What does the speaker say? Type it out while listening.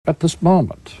at this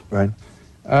moment. Right.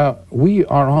 We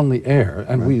are on the air,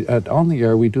 and Right. on the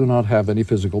air we do not have any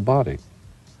physical body.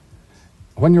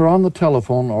 When you're on the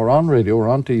telephone or on radio or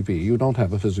on TV, you don't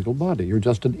have a physical body. You're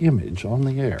just an image on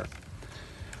the air.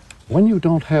 When you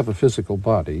don't have a physical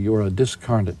body, you're a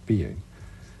discarnate being.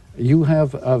 You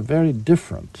have a very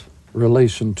different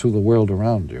relation to the world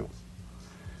around you.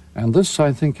 And this,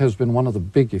 I think, has been one of the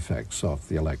big effects of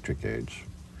the electric age.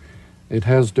 It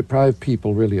has deprived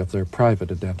people really of their private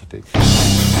identity.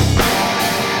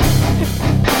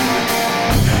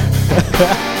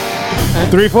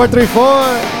 3434.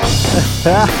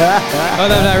 Oh, I'm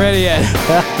not ready yet.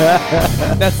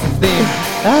 That's the theme.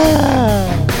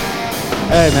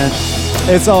 Hey, man.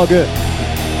 It's all good.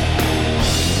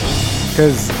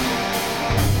 Because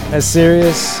as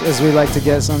serious as we like to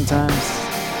get sometimes,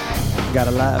 we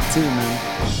gotta laugh too, man.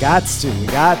 Gots to. We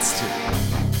gots to.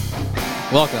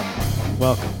 Welcome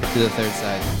Welcome. to the third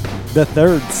side. The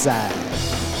third side.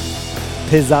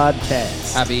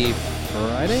 Pizzodcast. Happy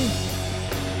Friday?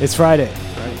 It's Friday.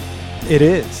 Friday. It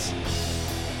is.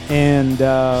 And,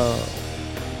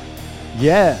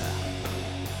 yeah.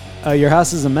 Your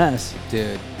house is a mess.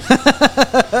 Dude.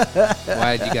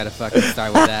 Why did you gotta fucking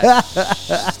start with that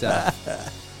stuff?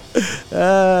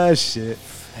 Shit.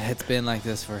 It's been like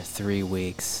this for 3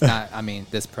 weeks.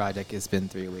 This project has been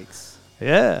 3 weeks.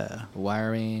 Yeah.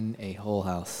 Wiring a whole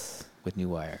house with new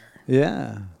wire.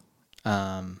 Yeah.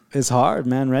 It's hard,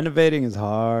 man. Renovating is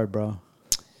hard, bro.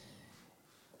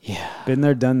 Yeah. Been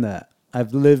there, done that.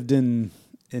 I've lived in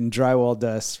drywall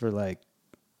dust for like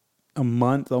a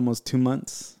month, almost 2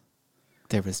 months.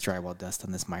 There was drywall dust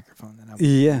on this microphone, and I'm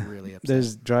really upset.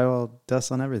 There's drywall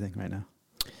dust on everything right now.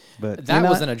 But that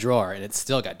was in a drawer, and it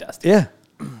still got dusty. Yeah.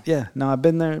 Yeah. No, I've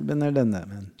been there, done that,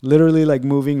 man. Literally like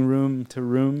moving room to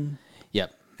room.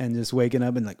 Yep. And just waking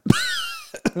up and like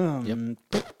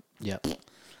Yep.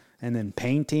 And then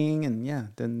painting and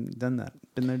done that.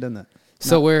 Been there, done that.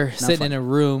 So we're sitting in a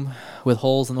room with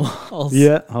holes in the walls.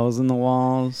 Yeah, holes in the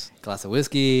walls. Glass of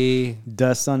whiskey.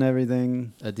 Dust on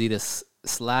everything. Adidas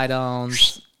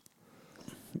slide-ons.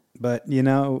 But,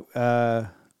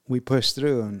 we push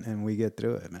through and we get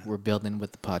through it, man. We're building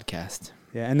with the podcast.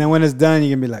 Yeah, and then when it's done,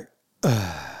 you can be like, thank God.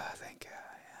 Yeah,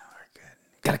 we're good.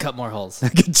 Gotta cut more holes. I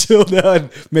can chill down,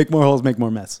 make more holes, make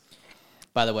more mess.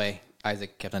 By the way,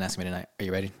 Isaac kept on asking me tonight, are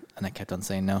you ready? And I kept on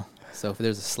saying no. So if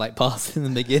there's a slight pause in the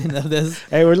beginning of this,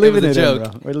 hey, we're leaving it in,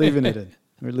 joke. bro. We're leaving it in.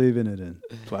 We're leaving it in.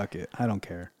 Fuck it. I don't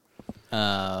care.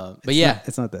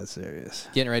 It's not that serious.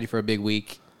 Getting ready for a big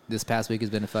week. This past week has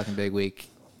been a fucking big week.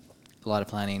 A lot of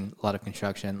planning, a lot of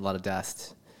construction, a lot of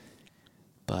dust.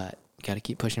 But got to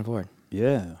keep pushing forward.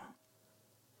 Yeah.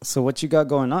 So what you got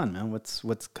going on, man?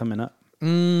 What's coming up?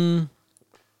 I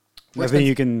think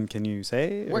you can you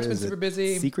say? Work's been super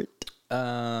busy. Secret?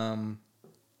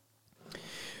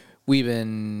 We've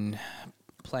been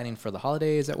planning for the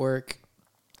holidays at work.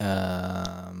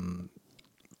 Planning.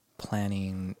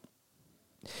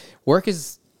 Work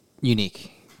is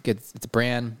unique. It's a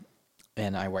brand,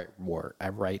 and I write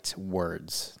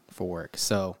words for work.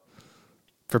 So,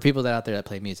 for people out there that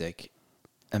play music,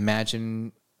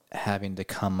 imagine having to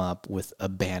come up with a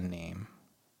band name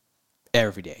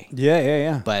every day.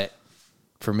 Yeah. But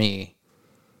for me,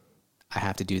 I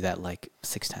have to do that like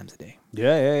 6 times a day.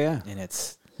 Yeah. And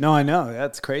it's... No, I know.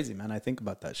 That's crazy, man. I think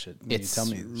about that shit when you tell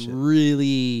me this shit.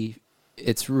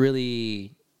 It's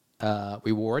really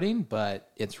rewarding, but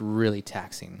it's really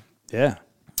taxing. Yeah.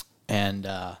 And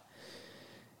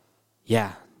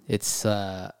it's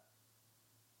having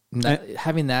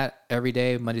that every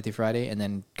day, Monday through Friday, and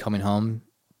then coming home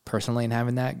personally and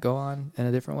having that go on in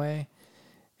a different way.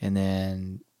 And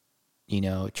then,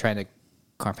 trying to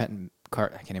I can't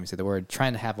even say the word,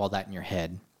 trying to have all that in your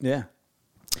head. Yeah.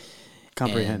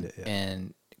 Comprehend it. Yeah.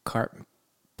 And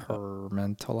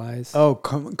compartmentalize. Oh,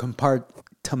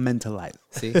 compartmentalize.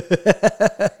 See?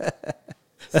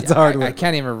 That's a hard word. I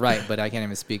can't even write, but I can't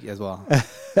even speak as well.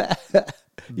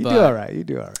 You do all right.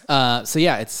 So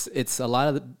yeah, it's a lot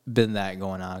of been that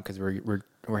going on because we're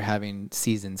having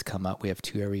seasons come up. We have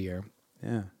 2 every year.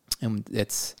 Yeah. And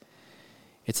it's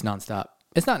nonstop.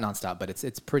 It's not nonstop, but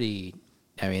it's pretty.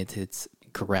 I mean, it's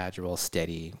gradual,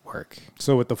 steady work.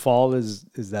 So with the fall, is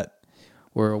that?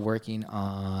 We're working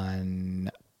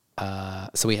on.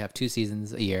 So we have 2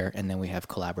 seasons a year, and then we have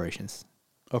collaborations.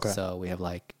 Okay. So we have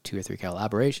like 2 or 3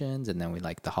 collaborations, and then we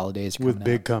like the holidays are with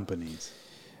big up.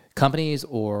 Companies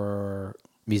or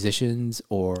musicians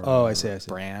or I see.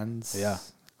 brands. Yeah.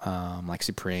 Like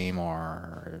Supreme,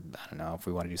 or I don't know if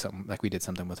we want to do something like we did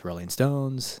something with Rolling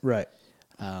Stones. Right.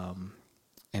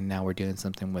 And now we're doing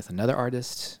something with another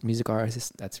artist, music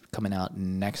artist, that's coming out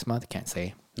next month. Can't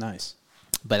say. Nice.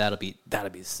 But that'll be sick. That'll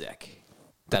be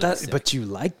sick. But you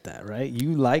like that, right?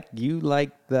 You like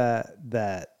that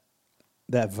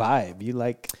vibe. You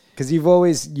like, because you've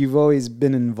always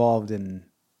been involved in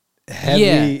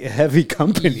heavy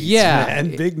companies, Yeah.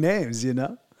 man, big names, you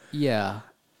know. Yeah,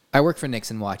 I work for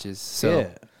Nixon watches, so Yeah.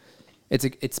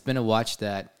 it's been a watch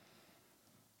that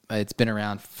it's been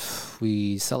around.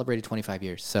 We celebrated 25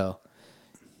 years, so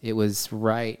it was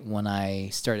right when I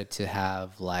started to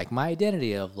have like my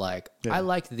identity of like I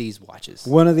liked these watches.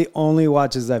 One of the only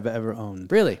watches I've ever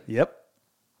owned. Really? Yep.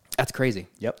 That's crazy.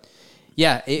 Yep.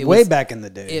 Yeah, it Way was, back in the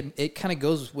day. It kind of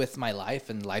goes with my life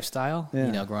and lifestyle. Yeah.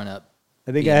 You know, growing up.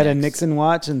 I think I had a BMX. Nixon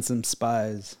watch and some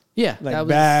Spies. Yeah, Like that was,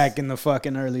 back in the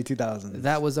fucking early 2000s.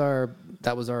 That was our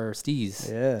steez.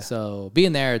 Yeah. So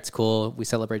being there, it's cool. We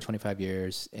celebrate 25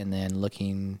 years, and then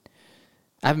looking.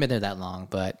 I haven't been there that long,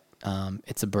 but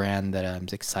it's a brand that I'm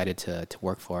excited to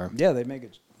work for. Yeah, they make a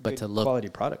But good to look- quality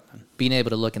product, man. Being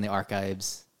able to look in the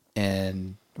archives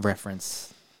and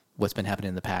reference what's been happening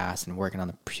in the past and working on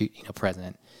the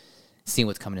present, seeing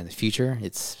what's coming in the future.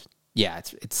 It's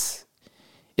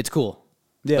cool.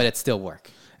 Yeah. But it's still work.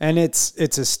 And it's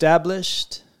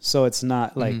established, so it's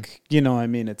not like, Mm-hmm. you know what I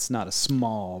mean? It's not a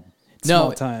small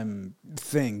time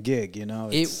gig, you know?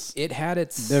 It's, It had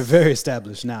its. they're very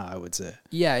established now, I would say.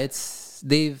 Yeah,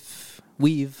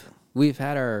 we've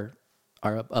had our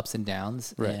ups and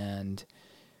downs, Right. and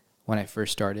when I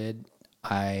first started,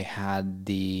 I had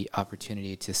the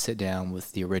opportunity to sit down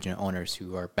with the original owners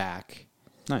who are back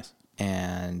Nice.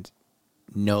 and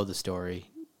know the story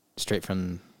straight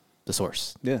from the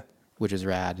source, Yeah. which is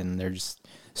rad, and they're just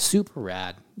super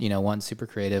rad. You know, one's super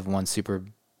creative, one's super,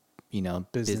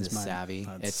 business mind. savvy.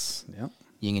 That's- It's yep.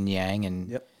 yin and yang, and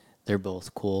Yep. they're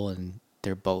both cool, and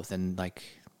they're both, and like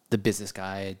the business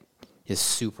guy is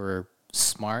super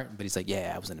smart, but he's like,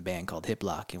 yeah, I was in a band called Hip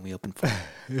Lock, and we opened for.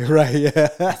 Right, yeah.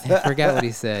 I forgot what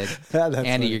he said. That's Andy,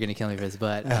 funny. you're gonna kill me for this,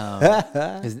 but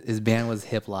his band was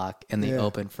Hip Lock, and they Yeah.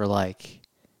 opened for like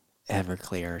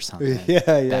Everclear or something. Yeah,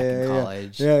 back in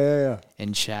college. Yeah.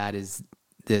 And Chad is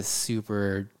this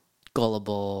super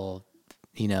gullible,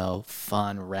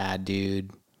 fun, rad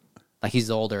dude. Like, he's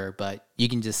older, but you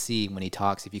can just see when he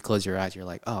talks, if you close your eyes, you're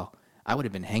like, oh, I would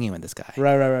have been hanging with this guy.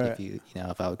 Right.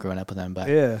 If I was growing up with him. But,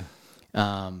 Yeah.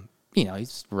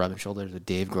 he's rubbing shoulders with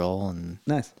Dave Grohl. And,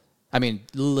 Nice. I mean,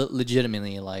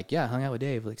 legitimately, like, yeah, hung out with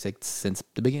Dave, like since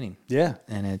the beginning. Yeah.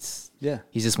 And Yeah.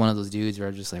 he's just one of those dudes where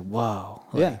I'm just like, whoa.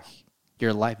 Like, Yeah.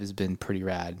 your life has been pretty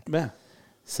rad. Yeah.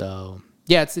 So,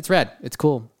 yeah, it's rad. It's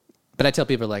cool. But I tell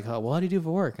people, like, oh, well, how do you do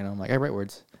for work? And I'm like, I write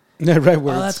words. Yeah, right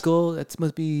words. Oh, that's cool. That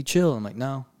must be chill. I'm like,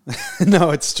 no.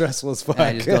 No, it's stressful as fuck. And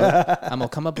I just go, I'm going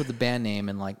to come up with a band name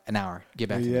in like an hour. Get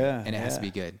back to me. Yeah, And it has to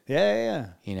yeah. be good,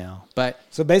 Yeah. But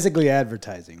So basically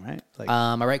advertising, right? Like,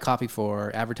 I write copy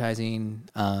for advertising,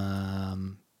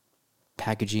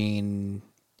 packaging,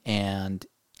 and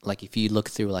like if you look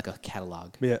through like a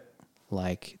catalog, yeah.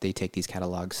 like they take these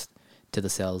catalogs to the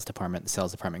sales department. The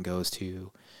sales department goes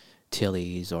to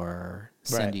Tilly's or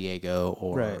San Right. Diego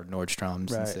or Right.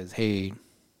 Nordstrom's Right. and says, hey,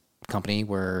 company,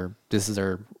 this is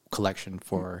our collection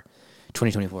for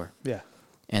 2024. Yeah.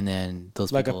 And then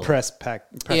those Like people, a press yeah,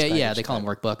 package they call them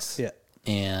type. workbooks. Yeah.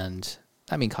 And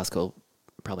I mean, Costco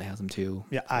probably has them too.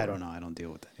 Yeah, I don't know. I don't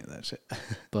deal with any of that shit.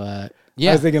 But I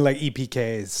yeah, was thinking like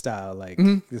EPK style. Like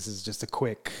this is just a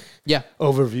quick yeah,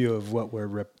 overview of what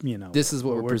we're, This is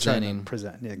what we're trying to presenting.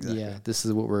 present. Yeah, exactly. yeah. This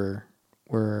is what we're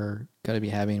going to be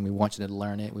having. We want you to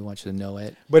learn it. We want you to know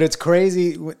it. But it's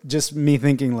crazy. Just me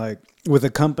thinking like with a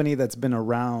company that's been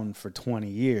around for 20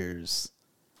 years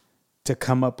to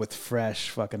come up with fresh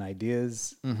fucking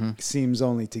ideas seems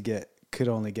could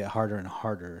only get harder and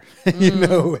harder,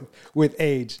 with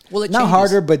age. Well, it not changes.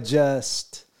 harder, but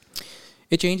just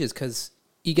It changes because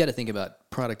you got to think about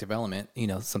product development.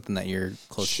 Something that you're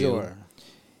close to.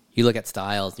 You look at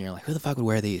styles and you're like, who the fuck would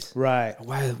wear these? Right.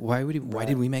 Why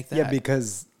did we make that? Yeah,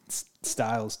 because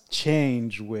styles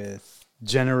change with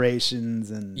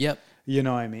generations and Yep. you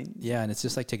know what I mean? Yeah, and it's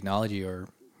just like technology or,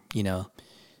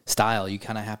 style. You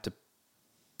kind of have to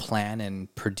plan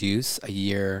and produce a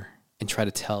year and try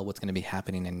to tell what's going to be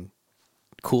happening and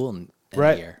cool in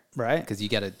Right, a year. right. Because you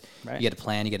got to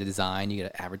plan, you got to design, you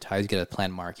got to advertise, you got to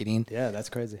plan marketing. Yeah, that's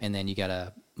crazy. And then you got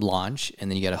to launch,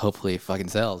 and then you got to hopefully fucking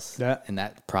sales. Yeah. And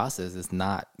that process is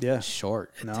not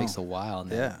short. It No. takes a while. And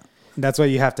then Yeah. That's why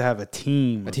you have to have a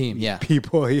team. of yeah.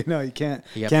 People, you can't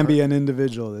You got can't be an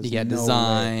individual. There's You got no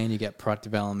design, you got product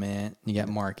development, you got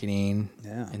marketing,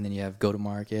 Yeah. and then you have go to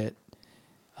market.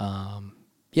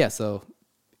 So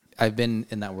I've been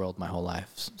in that world my whole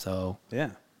life. So way.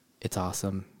 Yeah. it's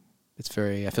awesome.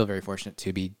 I feel very fortunate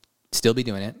to still be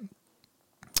doing it.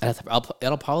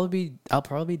 I'll probably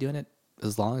be doing it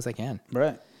as long as I can.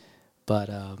 Right. But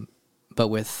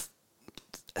with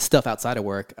stuff outside of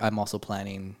work, I'm also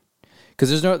planning, because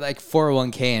there's no like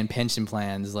 401k and pension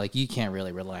plans. Like you can't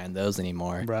really rely on those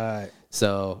anymore. Right.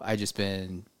 So I just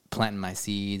been planting my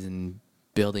seeds and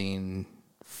building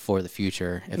for the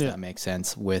future, if that makes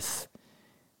sense, with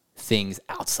things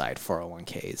outside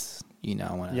 401ks. You know,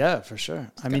 I want to. Yeah, for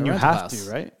sure. I mean, a you rental have house.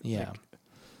 to, right? Yeah.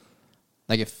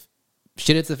 Like if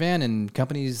shit hits the fan and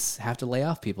companies have to lay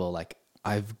off people, like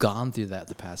I've gone through that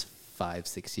the past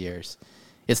 5-6 years.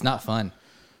 It's not fun.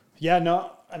 Yeah,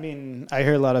 no, I mean, I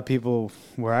hear a lot of people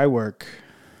where I work,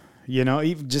 you know,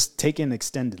 even just taking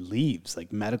extended leaves,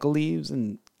 like medical leaves.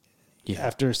 And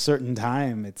after a certain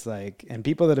time, it's like, and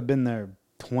people that have been there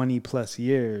 20 plus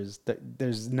years,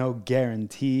 there's no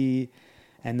guarantee.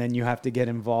 And then you have to get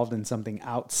involved in something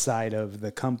outside of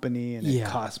the company and it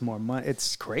costs more money.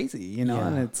 It's crazy, you know,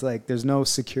 and it's like, there's no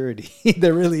security.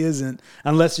 There really isn't,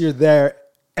 unless you're there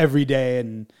every day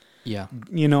and,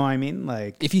 you know what I mean?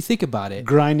 Like, if you think about it,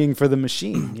 grinding for the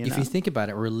machine, you know? If you think about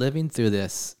it, we're living through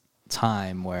this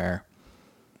time where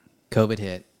COVID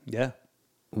hit. Yeah.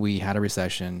 We had a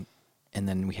recession, and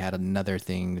then we had another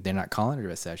thing. They're not calling it a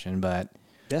recession, but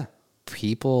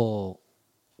people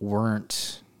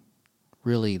weren't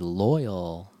really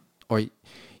loyal, or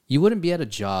you wouldn't be at a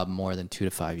job more than 2 to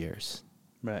 5 years.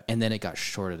 Right. And then it got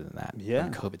shorter than that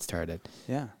when COVID started.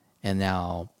 Yeah. And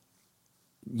now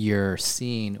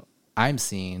I'm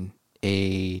seeing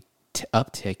a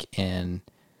uptick in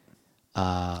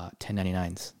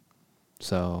 1099s.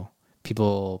 So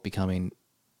people becoming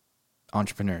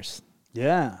entrepreneurs.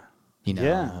 Yeah. You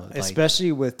know, like,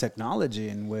 especially with technology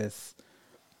and with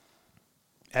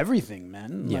everything,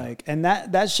 man. Yeah. Like, and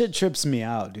that shit trips me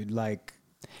out, dude. Like,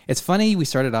 it's funny we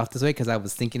started off this way because I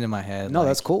was thinking in my head. No, like,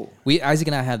 that's cool. Isaac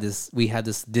and I had this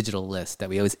digital list that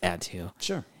we always add to.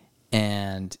 Sure.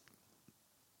 And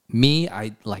me,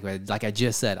 like I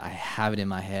just said, I have it in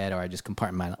my head, or I just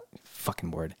compartmentalize.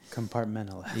 Fucking word.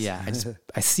 Compartmentalize. Yeah,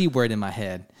 I see word in my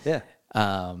head. Yeah.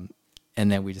 And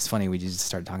then we just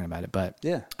started talking about it. But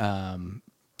yeah,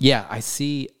 I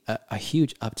see a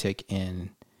huge uptick in,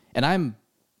 and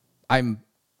I'm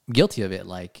guilty of it.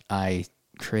 Like I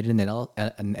created an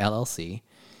LLC,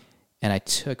 and I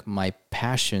took my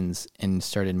passions and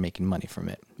started making money from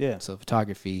it. Yeah. So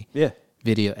photography. Yeah.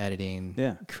 Video editing.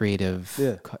 Yeah. Creative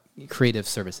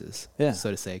services. Yeah. So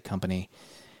to say, company.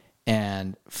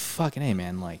 And fucking A,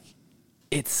 man, like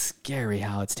it's scary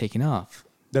how it's taking off.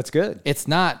 That's good. It's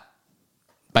not,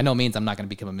 by no means I'm not going to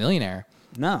become a millionaire.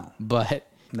 No. But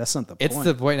that's not the point. it's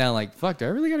the point now, like, fuck, do I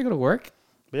really got to go to work?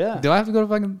 Yeah. Do I have to go to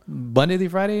fucking Monday through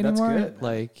Friday anymore? That's good.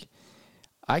 Like,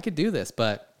 I could do this,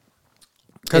 but.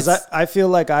 Because I feel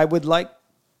like I would like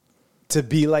to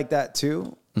be like that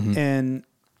too. Mm-hmm. And,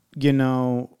 you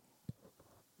know,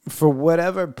 for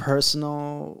whatever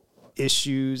personal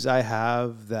issues I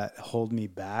have that hold me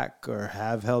back or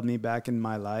have held me back in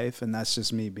my life, and that's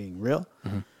just me being real.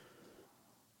 Mm-hmm.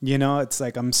 You know, it's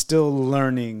like I'm still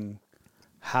learning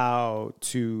how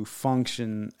to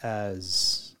function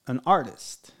as an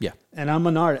artist. Yeah. And I'm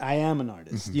an artist. I am an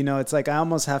artist. Mm-hmm. You know, it's like I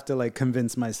almost have to like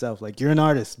convince myself, like, you're an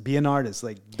artist, be an artist.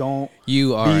 Like, don't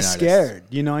be scared.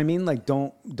 You know what I mean? Like,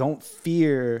 don't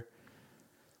fear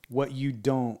what you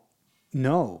don't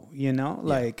know, you know? Yeah.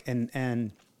 Like,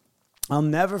 and I'll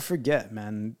never forget,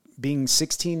 man, being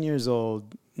 16 years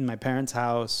old in my parents'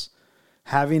 house,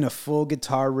 having a full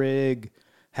guitar rig,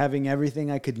 having everything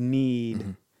I could need,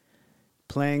 mm-hmm.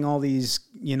 playing all these,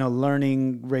 you know,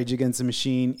 learning Rage Against the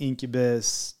Machine,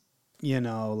 Incubus, you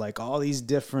know, like all these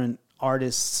different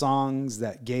artist songs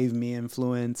that gave me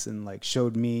influence and like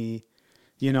showed me,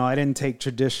 you know, I didn't take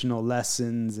traditional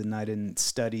lessons and I didn't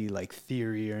study like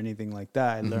theory or anything like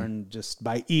that. I mm-hmm. learned just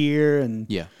by ear and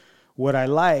what I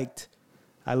liked.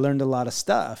 I learned a lot of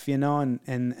stuff, you know,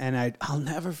 and I'll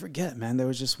never forget, man. There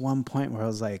was just one point where I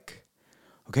was like,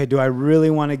 okay, do I really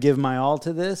want to give my all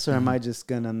to this, or mm-hmm. am I just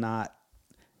going to not?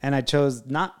 And I chose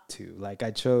not to. Like,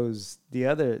 I chose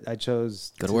go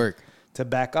to work, to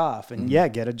back off and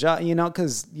mm-hmm. Get a job, you know,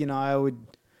 because, you know,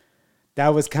 that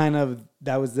was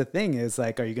the thing is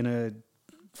like, are you going to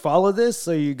follow this,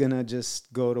 or are you going to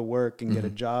just go to work and mm-hmm.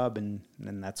 get a job? And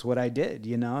that's what I did,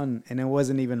 you know, and it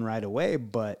wasn't even right away,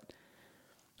 but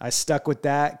I stuck with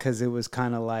that because it was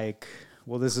kind of like,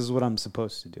 well, this is what I'm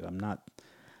supposed to do. And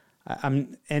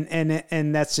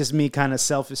that's just me kind of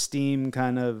self-esteem,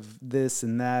 kind of this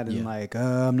and that. And like,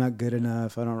 oh, I'm not good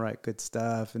enough. I don't write good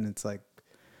stuff. And it's like,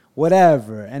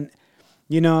 whatever. And,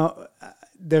 you know,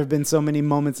 there have been so many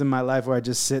moments in my life where I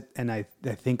just sit and I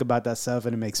think about that stuff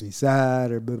and it makes me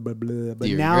sad or blah, blah, blah. But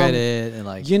you now, regret it and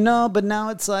like, but now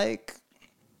it's like,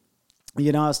 I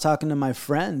was talking to my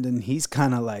friend and he's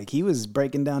kind of like, he was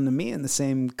breaking down to me in the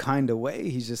same kind of way.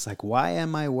 He's just like, why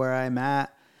am I where I'm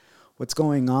at? What's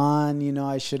going on?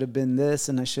 I should have been this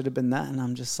and I should have been that. And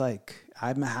I'm just like,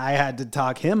 I had to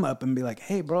talk him up and be like,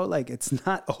 hey, bro, like, it's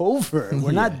not over.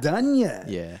 We're not done yet.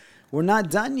 Yeah. We're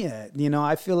not done yet.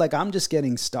 I feel like I'm just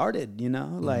getting started,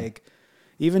 like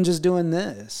even just doing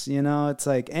this, it's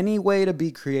like any way to be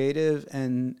creative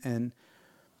and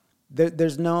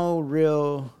there's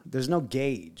no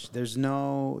gauge. There's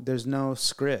no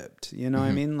script. You know what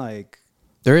I mean? Like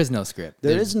there is no script.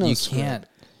 There is no script.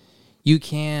 You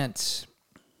can't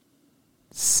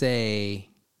say,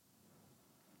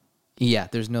 yeah,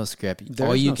 there's no script.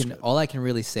 All I can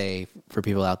really say for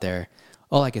people out there,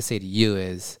 all I can say to you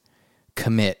is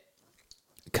commit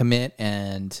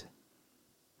and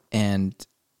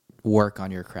work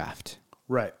on your craft.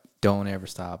 Right. Don't ever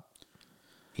stop.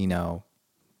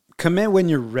 Commit when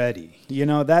you're ready.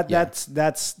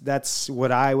 That's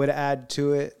what I would add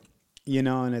to it.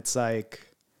 And it's like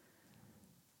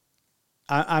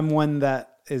I'm one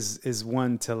that is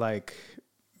one to like,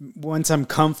 once I'm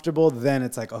comfortable, then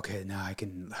it's like, okay, now I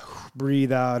can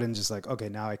breathe out and just like, okay,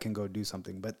 now I can go do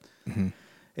something. But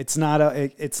it's not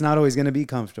always going to be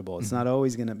comfortable. It's not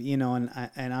always going to be, and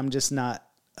I'm just not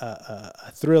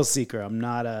a thrill seeker. I'm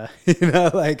not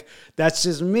like, that's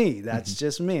just me. That's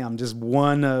just me. I'm just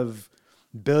one of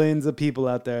billions of people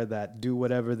out there that do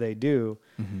whatever they do.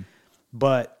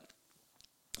 But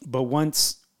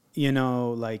once,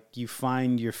 like you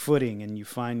find your footing and you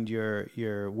find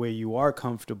your where you are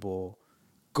comfortable,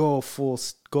 go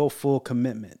full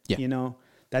commitment. Yeah.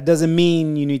 That doesn't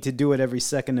mean you need to do it every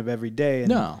second of every day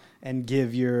and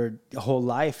give your whole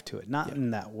life to it. Not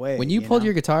in that way. When you pulled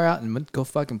your guitar out and went to go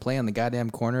fucking play on the goddamn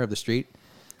corner of the street,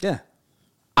 yeah,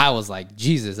 I was like,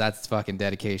 Jesus, that's fucking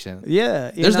dedication.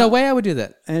 Yeah. There's no way I would do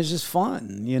that. And it's just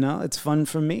fun, it's fun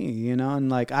for me, and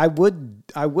like I would,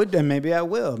 and maybe I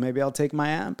will, maybe I'll take my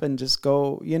amp and just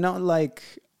go, like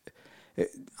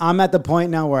I'm at the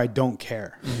point now where I don't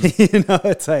care,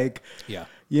 it's like, yeah,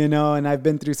 and I've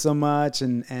been through so much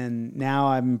and now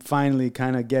I'm finally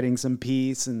kind of getting some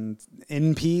peace, and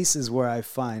in peace is where I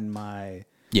find my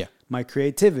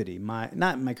creativity,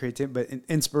 not my creativity, but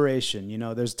inspiration.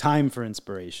 There's time for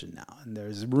inspiration now and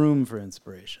there's room for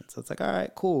inspiration. So it's like, all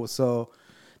right, cool. So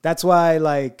that's why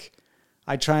like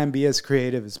I try and be as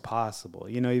creative as possible,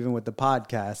 even with the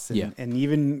podcast and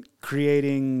even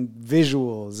creating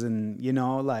visuals and,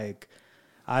 like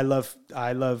I love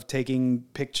taking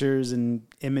pictures and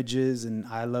images and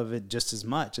I love it just as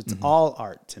much. It's all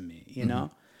art to me,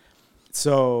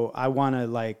 So I want to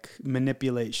like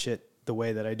manipulate shit the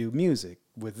way that I do music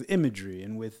with imagery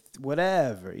and with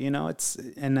whatever,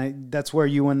 that's where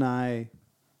you and I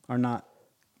are not,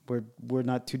 we're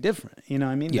not too different. You know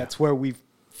what I mean? Yeah. That's where we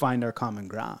find our common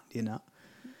ground,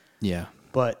 Yeah.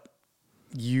 But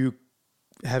you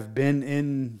have been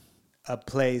in a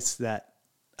place that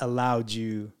not allowed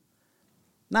you,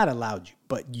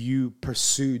 but you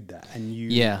pursued that and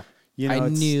I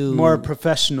knew more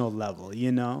professional level,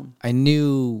 I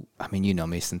knew,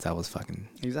 me since I was fucking,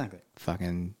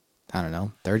 I don't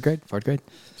know, 3rd grade, 4th grade.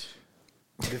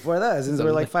 Before that, since we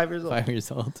were like 5 years old. 5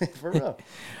 years old. For real.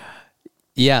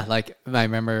 Yeah, like I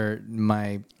remember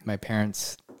my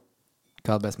parents,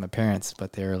 God bless my parents,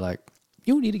 but they were like,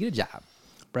 you need to get a job.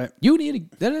 Right. You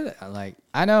need to, I'm like,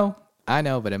 I know,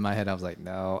 but in my head I was like,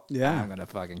 no, yeah, I'm going to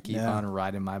fucking keep on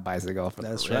riding my bicycle for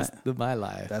the rest of my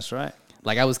life. That's right.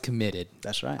 Like I was committed.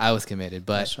 That's right. I was committed,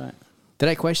 but that's right. Did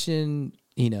I question,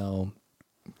 do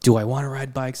I want to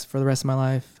ride bikes for the rest of my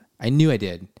life? I knew I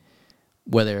did.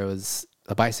 Whether it was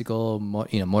a bicycle,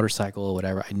 motorcycle, or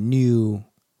whatever, I knew.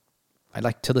 I'd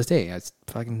like to this day. I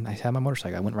had my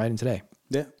motorcycle. I went riding today.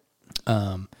 Yeah.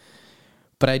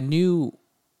 But I knew.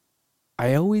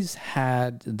 I always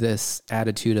had this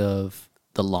attitude of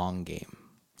the long game.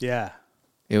 Yeah.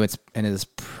 It was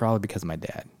probably because of my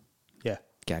dad. Yeah.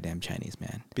 Goddamn Chinese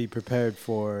man. Be prepared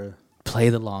for. Play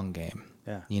the long game.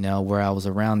 Yeah. Where I was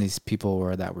around these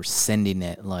people that were sending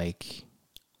it like,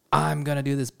 I'm going to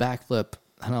do this backflip.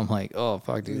 And I'm like, oh,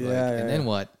 fuck, dude. Then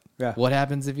what? Yeah. What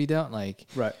happens if you don't? Like,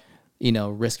 right.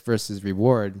 Risk versus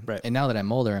reward. Right. And now that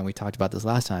I'm older, and we talked about this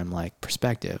last time, like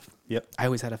perspective. Yep. I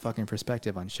always had a fucking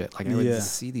perspective on shit. Like I would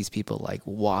see these people like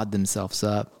wad themselves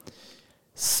up,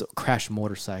 crash a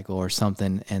motorcycle or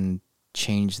something, and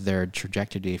change their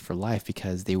trajectory for life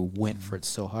because they went for it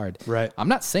so hard. Right. I'm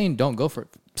not saying don't go for it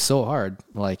so hard.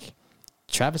 Like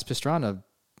Travis Pastrana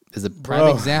is a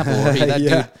prime example where that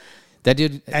dude, That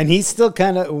dude, And he's still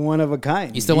kind of one of a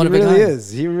kind. He's still one of a really kind.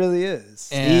 is. He really is.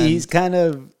 And- He's kind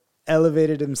of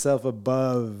elevated himself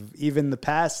above even the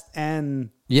past, and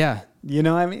yeah. you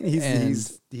know what I mean? And-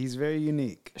 He's very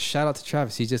unique. Shout out to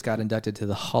Travis. He just got inducted to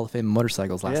the Hall of Fame of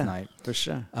Motorcycles last Yeah, night. for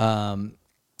sure.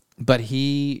 But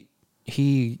he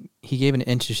gave an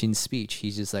interesting speech.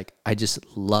 He's just like, I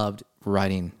just loved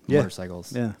riding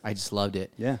motorcycles. Yeah. I just loved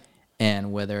it. Yeah.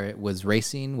 And whether it was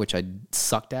racing, which I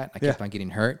sucked at, I kept on getting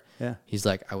hurt. Yeah. He's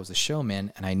like, I was a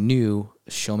showman, and I knew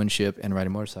showmanship and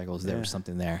riding motorcycles, there was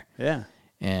something there. Yeah.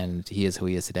 And he is who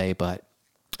he is today. But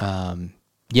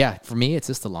yeah, for me, it's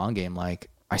just the long game. Like,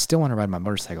 I still want to ride my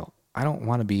motorcycle. I don't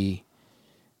want to be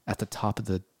at the top of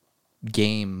the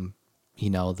game, you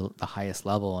know, the highest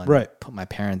level, and Right. put my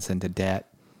parents into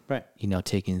debt. Right. You know,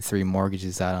 taking 3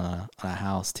 mortgages out on a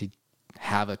house to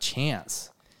have a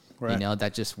chance. Right. You know,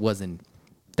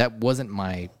 that wasn't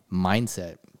my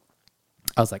mindset.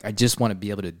 I was like, I just want to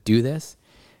be able to do this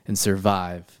and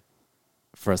survive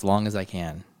for as long as I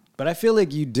can. But I feel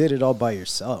like you did it all by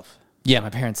yourself. Yeah, my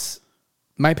parents,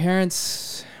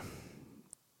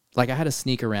 like, I had to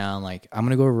sneak around, like, I'm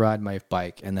going to go ride my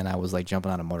bike, and then I was, like,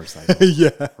 jumping on a motorcycle. Yeah.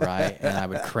 Right? And I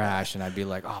would crash, and I'd be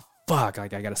like, oh, fuck,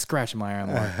 like, I got a scratch in my arm.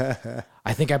 Or,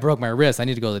 I think I broke my wrist. I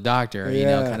need to go to the doctor, you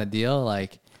know, kind of deal.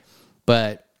 Like,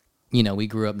 but, you know, we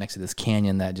grew up next to this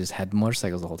canyon that just had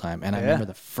motorcycles the whole time. And I remember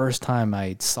the first time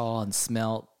I saw and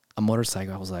smelled a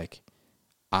motorcycle, I was like,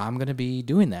 I'm going to be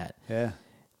doing that. Yeah.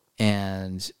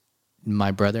 And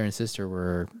my brother and sister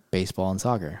were baseball and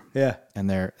soccer. Yeah.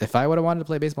 And if I would have wanted to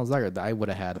play baseball and soccer, I would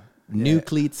have had new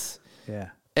cleats Yeah.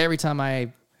 every time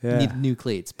I needed new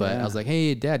cleats. But I was like,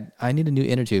 hey, Dad, I need a new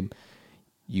inner tube.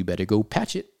 You better go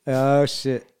patch it. Oh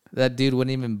shit. That dude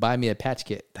wouldn't even buy me a patch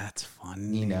kit. That's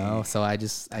funny. You know, so I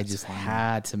just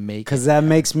had to make Because that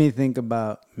makes me think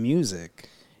about music.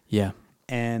 Yeah.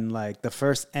 And like the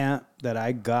first amp that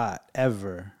I got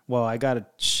ever, well, I got a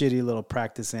shitty little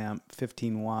practice amp,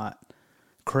 15-watt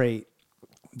crate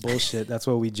bullshit. That's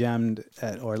what we jammed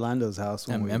at Orlando's house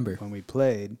when we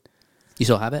played. You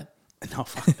still have it? No,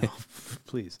 fuck no.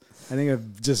 Please. I think it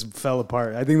just fell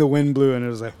apart. I think the wind blew and it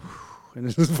was like, and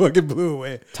it just fucking blew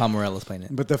away. Tom Morello's playing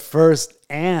it. But the first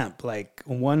amp, like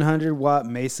 100-watt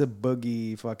Mesa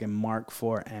Boogie fucking Mark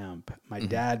IV amp, my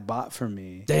dad bought for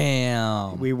me.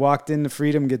 Damn. We walked into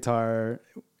Freedom Guitar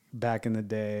back in the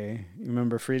day. You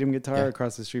remember Freedom Guitar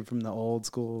across the street from the old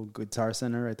school Guitar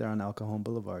Center right there on El Cajon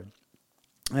Boulevard?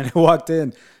 And I walked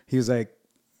in. He was like,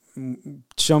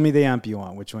 show me the amp you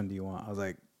want. Which one do you want? I was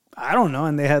like, I don't know.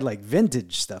 And they had like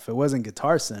vintage stuff. It wasn't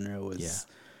Guitar Center. It was...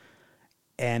 Yeah.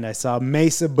 And I saw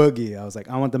Mesa Boogie. I was like,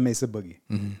 I want the Mesa Boogie.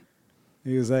 Mm-hmm.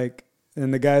 He was like,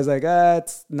 and the guy's like,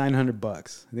 it's $900.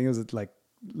 I think it was like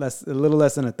a little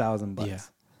less than $1,000. Yeah.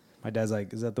 My dad's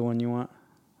like, is that the one you want?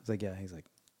 I was like, yeah. He's like,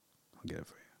 I'll get it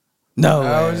for you. No,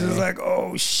 I was just like,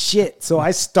 oh shit. So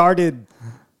I started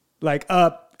like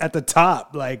up at the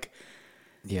top, like,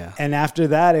 yeah. and after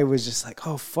that, it was just like,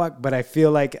 oh fuck. But I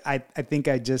feel like I think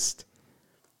I just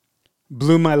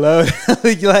blew my load.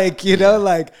 like, you know,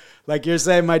 like you're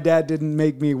saying, my dad didn't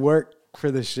make me work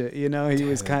for the shit. You know, he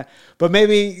was kind of, but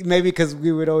maybe because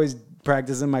we would always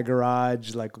practice in my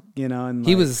garage, like, you know, and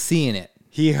He like, was seeing it.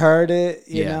 he heard it,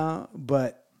 you know,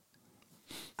 but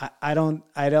I don't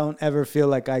ever feel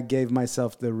like I gave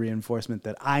myself the reinforcement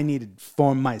that I needed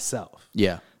for myself.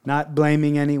 Yeah. Not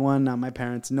blaming anyone, not my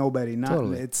parents, nobody.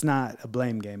 Totally. It's not a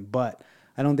blame game, but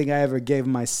I don't think I ever gave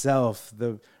myself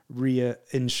the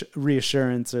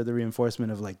reassurance or the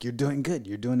reinforcement of like, you're doing good,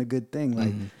 you're doing a good thing.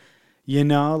 Like, you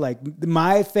know, like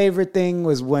my favorite thing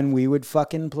was when we would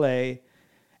fucking play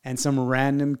and some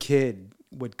random kid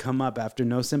would come up after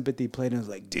No Sympathy played and was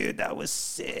like, dude, that was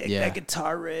sick. Yeah. That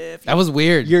guitar riff. That was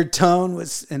weird. Your tone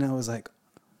was, and I was like,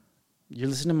 you're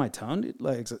listening to my tone, dude?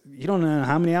 Like, you don't know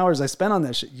how many hours I spent on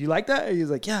that shit. You like that? And he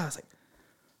was like, yeah. I was like,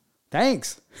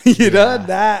 thanks. You know,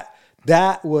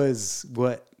 that was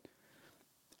what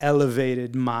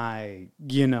elevated my,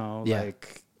 you know,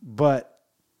 like, but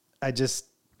I just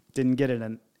didn't get it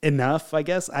enough, I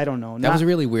guess. I don't know. That was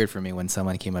really weird for me when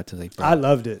someone came up to like, bro, I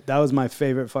loved it. That was my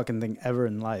favorite fucking thing ever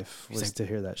in life, was like, to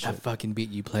hear that shit. that fucking beat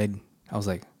you played. I was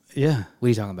like, Yeah. what are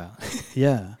you talking about?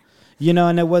 Yeah. You know,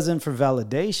 and it wasn't for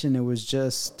validation. It was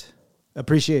just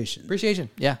appreciation. Appreciation.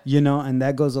 Yeah. You know, and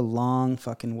that goes a long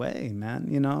fucking way, man.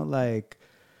 You know, like,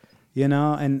 you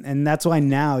know, and that's why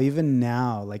even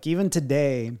now, like even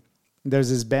today, there's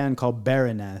this band called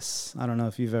Baroness. I don't know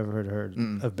if you've ever heard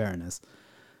of Baroness.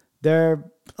 They're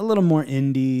a little more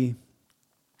indie.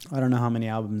 I don't know how many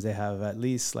albums they have, at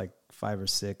least like 5 or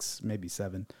 6, maybe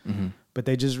 7. Mm-hmm. But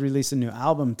they just released a new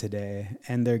album today,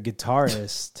 and their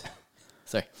guitarist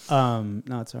Sorry.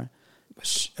 No, it's all right.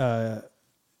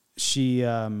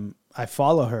 I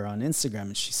follow her on Instagram,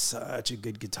 and she's such a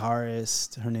good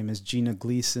guitarist. Her name is Gina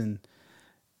Gleason.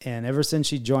 And ever since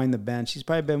she joined the band, she's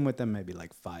probably been with them maybe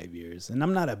like 5 years. And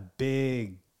I'm not a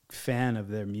big fan of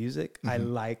their music. I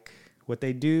like what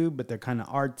they do, but they're kind of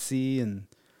artsy, and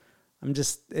I'm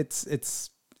just, it's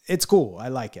cool. I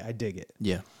like it. I dig it.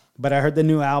 Yeah. But I heard the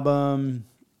new album,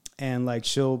 and like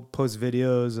she'll post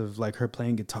videos of like her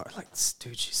playing guitar. Like,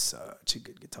 dude, she's such a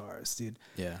good guitarist, dude.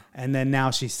 Yeah. And then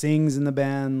now she sings in the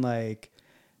band, like,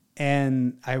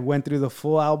 and I went through the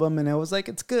full album, and it was like,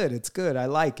 it's good. It's good. I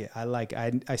like it.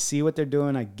 I see what they're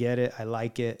doing. I get it. I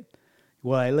like it.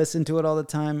 Will I listen to it all the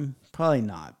time? Probably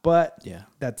not. But Yeah.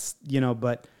 that's,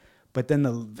 but then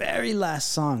the very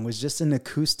last song was just an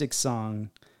acoustic song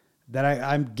that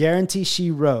I guarantee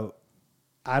she wrote.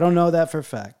 I don't know that for a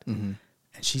fact. Mm-hmm.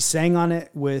 And she sang on it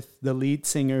with the lead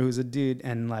singer, who's a dude.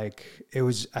 And like, I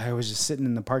was just sitting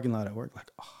in the parking lot at work, like,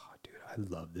 oh, dude, I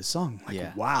love this song. Like,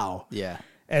 Yeah. wow. Yeah.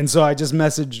 And so I just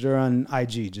messaged her on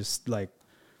IG, just like,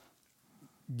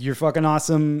 you're fucking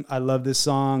awesome. I love this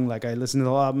song. Like, I listened to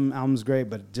the album. Album's great,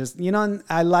 but just, I'm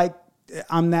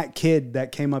that kid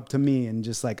that came up to me and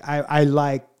just like, I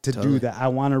like to do that. I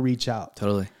want to reach out.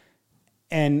 Totally.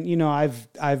 And,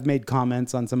 I've made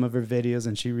comments on some of her videos,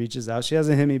 and she reaches out. She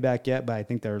hasn't hit me back yet, but I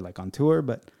think they're like on tour,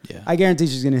 but Yeah. I guarantee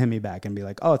she's going to hit me back and be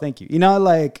like, oh, thank you.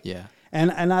 Like, Yeah.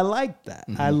 and I like that.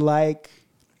 Mm-hmm. I like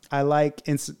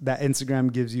that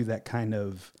Instagram gives you that kind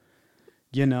of,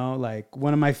 like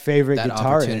one of my favorite That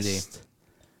opportunity. guitarists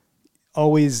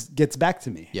always gets back to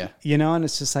me. Yeah. And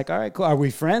it's just like, all right, cool. Are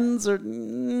we friends? Or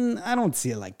I don't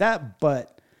see it like that.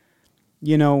 But,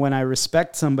 when I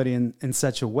respect somebody in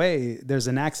such a way, there's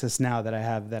an access now that I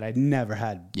have that I never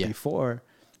had before.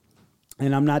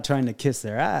 And I'm not trying to kiss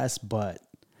their ass, but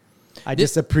I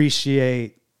just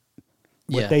appreciate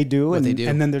what they do. And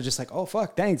then they're just like, oh,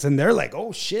 fuck, thanks. And they're like,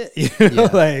 oh, shit.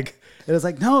 Like, it was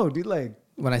like, no, dude, like.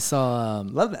 When I saw,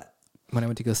 Love that. when I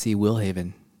went to go see Will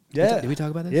Haven. Yeah. Did we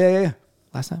talk about this? Yeah.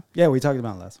 Last time? Yeah, we talked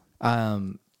about it last.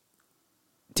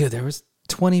 Dude, there was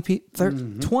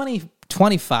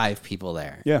 25 people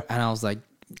there. Yeah. And I was like,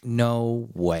 no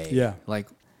way. Yeah. Like,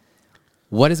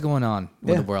 what is going on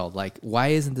with Yeah. the world? Like, why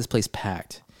isn't this place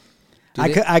packed?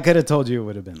 I could have told you it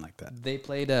would have been like that. They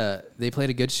played a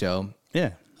good show.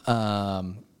 Yeah.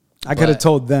 I I could have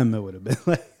told them it would have been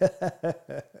like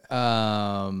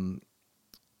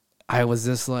I was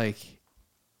just like,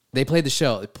 they played the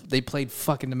show. They played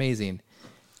fucking amazing.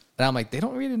 And I'm like, they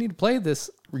don't really need to play this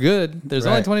good. There's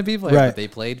only 20 people here, but they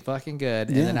played fucking good.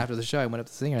 And then after the show, I went up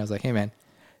to the singer. I was like, hey, man,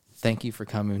 thank you for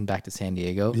coming back to San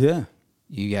Diego. Yeah.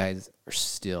 You guys are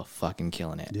still fucking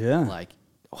killing it. Yeah. Like,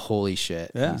 holy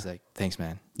shit. Yeah. He's like, thanks,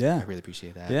 man. Yeah. I really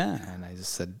appreciate that. Yeah. And I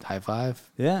just said, high five.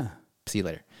 Yeah. See you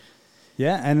later.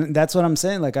 Yeah. And that's what I'm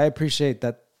saying. Like, I appreciate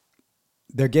that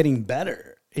they're getting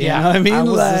better. You know Yeah. what I mean? I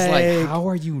was just like, like, how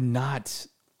are you not,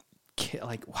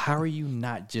 how are you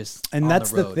not just and on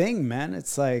that's the the road? thing, man.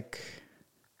 It's like,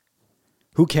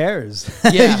 who cares?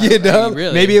 Yeah.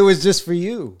 Really. Maybe it was just for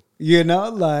you.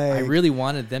 Like, I really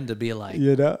wanted them to be like,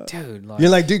 dude, like, you're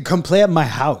like, dude, come play at my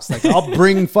house. Like, I'll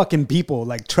bring fucking people.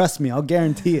 Like, trust me, I'll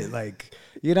guarantee it. Like,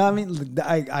 you know what I mean?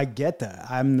 I get that.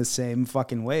 I'm the same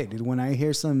fucking way, dude. When I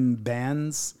hear some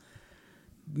bands,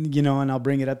 and I'll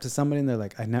bring it up to somebody, and they're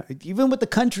like, I know, even with the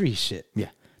country shit. Yeah.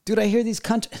 Dude, I hear these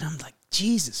country, and I'm like,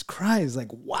 Jesus Christ,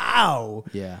 like, wow.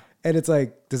 Yeah. And it's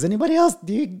like, does anybody else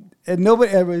do you? And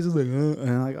everybody's just like, and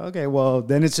I'm like, okay, well,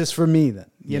 then it's just for me then.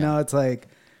 You know, it's like,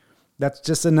 that's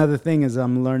just another thing is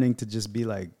I'm learning to just be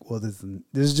like, well, this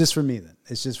is just for me then.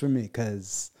 It's just for me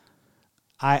because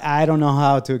I don't know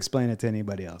how to explain it to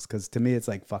anybody else because to me it's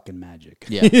like fucking magic.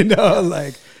 Yeah.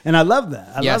 Like, and I love that.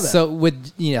 I love that. So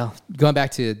with, going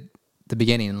back to the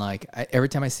beginning, like every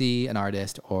time I see an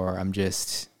artist or I'm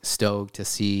just stoked to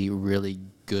see really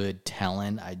good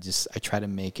talent, I try to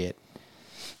make it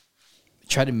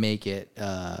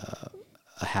a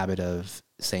habit of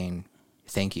saying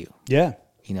thank you. Yeah.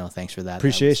 Thanks for that.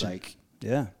 Appreciation. That was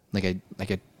Yeah. like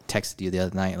I texted you the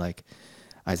other night, like,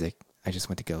 Isaac, I just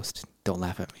went to Ghost. Don't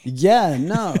laugh at me. Yeah,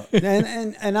 no.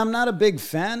 and I'm not a big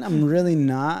fan. I'm really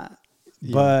not.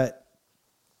 But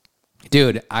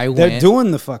dude, they're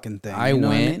doing the fucking thing. I went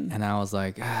what I mean? And I was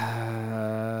like, do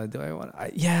I want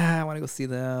I want to go see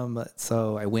them. But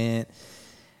so I went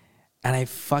and I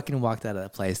fucking walked out of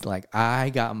that place. Like,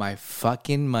 I got my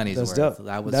fucking money's That's worth.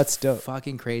 dope. Was That's dope.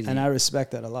 Fucking crazy. And I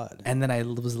respect that a lot. And then I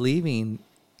was leaving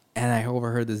and I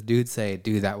overheard this dude say,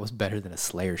 dude, that was better than a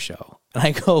Slayer show. And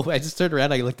I just turned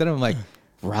around, I looked at him, I'm like,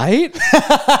 right?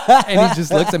 And he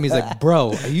just looks at me. He's like,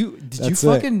 bro, did you That's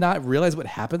fucking not realize what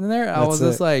happened there? I was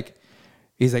That's just it. like,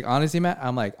 he's like, honestly, Matt,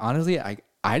 I'm like, honestly, I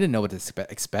didn't know what to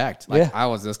expect. Like, Yeah. I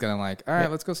was just gonna like, all right,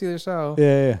 let's go see the show.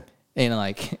 Yeah. And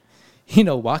like,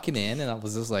 walking in, and I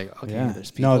was just like, okay, Yeah.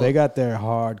 there's people. No, they got their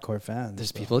hardcore fans.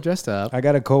 there's people dressed up. I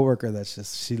got a coworker that's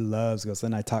just, she loves ghosts,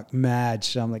 and I talk mad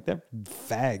shit. I'm like, they're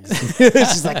fags.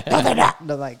 She's like, no, they're not.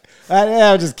 And I'm like,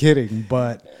 I'm just kidding,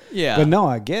 but Yeah. but no,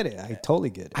 I get it. I totally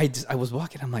get it. I was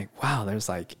walking. I'm like, wow. There's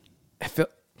like, I feel.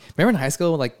 Remember in high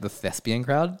school, like the thespian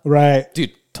crowd, Right?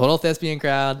 dude. Total thespian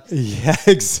crowd. Yeah,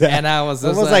 exactly. And I was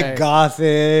just almost like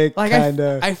gothic, Like kind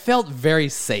of. I felt very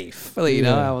safe. Like, you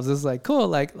know, Yeah. I was just like, cool.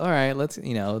 Like, all right, let's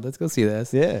go see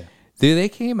this. Yeah. Dude, they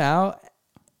came out.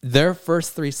 Their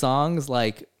first 3 songs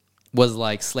was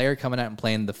like Slayer coming out and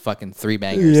playing the fucking 3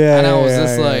 bangers. Yeah, And I was yeah,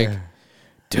 just yeah, like, yeah.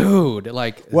 dude,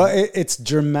 like, Well, it's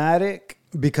dramatic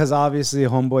because obviously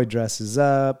homeboy dresses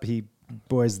up, he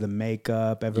wears the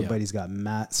makeup, everybody's got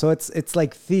mat, so it's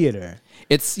like theater.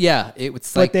 it's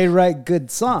But like they write good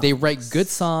songs. they write good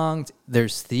songs.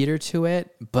 There's theater to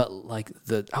it, but like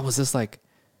I was just like,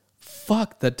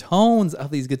 fuck the tones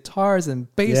of these guitars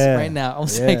and bass right now. I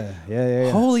was like, yeah.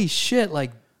 holy shit,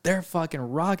 like they're fucking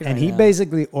rocking. And right he now.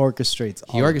 basically orchestrates.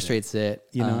 He all of it. orchestrates it.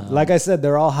 You know, like I said,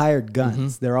 they're all hired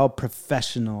guns. They're all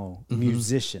professional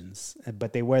musicians,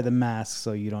 but they wear the mask,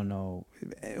 so you don't know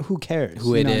who cares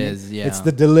Who you it know what I is, mean? yeah. It's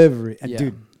the delivery, and Yeah.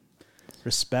 dude,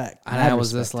 respect. And Mad I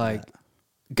was respect just to like, that.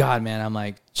 God, man,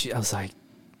 I was like,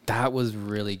 that was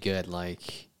really good.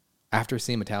 Like after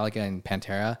seeing Metallica and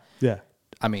Pantera, yeah,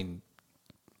 I mean,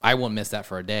 I won't miss that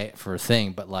for a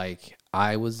thing, but like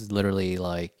I was literally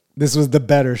like, this was the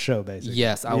better show, basically.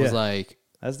 yes, I was Yeah. like,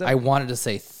 That's I definitely- wanted to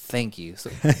say thank you. So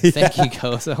thank you,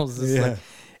 Ghost. I was just Yeah. like,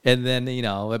 and then,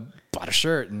 I bought a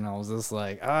shirt and I was just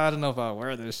like, I don't know if I'll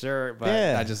wear this shirt, but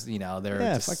Yeah. I just, they're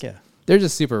Yeah, just, fuck yeah. they're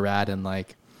just super rad. And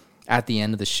like at the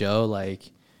end of the show,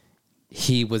 like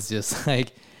he was just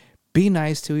like, be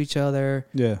nice to each other.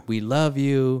 Yeah. We love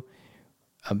you.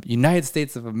 United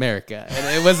States of America.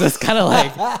 And it was just kind of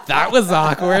like, that was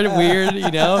awkward, weird,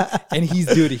 and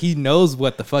he knows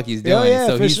what the fuck he's doing. Oh, yeah,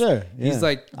 so for he's, sure. he's Yeah.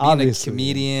 like being Obviously. a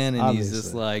comedian and he's just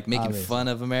Obviously. like making Obviously. fun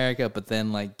of America, but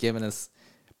then like giving us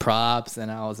props.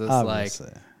 And I was just Obviously.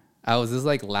 like, I was just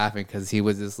like laughing because he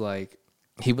was just like,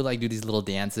 he would like do these little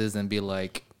dances and be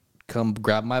like, come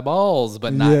grab my balls,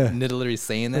 but not Yeah. literally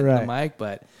saying it Right. in the mic.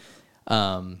 But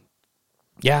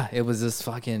yeah, it was just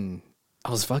fucking,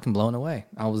 I was fucking blown away.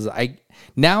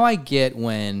 Now I get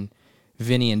when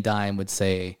Vinny and Dime would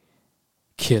say,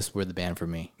 Kiss were the band for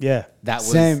me. Yeah, That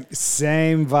was-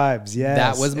 same vibes. Yeah,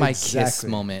 That was my Kiss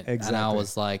moment. Exactly. And I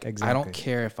was like, I don't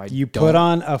care if You don't. put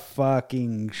on a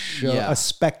fucking show, Yeah. a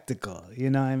spectacle. You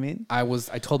know what I mean? I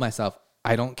told myself,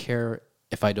 I don't care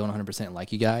if I don't 100%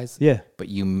 like you guys. Yeah. But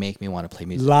you make me want to play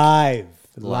music.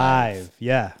 Live.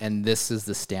 Yeah, And this is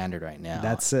the standard right now.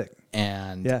 that's sick.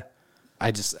 And Yeah,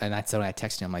 I said when I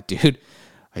texted you, I'm like, dude,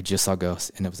 I just saw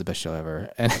Ghost and it was the best show ever.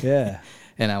 And yeah.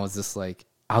 and I was just like,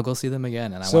 I'll go see them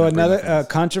again. And I So wanna bring my another friends.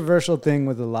 controversial thing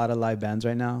with a lot of live bands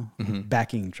right now,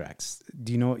 backing tracks.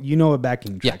 Do you know what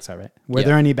backing Yeah. tracks are, right? Were Yeah.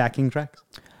 there any backing tracks?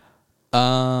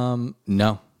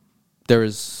 No, there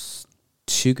was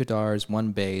 2 guitars,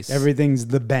 1 bass, Everything's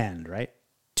the band, right?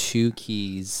 2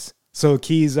 keys. So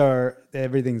keys are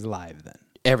everything's live then.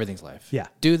 Everything's live. Yeah.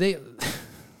 Dude, they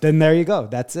Then there you go.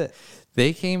 That's it.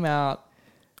 they came out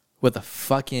with a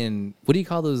fucking, what do you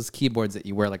call those keyboards that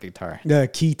you wear like a guitar? The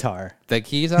keytar. The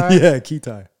guitar? Yeah,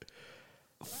 keytar.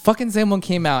 Fucking someone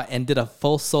came out and did a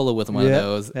full solo with one of Yeah,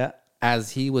 those yeah. as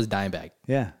he was Dimebag.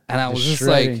 Yeah. And I was just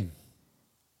shredding.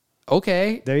 like,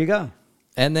 okay. There you go.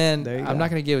 And then There you I'm go. not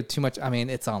going to give it too much. I mean,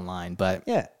 it's online, but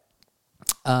Yeah.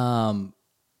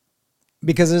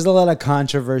 Because there's a lot of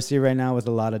controversy right now with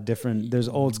a lot of different. There's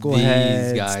old school these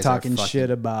heads guys are talking fucking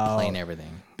shit about playing everything.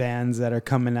 bands that are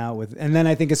coming out with, and then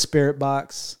I think a Spirit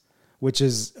Box, which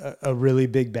is a really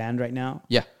big band right now.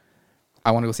 Yeah.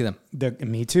 I want to go see them.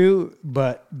 Me too,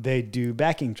 but they do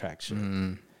backing track shit.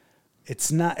 Mm-hmm.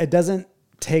 It's not. It doesn't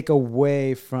take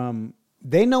away from.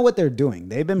 They know what they're doing.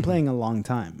 They've been playing a long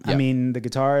time. I Yeah. mean, the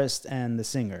guitarist and the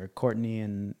singer, Courtney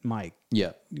and Mike,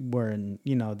 Yeah. were in.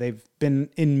 They've been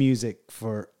in music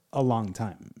for a long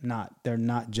time. They're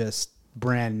not just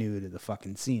brand new to the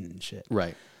fucking scene and shit.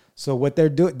 Right. So what they're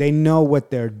doing, they know what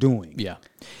they're doing. Yeah.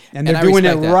 and they're I doing it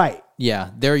respect that. right.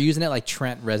 Yeah. They're using it like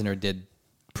Trent Reznor did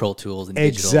Pro Tools and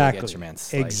digital Exactly.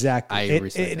 instruments. Like, Exactly. I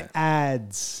respect it that.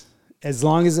 adds, as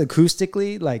long as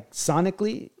acoustically, like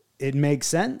sonically, it makes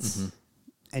sense,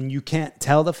 and you can't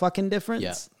tell the fucking difference.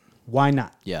 Yeah. Why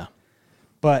not? Yeah.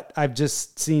 But I've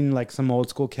just seen like some old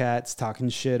school cats talking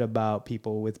shit about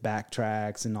people with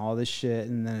backtracks and all this shit.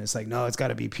 And then it's like, no, it's got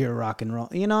to be pure rock and roll.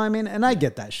 You know what I mean? And I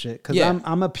get that shit because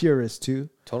I'm a purist too.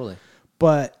 Totally.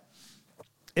 But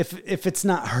if it's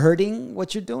not hurting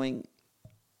what you're doing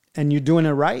and you're doing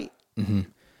it right,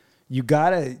 you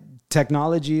gotta,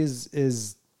 technology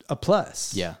is a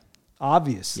plus. Yeah.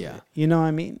 Obviously. Yeah. You know what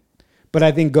I mean? But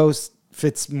I think Ghost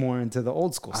fits more into the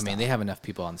old school I style. mean, they have enough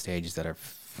people on stage that are...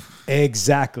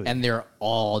 Exactly. And they're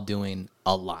all doing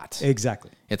a lot.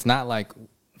 Exactly. It's not like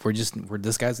we're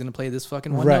this guy's going to play this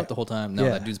fucking one Right. note the whole time. No,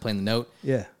 Yeah. that dude's playing the note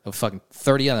Yeah. of fucking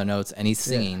 30 other notes and he's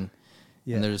singing.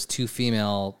 Yeah. And there's two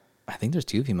female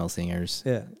singers.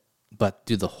 Yeah. But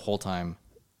dude, the whole time,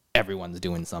 everyone's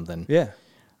doing something. Yeah.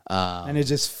 And it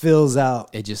just fills out.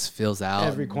 It just fills out.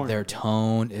 Every corner. Their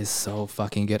tone is so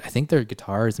fucking good. I think their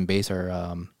guitars and bass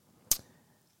are,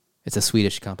 it's a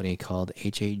Swedish company called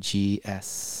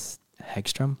HAGS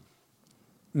Hegstrom.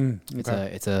 They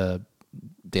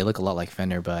look a lot like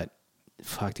Fender, but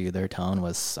fuck, dude, their tone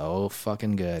was so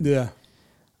fucking good. Yeah.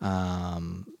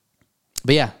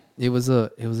 But yeah, it was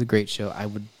a great show. I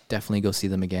would definitely go see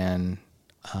them again.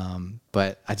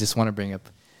 But I just want to bring up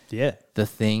the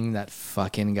thing that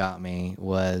fucking got me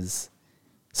was,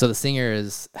 so the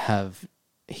singers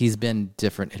he's been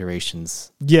different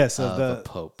iterations. Yes, of the a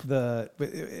pope.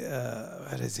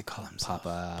 What does he call himself?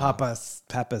 Papa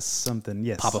something.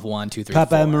 Yes. Papa 1, 2, 3, Papa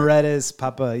 4. Emeritus.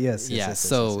 Papa. Yes. Yeah.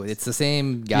 So it's the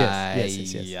same guy.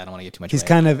 Yes. I don't want to get too much. He's away.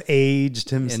 kind of aged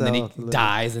himself. And then he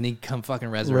dies, and he come fucking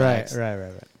resurrects.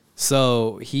 Right.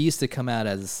 So he used to come out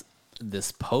as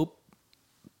this pope,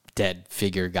 dead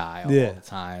figure guy all the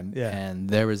time. Yeah. And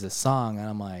there was a song, and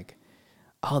I'm like,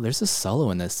 oh, there's a solo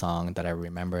in this song that I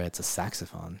remember. It's a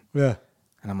saxophone. Yeah.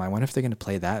 And I'm like, I wonder if they're going to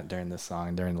play that during this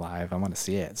song, during live. I want to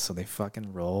see it. So they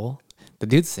fucking roll. The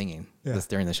dude's singing this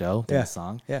during the show, during the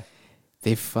song. Yeah.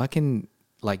 They fucking,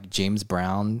 like James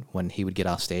Brown, when he would get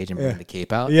off stage and bring the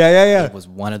cape out. Yeah. It was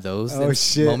one of those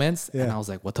shit. moments. Yeah. And I was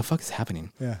like, what the fuck is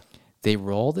happening? Yeah. They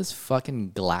roll this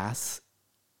fucking glass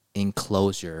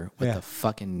enclosure with a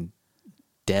fucking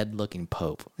dead looking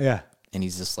pope. Yeah. And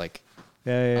he's just like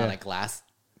Yeah. on a glass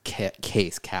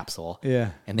case capsule.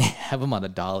 Yeah. And they have him on a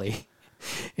dolly.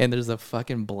 And there's a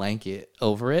fucking blanket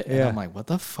over it. And I'm like, what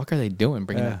the fuck are they doing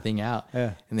bringing that thing out?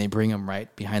 Yeah. And they bring him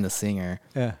right behind the singer.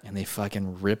 Yeah. And they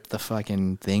fucking rip the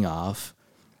fucking thing off.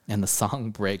 And the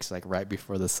song breaks like right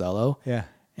before the solo. Yeah.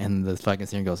 And the fucking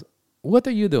singer goes, what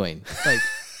are you doing? Like,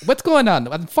 what's going on?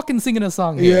 I'm fucking singing a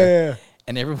song here. Yeah.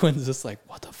 And everyone's just like,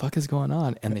 what the fuck is going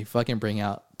on? And they fucking bring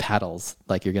out paddles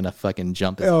like you're going to fucking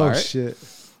jump his heart. Oh, shit.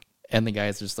 And the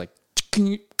guy's just like,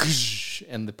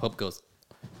 and the pope goes,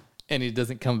 and he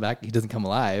doesn't come back. He doesn't come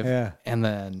alive. Yeah. And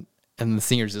the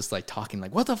singer's just like talking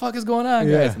like, what the fuck is going on,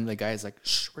 guys? Yeah. And the guy's like,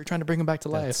 shh, we're trying to bring him back to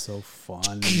life. That's so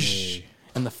funny.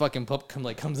 And the fucking pope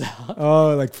comes out.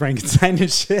 Oh, like Frankenstein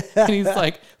and shit. And he's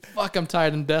like, fuck, I'm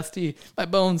tired and dusty. My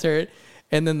bones hurt.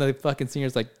 And then the fucking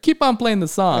singer's like, keep on playing the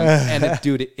song. And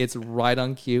dude, it's right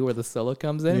on cue where the solo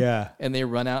comes in. Yeah. And they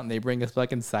run out and they bring a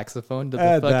fucking saxophone to the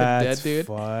fucking dead dude.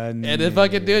 Funny. And the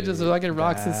fucking dude just fucking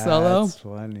rocks his solo. That's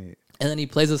funny. And then he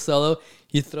plays a solo.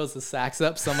 He throws the sax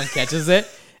up. Someone catches it.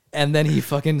 And then he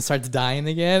fucking starts dying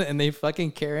again. And they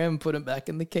fucking carry him, put him back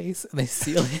in the case, and they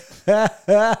seal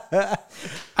it.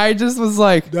 I just was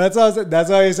like, That's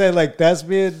why you say like that's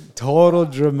being total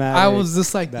dramatic. I was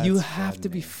just like, That's you have to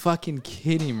be fucking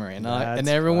kidding me right now. And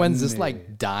everyone's just funny.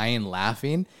 like dying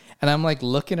laughing. And I'm like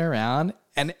looking around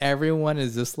and everyone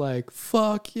is just like,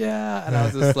 fuck yeah. And I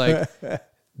was just like,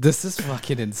 this is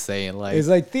fucking insane. Like, It's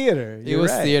like theater. it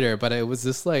was theater, but it was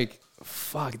just like,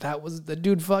 fuck, that was the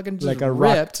dude fucking just like a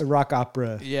ripped. rock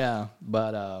opera. Yeah.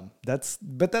 But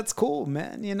That's cool,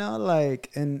 man. You know,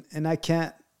 like and I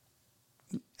can't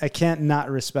not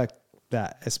respect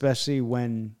that, especially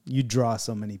when you draw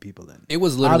so many people in. it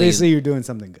was literally, Obviously, you're doing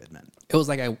something good, man. it was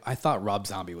like, I thought Rob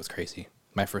Zombie was crazy.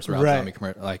 My first Rob Right. Zombie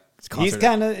like concert. He's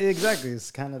kind of exactly.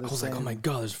 It's kind of the I was same. like, oh my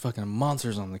God, there's fucking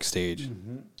monsters on the stage.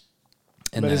 And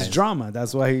but then it's drama.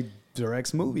 That's why he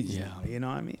directs movies. Yeah. now, you know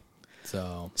what I mean.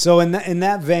 So in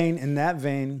that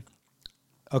vein,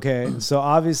 okay. So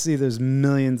obviously, there's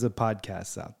millions of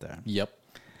podcasts out there. yep.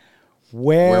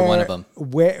 Where We're one of them.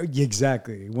 Where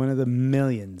exactly one of the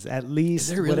millions at least?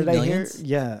 Is there what really did millions? I hear?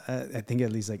 Yeah, I think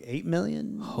at least like 8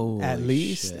 million. Holy at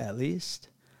least, shit. at least.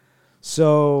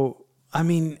 So I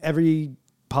mean, every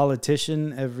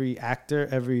politician, every actor,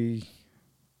 every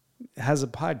has a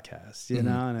podcast, you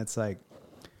know, and it's like,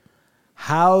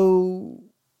 how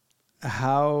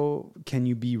can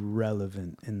you be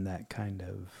relevant in that kind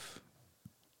of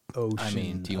ocean. I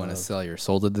mean, do you want to sell your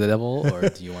soul to the devil, or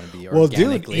do you want to be Well, dude,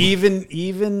 organically?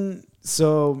 even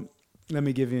so, let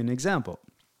me give you an example.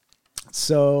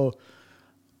 So,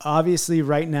 obviously,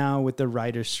 right now with the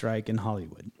writer's strike in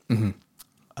Hollywood,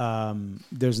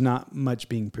 there's not much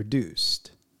being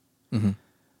produced.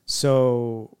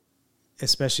 So,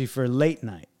 especially for late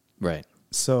night. Right.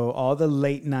 So, all the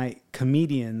late night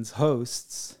comedians,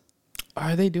 hosts.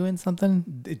 Are they doing something?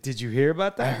 Did you hear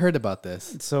about that? I heard about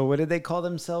this. So, what did they call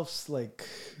themselves? Like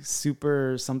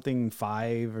Super something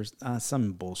 5 or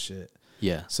some bullshit.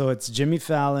 Yeah. So, it's Jimmy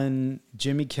Fallon,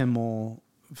 Jimmy Kimmel,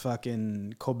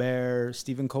 fucking Colbert,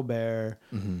 Stephen Colbert,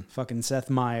 fucking Seth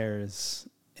Meyers,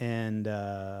 and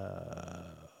the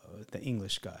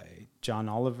English guy, John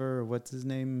Oliver. What's his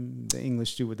name? The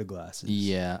English dude with the glasses.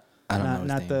 Yeah. I don't know his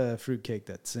Not name. the fruitcake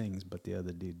that sings, but the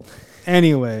other dude.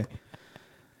 Anyway.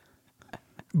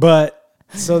 But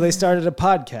so they started a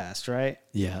podcast, right?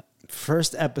 Yeah.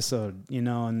 First episode, you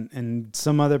know, and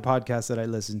some other podcasts that I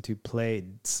listened to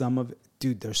played some of it.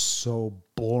 Dude, they're so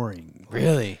boring.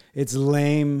 Really? It's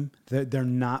lame. They're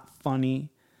not funny.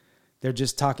 They're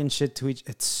just talking shit to each.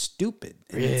 It's stupid.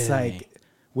 And it's Really? like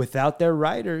without their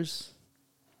writers,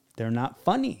 they're not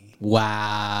funny.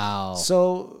 Wow.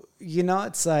 So, you know,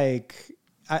 it's like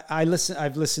I've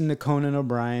listened to Conan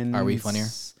O'Brien. Are we funnier?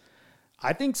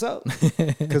 I think so.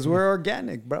 Because we're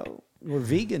organic, bro. We're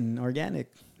vegan,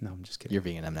 organic. No, I'm just kidding. You're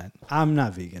vegan. I'm not. I'm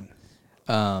not vegan.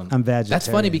 I'm vegetarian. That's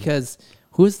funny because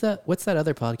who's that? What's that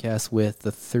other podcast with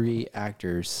the 3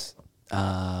 actors?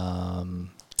 The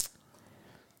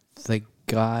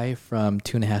guy from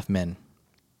 2.5 Men.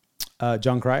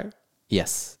 John Cryer?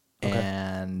 Yes. Okay.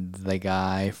 And the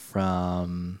guy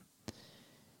from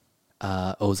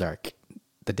Ozark,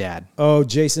 the dad, Oh,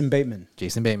 Jason Bateman.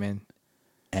 Jason Bateman,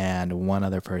 and one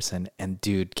other person. And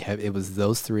dude, it was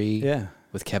those 3 Yeah.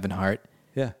 with Kevin Hart,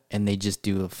 Yeah. and they just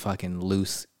do a fucking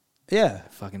loose Yeah.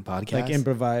 fucking podcast. Like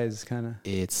improvise kind of.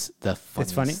 It's the funniest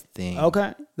It's funny. thing.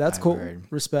 Okay. That's I've cool. heard.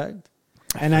 Respect.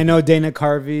 And I know Dana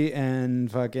Carvey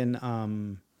and fucking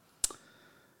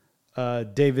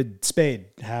David Spade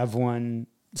have one.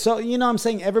 So, you know what I'm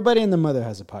saying? Everybody and their mother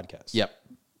has a podcast. Yep.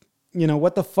 You know,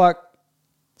 what the fuck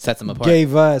Sets them apart.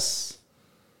 gave us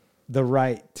the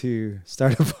right to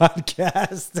start a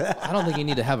podcast? I don't think you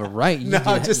need to have a right. You, No, need,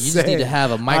 I'm to, just you saying. just need to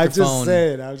have a microphone.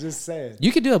 I'm just saying.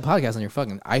 You could do a podcast on your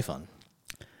fucking iPhone.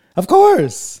 Of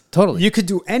course. Totally. You could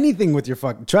do anything with your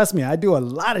fucking... Trust me, I do a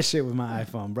lot of shit with my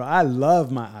iPhone, bro. I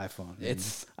love my iPhone.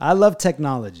 I love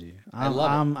technology. I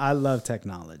love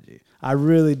technology. I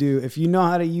really do. If you know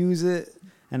how to use it,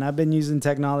 and I've been using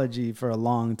technology for a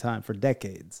long time, for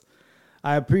decades,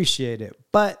 I appreciate it.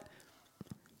 But,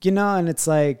 you know, and it's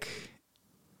like...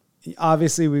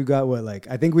 Obviously, we've got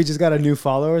I think we just got a new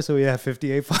follower, so we have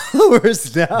 58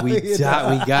 followers now. We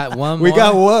got one more. We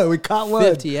got one. We caught one.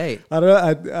 58. I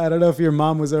don't know if your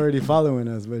mom was already following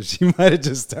us, but she might have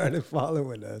just started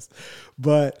following us.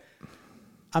 But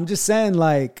I'm just saying,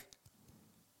 like,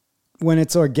 when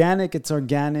it's organic,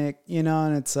 you know,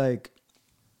 and it's like,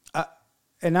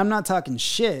 and I'm not talking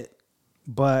shit,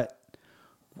 but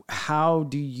how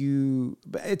do you?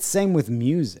 It's same with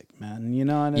music, man. You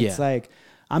know, and it's like.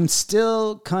 I'm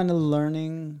still kind of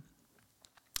learning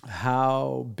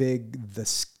how big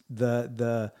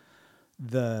the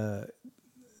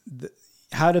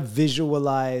how to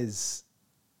visualize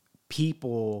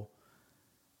people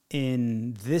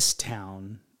in this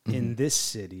town, in this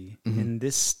city, in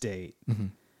this state.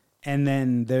 And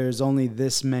then there's only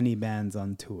this many bands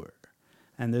on tour.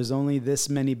 And there's only this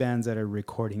many bands that are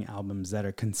recording albums that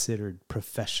are considered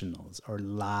professionals or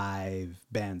live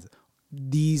bands.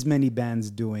 These many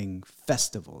bands doing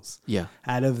festivals. Yeah.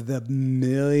 Out of the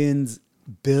millions,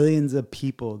 billions of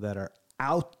people that are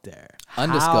out there.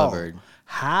 Undiscovered.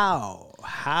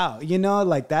 How? You know,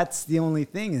 like that's the only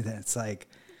thing. And it's like.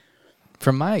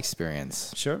 From my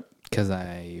experience. Sure. Because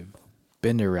I've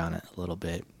been around it a little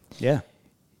bit. Yeah.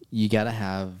 You got to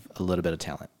have a little bit of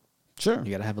talent. Sure.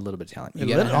 You got to have a little bit of talent.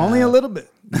 Only a little bit.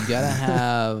 You got to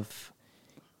have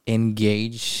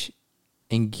engaging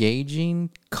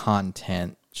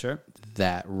content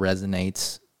that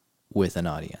resonates with an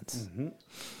audience.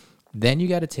 Then you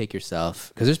got to take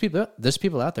yourself, because there's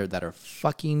people out there that are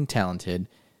fucking talented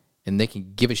and they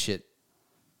can give a shit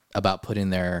about putting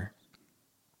their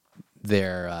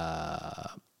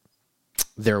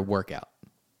work out,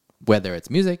 whether it's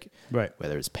music, right,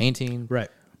 whether it's painting, right,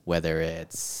 whether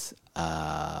it's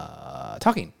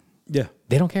talking. Yeah,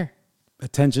 they don't care.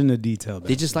 Attention to detail.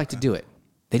 They just like to do it.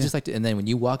 They just like to, and then when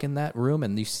you walk in that room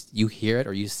and you hear it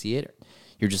or you see it,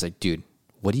 you're just like, dude,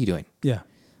 what are you doing? Yeah.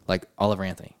 Like Oliver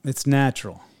Anthony. It's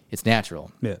natural. It's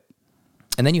natural. Yeah.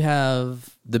 And then you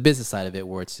have the business side of it,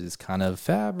 where it's just kind of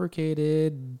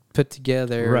fabricated, put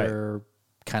together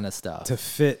kind of stuff. To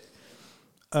fit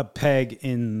a peg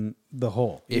in the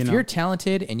hole. If you're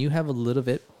talented and you have a little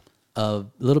bit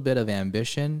of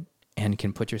ambition and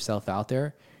can put yourself out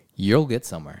there, you'll get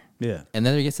somewhere. Yeah. And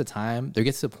then there gets to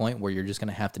the point where you're just going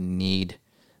to have to need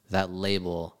that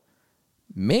label,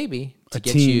 maybe to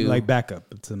get you like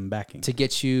backup, some backing to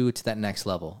get you to that next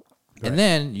level. Right. And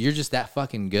then you're just that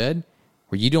fucking good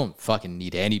where you don't fucking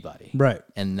need anybody. Right.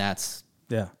 And that's,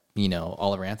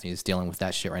 Oliver Anthony is dealing with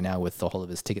that shit right now with the whole of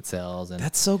his ticket sales. And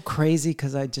that's so crazy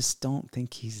because I just don't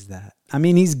think he's that. I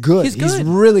mean, he's good. He's good. He's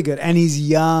really good. And he's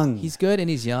young. He's good and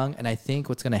he's young. And I think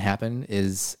what's going to happen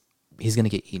is he's going to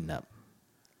get eaten up.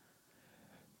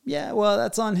 Yeah, well,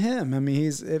 that's on him. I mean,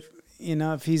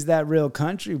 if he's that real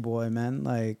country boy, man,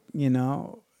 like,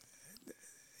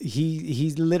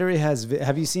 he literally has.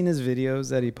 Have you seen his videos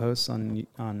that he posts on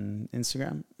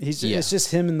Instagram? It's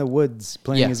just him in the woods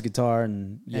playing his guitar,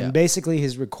 and basically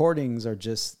his recordings are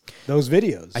just those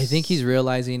videos. I think he's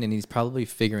realizing, and he's probably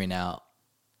figuring out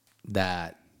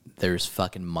that there's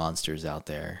fucking monsters out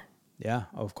there. Yeah,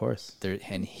 of course. They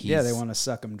want to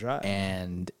suck him dry,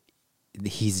 and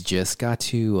he's just got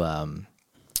to.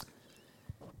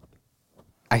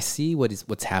 I see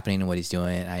what's happening and what he's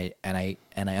doing. And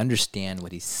I understand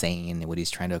what he's saying and what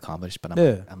he's trying to accomplish. But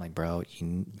I'm like, bro,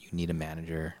 you need a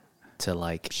manager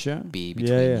to be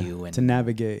between you and to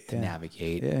navigate,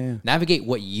 navigate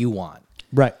what you want,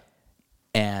 right,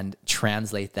 and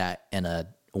translate that in a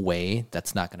way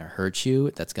that's not going to hurt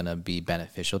you, that's going to be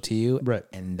beneficial to you, right,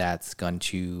 and that's going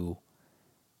to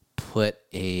put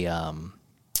a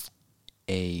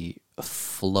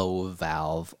flow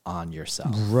valve on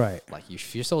yourself. Right. Like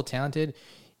if you're so talented,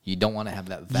 you don't want to have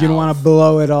that valve. You don't want to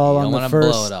blow it all on the first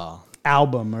blow it all.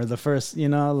 album or the first,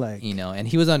 and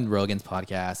he was on Rogan's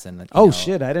podcast and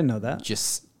shit, I didn't know that.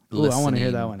 Just I want to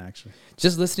hear that one actually.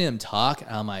 Just listening to him talk,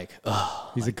 I'm like,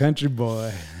 oh, he's a country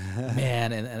boy.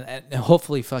 Man, and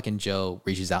hopefully fucking Joe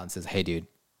reaches out and says, "Hey dude,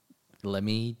 let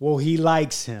me." Well, he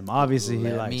likes him. Obviously, he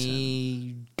likes him. Let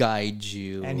me guide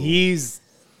you. And he's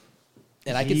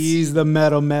the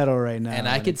metal right now. And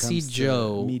I could see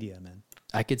Joe media, man.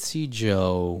 I could see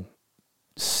Joe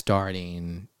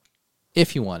starting,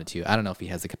 if he wanted to. I don't know if he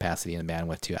has the capacity and the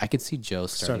bandwidth to. I could see Joe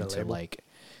starting to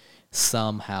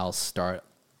somehow start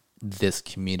this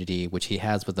community, which he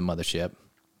has with the Mothership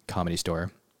Comedy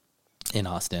Store in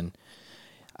Austin.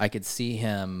 I could see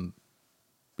him,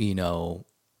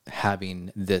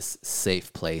 having this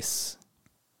safe place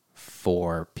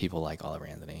for people like Oliver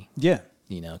Anthony. Yeah.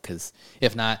 Because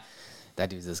if not, that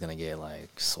dude's just going to get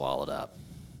swallowed up.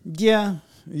 Yeah.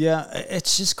 Yeah.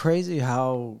 It's just crazy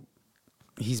how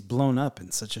he's blown up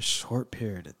in such a short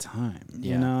period of time,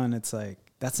 and it's like,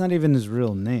 that's not even his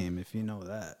real name, if you know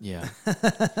that. Yeah.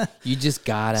 You just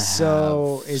got to have.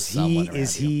 So is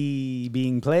he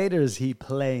being played or is he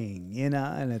playing,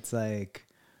 and it's like.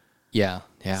 Yeah.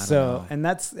 So and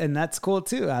that's cool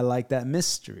too. I like that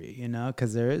mystery,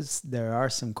 because there are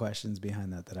some questions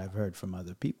behind that I've heard from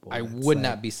other people. I would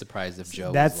not be surprised if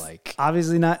Joe was like.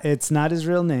 Obviously not. It's not his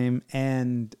real name,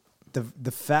 and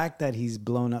the fact that he's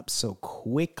blown up so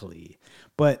quickly.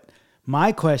 But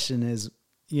my question is,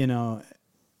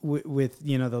 with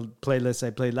the playlist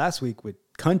I played last week with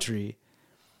country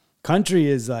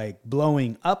is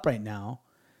blowing up right now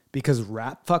because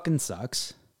rap fucking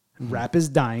sucks. Mm-hmm. Rap is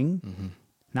dying. Mm-hmm.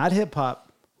 Not hip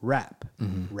hop, rap.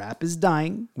 Mm-hmm. Rap is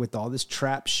dying with all this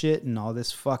trap shit and all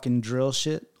this fucking drill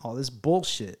shit, all this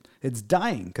bullshit. It's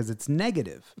dying because it's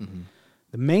negative. Mm-hmm.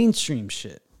 The mainstream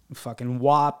shit, fucking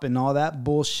WAP and all that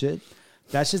bullshit,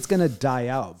 that shit's gonna die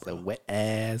out, bro. The wet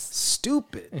ass.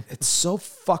 Stupid. It's so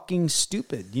fucking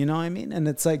stupid. You know what I mean? And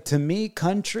it's to me,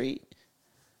 country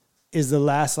is the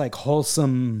last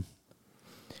wholesome.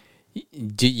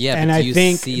 Yeah, and I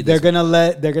think they're gonna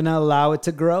allow it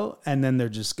to grow, and then they're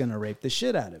just gonna rape the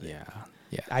shit out of it.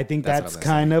 Yeah. I think that's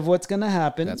kind of what's gonna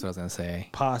happen. That's what I was gonna say.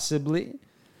 Possibly,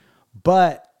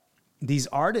 but these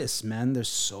artists, man, there's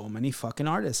so many fucking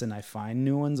artists, and I find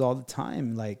new ones all the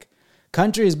time.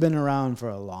 Country has been around for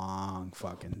a long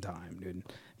fucking time, dude.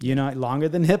 Longer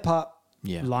than hip hop.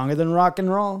 Yeah. Longer than rock and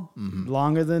roll. Mm-hmm.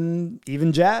 Longer than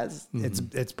even jazz.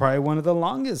 Mm-hmm. It's probably one of the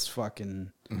longest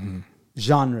fucking. Mm-hmm.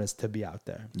 genres to be out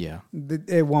there. Yeah.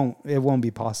 It won't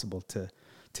be possible to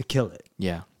kill it.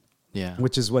 Yeah. Yeah.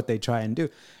 Which is what they try and do.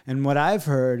 And what I've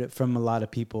heard from a lot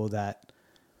of people that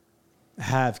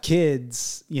have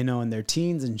kids, in their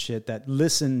teens and shit that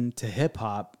listen to hip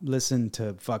hop, listen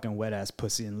to fucking wet ass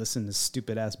pussy and listen to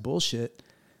stupid ass bullshit.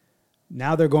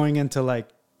 Now they're going into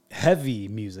heavy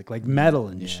music, metal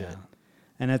and shit.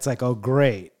 And it's oh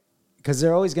great. because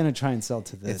they're always going to try and sell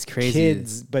to the It's crazy.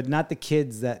 kids, but not the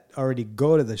kids that already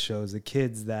go to the shows, the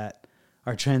kids that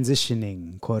are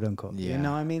transitioning, quote unquote. You Yeah.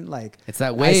 know what I mean? Like, It's that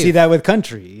I wave. see that with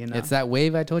country, you know? It's that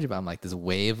wave I told you about. I'm like, this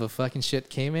wave of fucking shit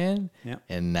came in, Yeah.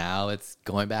 and now it's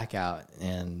going back out.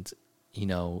 And, you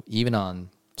know, even on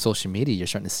social media, you're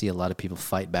starting to see a lot of people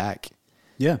fight back.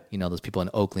 Yeah. You know, those people in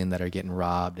Oakland that are getting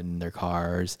robbed in their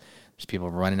cars. There's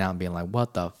people running out and being like,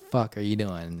 what the fuck are you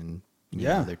doing? And, you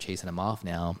know, they're chasing them off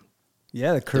now.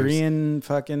 Yeah, the Korean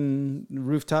fucking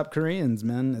rooftop Koreans,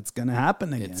 man. It's going to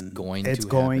happen again. It's going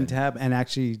to happen. And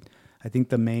actually, I think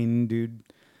the main dude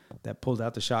that pulled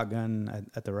out the shotgun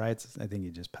at the riots, I think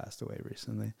he just passed away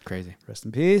recently. Crazy. Rest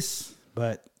in peace.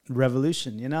 But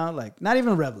revolution, you know, like not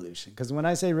even revolution. Because when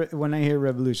I hear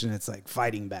revolution, it's like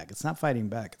fighting back. It's not fighting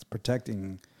back. It's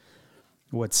protecting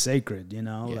what's sacred, you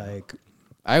know, like.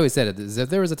 I always said it. If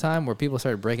there was a time where people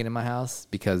started breaking in my house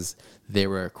because they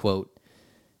were, quote,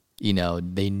 you know,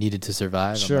 they needed to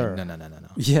survive. Sure. I'm like, no.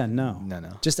 Yeah, no.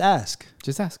 Just ask.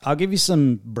 Just ask. I'll give you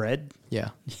some bread. Yeah.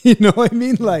 You know what I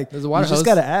mean? Like, There's a water you just hose.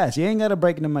 gotta ask. You ain't gotta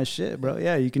break into my shit, bro.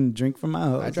 Yeah, you can drink from my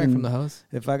hose. I drank from the hose.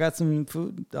 If I got some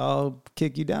food, I'll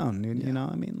kick you down. You know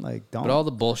what I mean? Like, don't. But all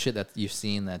the bullshit that you've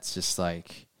seen that's just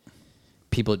like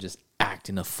people just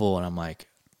acting a fool. And I'm like,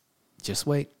 just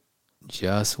wait.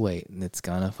 Just wait. And it's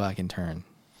gonna fucking turn.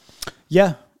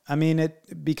 Yeah. I mean,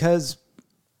 because,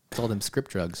 It's all them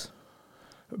script drugs.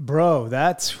 bro,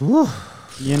 that's, whew,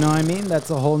 you know what I mean? That's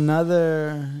a whole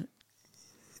nother.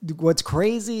 What's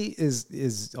crazy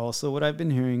is also what I've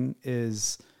been hearing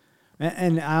is,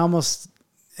 and I almost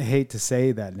hate to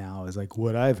say that now, is like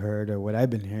what I've heard or what I've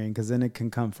been hearing, because then it can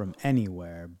come from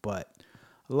anywhere. But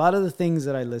a lot of the things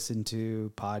that I listen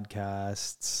to,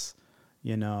 podcasts,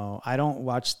 you know, I don't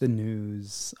watch the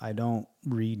news. I don't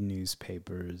read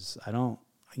newspapers. I don't,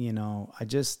 you know, I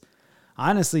just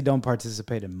honestly don't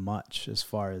participate in much as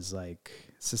far as like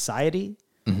society.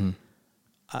 Mm-hmm.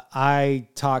 I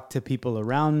talk to people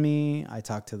around me. I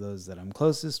talk to those that I'm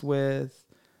closest with.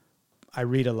 I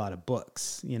read a lot of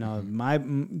books. You know,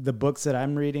 the books that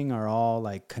I'm reading are all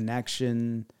like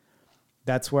connection.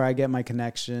 That's where I get my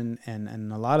connection.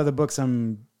 And a lot of the books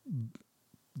I'm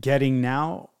getting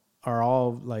now are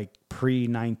all like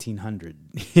pre-1900.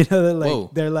 You know,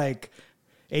 they're like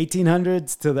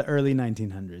 1800s to the early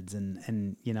 1900s.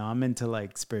 And, you know, I'm into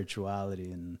like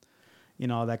spirituality and, you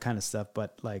know, all that kind of stuff.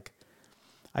 But like,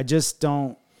 I just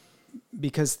don't,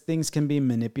 because things can be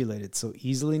manipulated so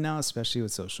easily now, especially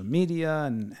with social media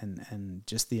and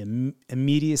just the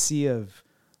immediacy of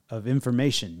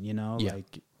information, you know,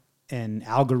 like, and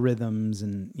algorithms,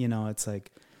 and, you know, it's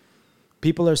like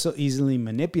people are so easily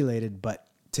manipulated. But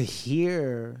to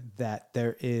hear that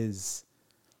there is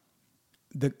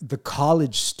the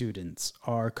college students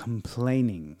are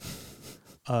complaining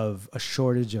of a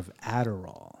shortage of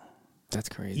Adderall. That's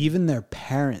crazy. Even their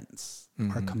parents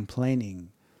are complaining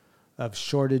of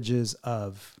shortages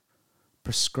of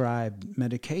prescribed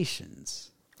medications.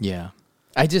 Yeah.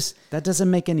 That doesn't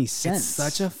make any sense. It's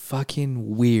such a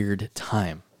fucking weird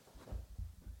time.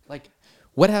 Like,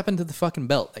 what happened to the fucking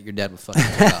belt that your dad was fucking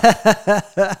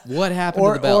about? What happened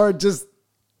to the belt? Or just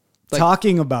Like,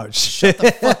 talking about shit. Shut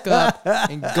the fuck up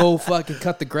and go fucking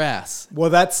cut the grass.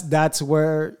 Well, that's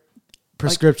where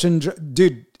prescription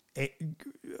dude.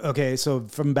 Okay, so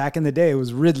from back in the day, it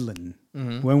was Ritalin.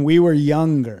 When we were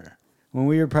younger, when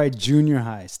we were probably junior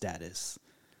high status,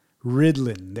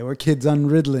 Ritalin. There were kids on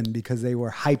Ritalin because they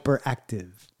were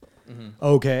hyperactive.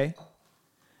 Okay,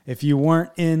 if you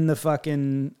weren't in the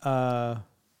fucking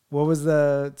what was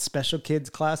the special kids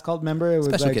class called? Remember, it was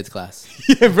Special like, kids class.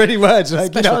 Yeah, pretty much.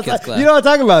 Like, Special kids class. You know what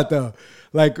I'm talking about, though.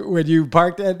 Like when you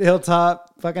parked at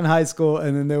Hilltop fucking high school,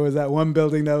 and then there was that one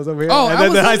building that was over here. Oh, and I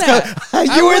then was the high in school.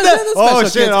 that. You were in that? in the Oh special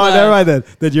shit! kids Oh, class. never mind then.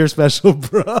 Then you're special,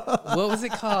 bro. What was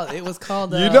it called? It was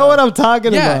called. You know what I'm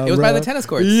talking about? Yeah, it was bro. by the tennis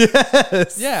courts.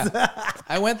 Yes. Yeah,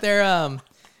 I went there.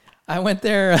 I went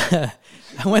there.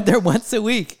 I went there once a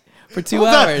week for 2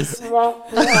 hours. God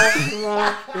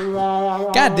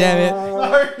damn it!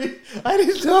 Sorry, I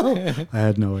didn't know. I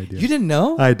had no idea. You didn't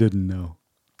know? I didn't know.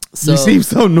 So, You seem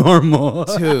so normal.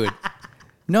 dude.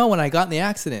 No, when I got in the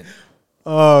accident.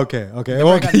 Oh, okay. Okay.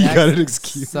 Remember I Okay. got in You the got an accident?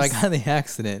 excuse. So I got in the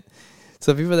accident.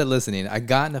 So people that are listening, I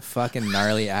got in a fucking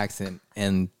gnarly accident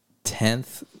in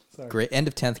 10th grade, end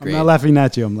of 10th I'm grade. not laughing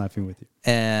at you. I'm laughing with you.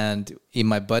 And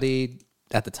my buddy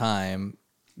at the time,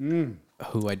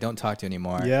 who I don't talk to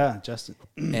anymore. Yeah, Justin.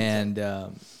 And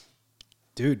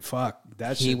Dude, fuck.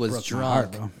 That he shit was broke my drunk,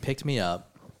 heart, bro. picked me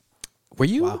up. Were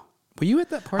you? Wow. Were you at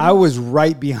that party? I was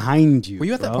right behind you. Were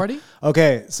you at that bro. party?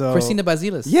 Okay, so Christina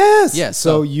Basilis. Yes. Yes.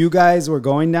 So you guys were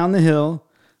going down the hill.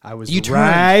 I was You turned.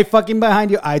 right fucking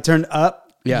behind you. I turned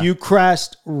up. Yeah. You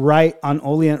crashed right on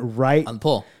Olean, right On the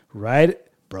pole. right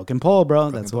broken pole, bro.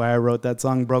 That's why I wrote that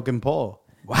song, Broken Pole.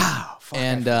 Wow. Fuck,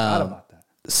 And, I forgot about that.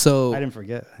 So I didn't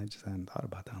forget. I just hadn't thought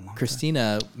about that in a long time.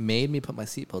 Christina made me put my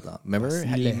seatbelt on. Remember?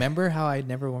 Yes. You remember how I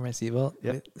never wore my seatbelt?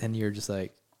 Yep. And you're just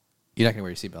like, you're not gonna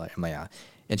wear your seatbelt. I'm like, yeah.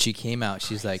 And she came out.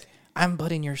 She's like, I'm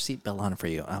putting your seatbelt on for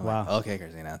you. I'm like, Wow. okay,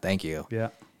 Christina, thank you. Yeah.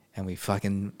 And we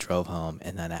fucking drove home,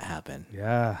 and then that happened.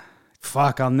 Yeah.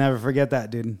 Fuck, I'll never forget that,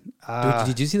 dude. Dude,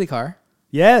 did you see the car?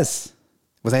 Yes.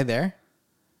 Was I there?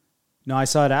 No, I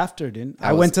saw it after, dude. I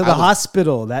I was- went to I the was-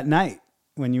 hospital that night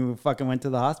when you fucking went to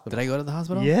the hospital. Did I go to the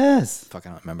hospital? Yes. Fuck, I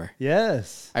don't remember.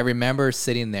 Yes. I remember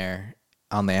sitting there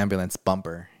on the ambulance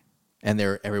bumper, and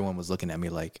everyone was looking at me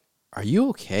like, "Are you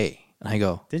okay?" And I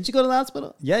go, Didn't you go to the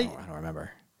hospital? Yeah. "I don't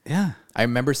remember." Yeah. I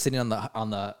remember sitting on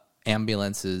the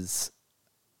ambulance's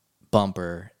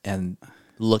bumper and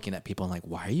looking at people and like,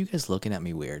 why are you guys looking at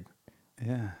me weird?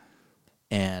 Yeah.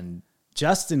 And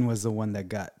Justin was the one that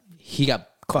got. he got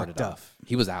carted Fucked up. off.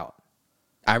 He was out.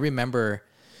 I remember.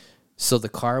 So the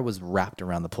car was wrapped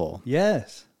around the pole.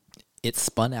 Yes. It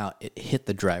spun out. It hit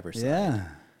the driver's side. Yeah.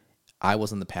 I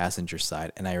was on the passenger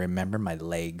side, and I remember my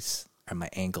legs and my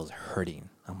ankles hurting.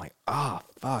 I'm like, oh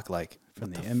fuck, like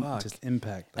From what the the fuck? just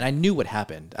impact. And I knew what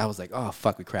happened. I was like, oh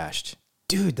fuck, we crashed.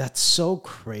 Dude, that's so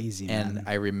crazy, And man.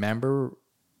 I remember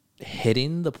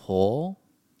hitting the pole,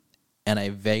 and I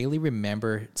vaguely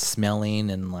remember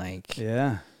smelling and like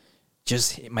Yeah.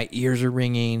 just my ears are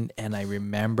ringing, and I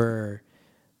remember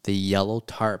the yellow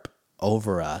tarp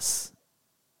over us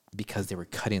because they were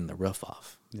cutting the roof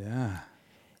off. Yeah.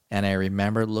 And I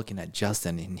remember looking at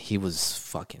Justin, and he was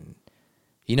fucking.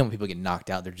 You know when people get knocked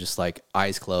out, they're just like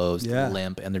eyes closed, Yeah.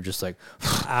 limp, and they're just like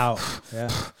Ow. Yeah.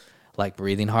 like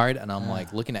breathing hard. And I'm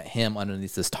like looking at him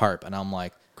underneath this tarp, and I'm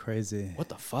like, Crazy. what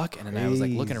the fuck? And then I was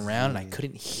like looking around, and I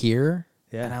couldn't hear.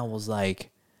 Yeah. And I was like,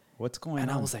 What's going on?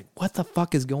 I was like, what the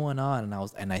fuck is going on?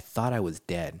 And I thought I was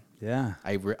dead. Yeah.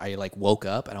 I like woke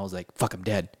up, and I was like, fuck, I'm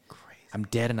dead. Crazy. I'm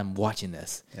dead, and I'm watching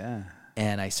this. Yeah.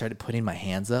 And I started putting my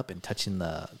hands up and touching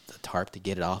the tarp to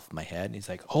get it off my head. And he's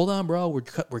like, hold on, bro, we're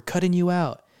cutting you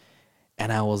out.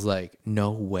 And I was like,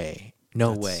 no way,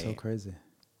 no That's way. so crazy.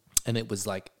 And it was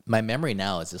like, my memory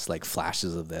now is just like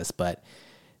flashes of this, but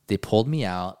they pulled me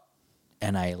out,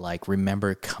 and I like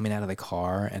remember coming out of the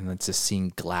car and then just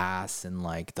seeing glass and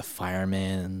like the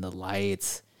firemen and the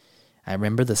lights. I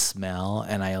remember the smell,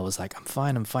 and I was like, I'm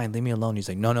fine, leave me alone. He's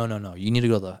like, no, you need to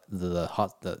go to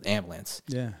the ambulance.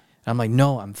 Yeah. And I'm like,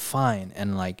 no, I'm fine.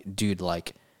 And like, dude,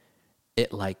 like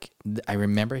it, like I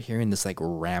remember hearing this like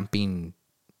ramping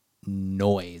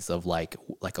noise of like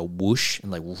a whoosh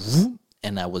and like, whoop,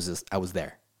 and I was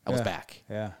there. I was Yeah. back.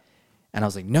 Yeah. And I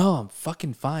was like, no, I'm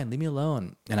fucking fine. Leave me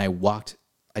alone. And I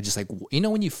just like, you know,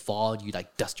 when you fall, you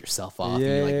like dust yourself off and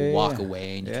you like walk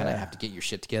away, and you kind of have to get your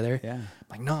shit together. Yeah. I'm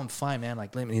like, no, I'm fine, man.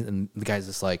 Like, let me. And the guy's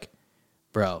just like,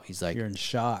 bro, he's like, You're in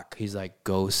shock. he's like,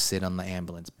 go sit on the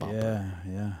ambulance bumper.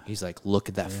 Yeah. Yeah. He's like, look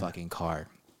at that fucking car.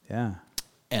 Yeah.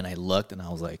 And I looked, and I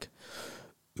was like,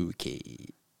 okay.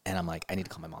 And I'm like, I need to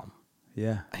call my mom.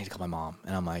 Yeah. I need to call my mom.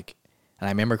 And I'm like, and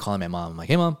I remember calling my mom. I'm like,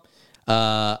 hey, mom,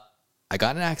 I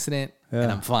got in an accident, and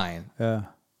Yeah. I'm fine. Yeah.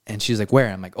 And she's like, where?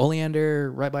 I'm like,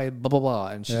 Oleander, right by blah, blah, blah.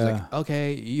 And she's Yeah. like,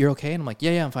 okay, you're okay? And I'm like,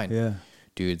 yeah, I'm fine. Yeah.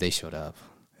 Dude, they showed up,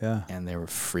 Yeah. and they were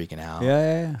freaking out.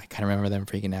 Yeah. I kind of remember them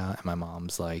freaking out. And my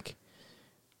mom's like,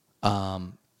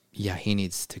 yeah, he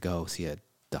needs to go see a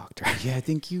doctor. Yeah,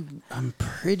 I'm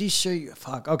pretty sure you,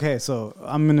 fuck. Okay, so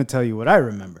I'm going to tell you what I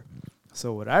remember.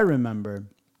 So what I remember,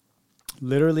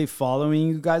 literally following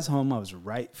you guys home, I was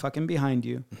right fucking behind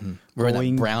you. We're in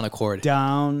Going that brown Accord.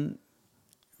 Down,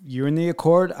 you're in the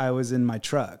Accord, I was in my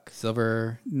truck.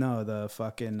 Silver No, the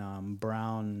fucking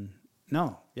brown,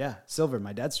 no, yeah, silver,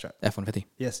 my dad's truck. F-150.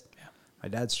 Yes, my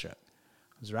dad's truck.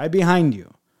 I was right behind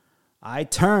you. I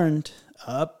turned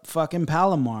up fucking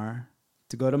Palomar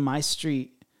to go to my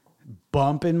street,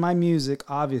 bumping my music,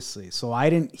 obviously. So I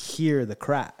didn't hear the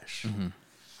crash.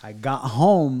 I got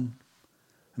home,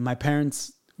 and my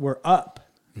parents were up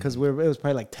because it was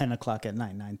probably like 10 o'clock at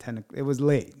night, 9, 10. It was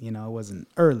late, you know, it wasn't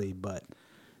early, but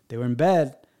they were in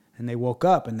bed, and they woke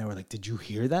up, and they were like, did you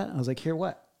hear that? I was like, hear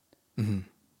what?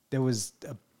 There was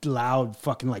a loud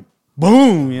fucking like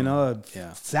boom, you know,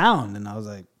 sound. And I was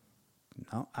like,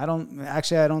 no, I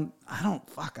don't,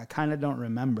 fuck, I kind of don't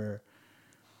remember.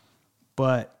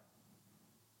 But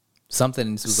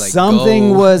Something was like,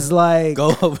 something go, was like,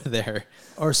 go over there.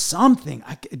 or something.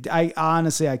 I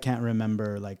honestly, I can't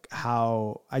remember like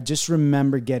how. I just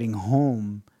remember getting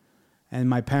home, and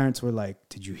my parents were like,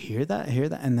 did you hear that?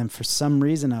 And then for some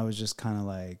reason, I was just kind of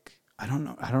like, I don't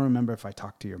know. I don't remember if I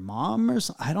talked to your mom or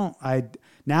something. I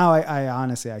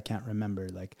honestly, I can't remember.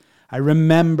 Like, I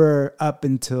remember up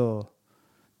until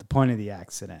the point of the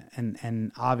accident.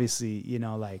 And obviously, you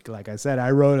know, like I said,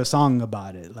 I wrote a song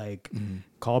about it, like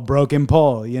called Broken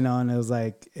Pole, you know, and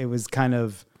it was kind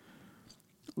of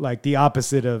like the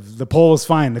opposite of the pole was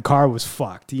fine. The car was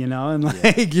fucked, you know? And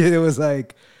like, it was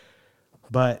like,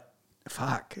 but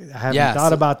fuck, I haven't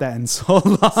thought about that in so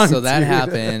long. So that dude.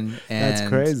 happened. And That's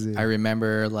crazy. I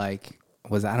remember I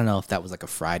don't know if that was like a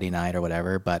Friday night or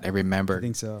whatever, but I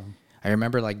think so. I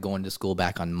remember like going to school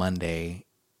back on Monday.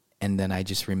 And then I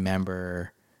just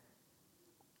remember.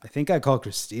 I think I called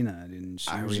Christina, and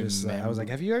I was like,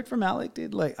 "Have you heard from Alec,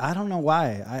 dude?" Like, I don't know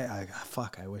why.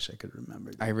 I wish I could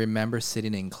remember. Dude. I remember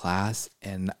sitting in class,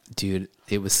 and dude,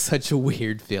 it was such a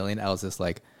weird feeling. I was just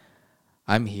like,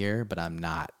 I'm here, but I'm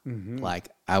not. Mm-hmm. Like,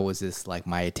 I was just like,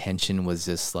 my attention was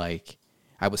just like,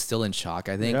 I was still in shock,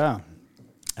 I think. Yeah.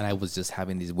 And I was just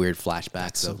having these weird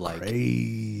flashbacks of like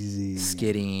crazy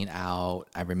skidding out.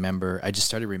 I just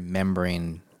started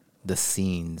remembering the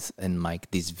scenes and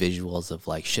like these visuals of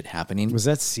like shit happening. Was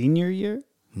that senior year?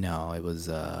 No, it was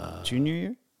junior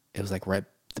year. It was like right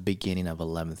at the beginning of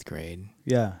 11th grade.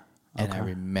 Yeah. Okay. And I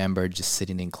remember just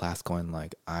sitting in class going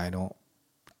like, I don't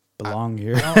belong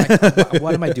here.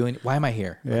 What am I doing? Why am I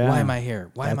here? Like, yeah. Why am I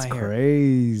here? Why am I here? That's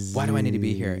crazy. Why do I need to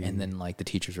be here? And then like the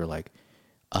teachers were like,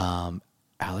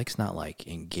 Alec's not like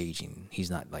engaging. He's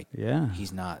not like,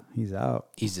 he's not. He's out.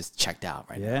 He's just checked out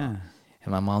right now. Yeah.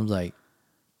 And my mom's like,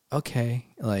 okay,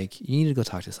 like you need to go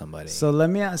talk to somebody. So let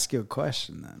me ask you a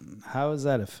question then. How has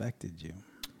that affected you?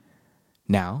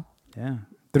 Now? Yeah.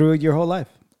 Through your whole life.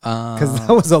 Because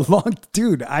that was a long,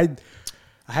 dude, I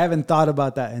haven't thought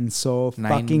about that in so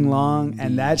fucking long.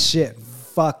 And that shit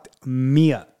fucked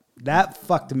me up. That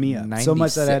fucked me up 96. So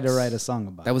much that I had to write a song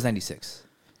about. That was 96.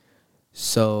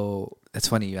 So it's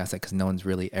funny you asked that because no one's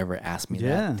really ever asked me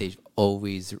that. They've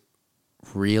always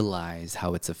realized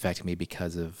how it's affected me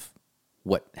because of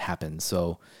what happened.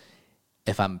 So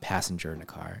if I'm a passenger in a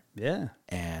car. Yeah.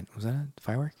 And was that a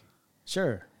firework?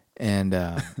 Sure. And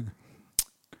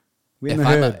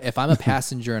if I'm a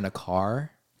passenger in a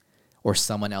car or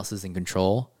someone else is in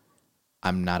control,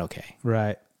 I'm not okay.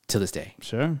 Right. To this day.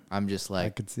 Sure. I'm just like, I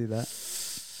could see that.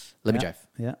 Let me drive.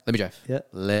 Yeah. Let me drive. Yeah.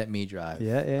 Let me drive.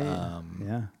 Yeah.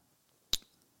 Yeah.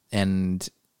 And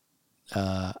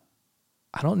I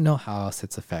don't know how else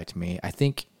it's affected me. I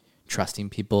think trusting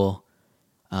people,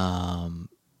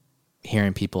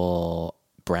 hearing people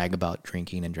brag about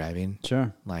drinking and driving.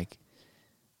 Sure. Like,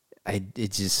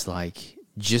 it's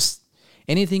just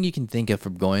anything you can think of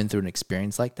from going through an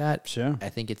experience like that. Sure. I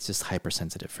think it's just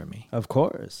hypersensitive for me. Of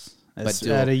course. But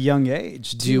at a young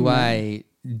age. Do I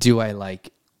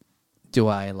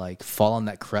fall on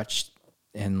that crutch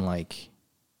and like,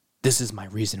 this is my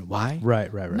reason why?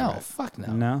 Right. No, fuck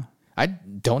no. No. I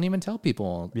don't even tell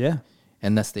people. Yeah.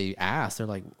 Unless they ask, they're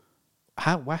like,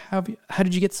 how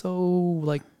did you get so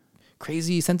like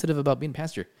crazy sensitive about being a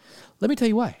pastor? Let me tell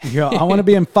you why. Yo, I want to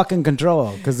be in fucking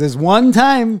control because this one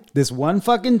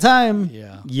fucking time,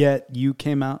 yet you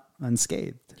came out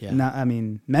unscathed. Yeah. Not, I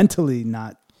mean, mentally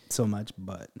not so much,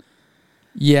 but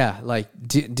yeah, like,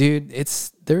 dude,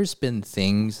 there's been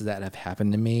things that have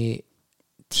happened to me,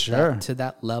 to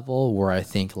that level where I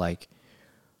think like,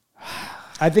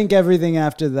 I think everything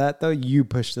after that though, you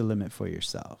pushed the limit for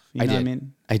yourself. You know what I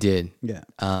mean? I did. Yeah.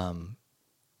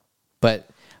 But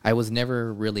I was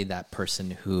never really that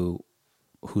person who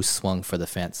swung for the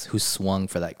fence, who swung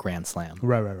for that grand slam.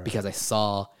 Right. Because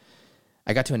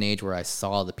I got to an age where I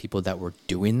saw the people that were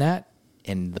doing that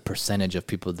and the percentage of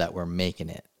people that were making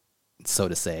it, so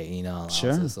to say, you know. Sure.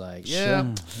 I was just like,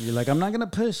 yeah. Sure. You're like, I'm not going to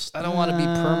push. I don't want to be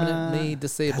permanently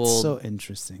disabled. That's so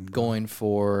interesting. Going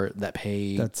for that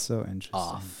pay. That's so interesting.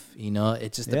 Off. You know,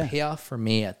 it's just the payoff for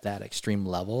me at that extreme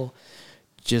level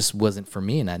just wasn't for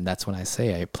me. And that's when I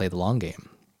say I play the long game.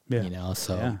 Yeah. You know,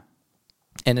 so. Yeah.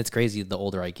 And it's crazy. The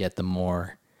older I get, the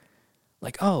more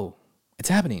like, oh, it's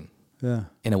happening. Yeah.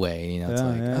 In a way, you know, it's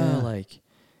like, like,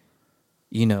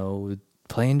 you know,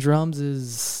 playing drums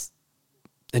is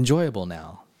enjoyable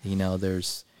now. You know,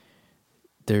 there's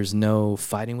no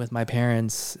fighting with my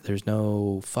parents. There's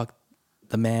no fuck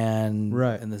the man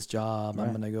in this job. Right.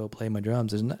 I'm going to go play my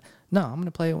drums. I'm going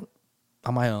to play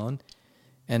on my own.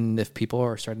 And if people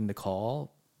are starting to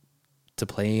call to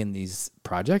play in these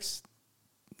projects,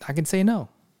 I can say no.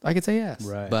 I can say yes.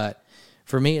 Right. But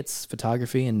for me, it's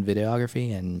photography and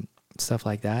videography and stuff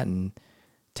like that, and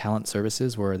talent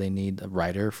services where they need a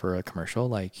writer for a commercial.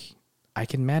 Like, I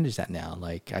can manage that now.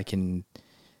 Like, I can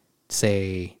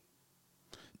say.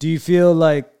 Do you feel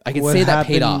like I can say that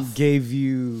paid off? Gave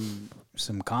you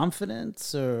some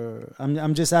confidence, or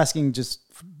I'm just asking just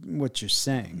what you're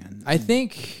saying. And I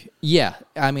think, yeah.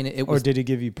 I mean, it or was. did it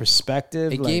give you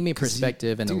perspective? It Like, gave me 'cause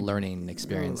perspective and a dude, learning you're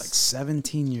experience. like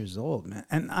 17 years old, man.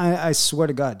 And I swear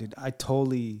to God, dude, I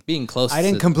totally Being close. I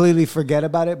didn't to, completely forget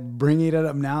about it. Bringing it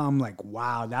up now, I'm like,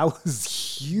 wow, that was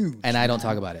huge. and I don't man.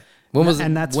 talk about it. When was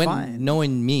And that's when fine.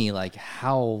 knowing me, like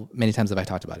how many times have I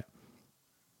talked about it?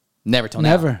 Never till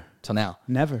Never. now. Till now.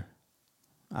 Never.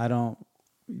 I don't.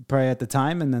 Probably at the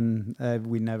time, and then I've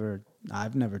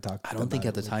never talked. I don't think about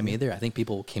at the it time with you. either. I think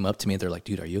people came up to me. They're like,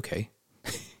 "Dude, are you okay?"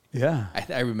 Yeah.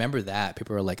 I remember that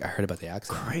people were like, "I heard about the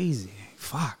accident." Crazy.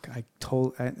 Fuck.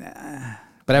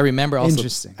 But I remember also.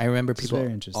 Interesting. I remember It's people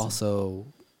very interesting. also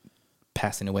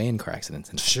passing away in car accidents.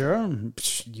 And Sure.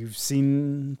 You've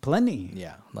seen plenty.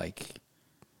 yeah, like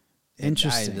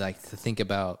Interesting. I like to think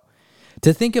about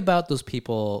those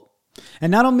people.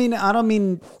 And I don't mean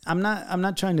I'm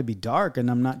not trying to be dark, and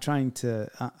I'm not trying to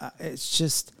it's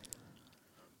just,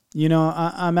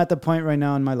 I'm at the point right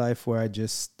now in my life where I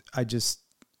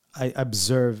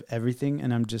observe everything,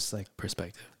 and I'm just like,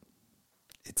 Perspective.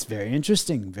 it's very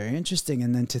interesting,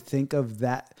 and then to think of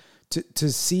that,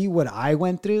 to see what I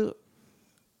went through.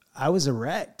 I was a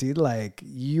wreck, dude. Like,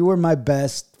 you were my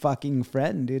best fucking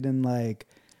friend, dude, and like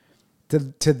to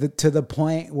the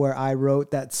point where I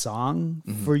wrote that song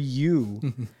for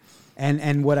you.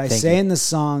 And what I Thank say you. in the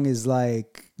song is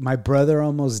like, my brother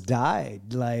almost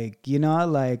died. Like,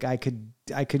 like I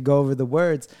could go over the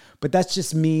words, but that's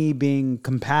just me being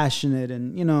compassionate,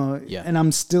 and Yeah. and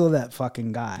I'm still that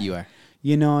fucking guy. You are.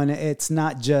 And it's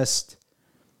not just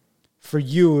for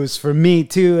you, it's for me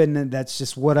too, and then that's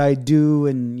just what I do,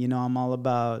 and I'm all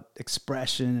about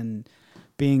expression and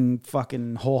being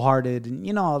fucking wholehearted,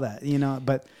 and all that,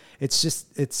 but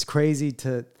it's crazy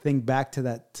to think back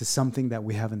to something that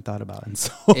we haven't thought about in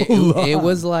so long. It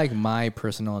was like my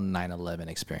personal 9/11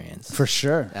 experience. For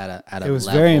sure. At a It was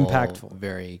level very impactful.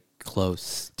 very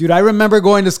close. Dude, I remember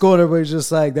going to school and everybody was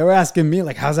just like, they were asking me,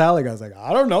 like, how's Alec? I was like,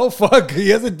 I don't know, fuck. He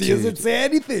doesn't say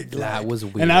anything. That Like, was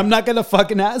weird. And I'm not going to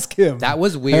fucking ask him. That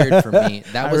was weird for me.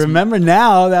 That I was remember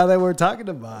now that we're talking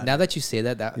about now that you say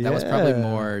that was probably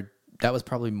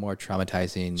Yeah. more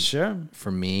traumatizing Sure.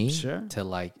 for me Sure. to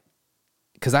like,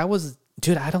 because I was,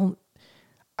 dude, I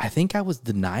think I was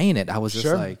denying it. I was just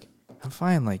Sure. like, I'm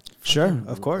fine. Like, Sure, fucking,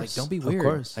 of course. like, don't be Of weird.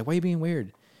 course. Like, why are you being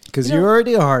weird? Because You know- you're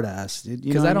already a hard ass, dude.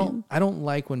 Because I mean? I don't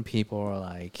like when people are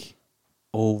like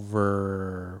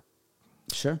over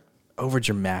Sure.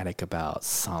 dramatic about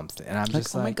something, and I'm Like,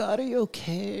 just oh like, my God, are you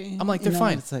okay? I'm like, they're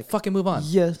fine. It's like, Fucking move on.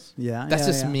 yes. Yeah. That's yeah,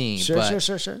 just yeah. me, Sure, but-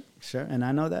 sure. And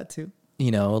I know that too.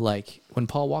 Like when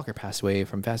Paul Walker passed away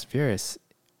from Fast and Furious,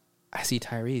 I see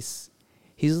Tyrese.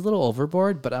 He's a little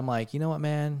overboard, but I'm like, you know what,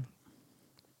 man?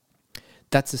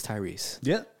 That's just Tyrese.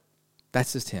 Yeah.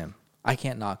 That's just him. I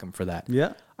can't knock him for that.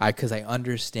 Yeah. Because I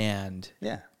understand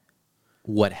Yeah.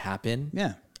 what happened.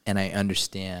 Yeah. And I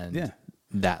understand Yeah.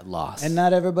 that loss. And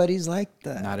not everybody's like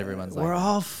that. Not everyone's like We're that.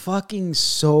 all fucking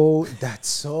that's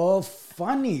so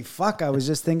funny. Fuck, I was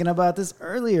just thinking about this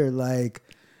earlier. Like,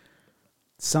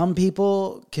 some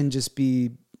people can just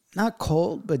be not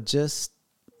cold, but just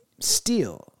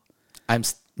steel.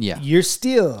 Yeah. You're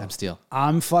steel. I'm steel.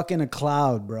 I'm fucking a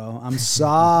cloud, bro. I'm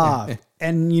soft.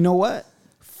 And you know what?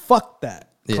 Fuck that.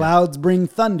 Yeah. Clouds bring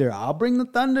thunder. I'll bring the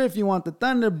thunder if you want the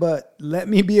thunder, but let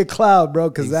me be a cloud, bro,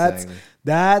 because Exactly.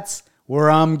 that's where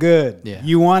I'm good. Yeah.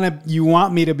 You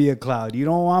want me to be a cloud. You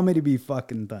don't want me to be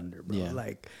fucking thunder, bro. Yeah.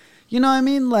 Like, you know what I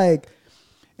mean? Like,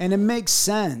 and it makes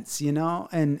sense,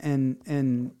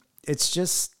 and it's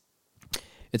just,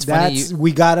 It's funny.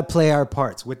 we got to play our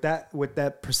parts with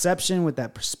that perception, with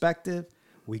that perspective.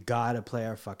 We got to play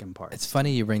our fucking parts. It's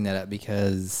funny you bring that up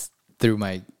because through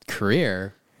my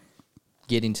career,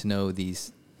 getting to know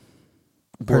these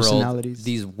Personalities.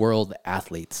 these world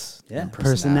athletes, Yeah, and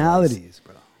personalities,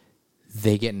 bro.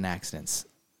 they get in accidents.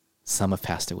 Some have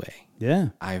passed away. Yeah,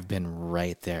 I've been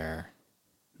right there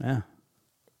yeah,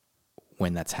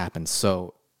 when that's happened.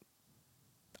 So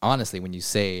honestly, when you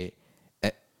say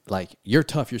like you're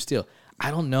tough, you're steel,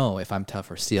 I don't know if I'm tough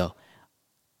or steel.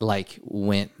 Like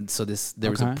there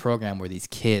was a Okay. program where these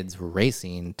kids were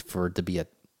racing to be a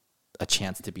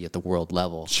chance to be at the world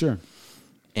level. sure,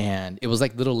 And it was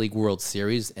like Little League World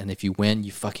Series. And if you win,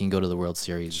 you fucking go to the World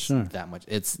Series. Sure. That much.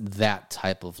 It's that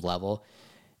type of level.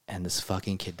 And this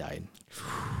fucking kid died.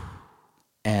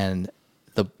 And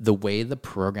the way the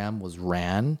program was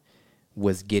ran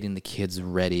was getting the kids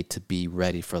ready to be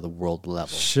ready for the world level.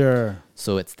 sure,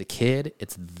 So it's the kid,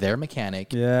 it's their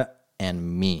mechanic, yeah,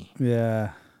 and me.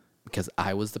 yeah. because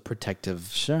I was the protective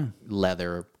Sure.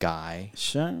 leather guy.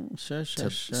 Sure. So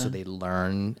they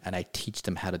learn, and I teach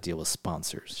them how to deal with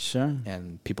sponsors. Sure.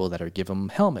 And people that are give them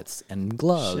helmets and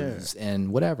gloves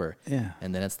and whatever. Yeah.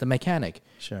 And then it's the mechanic.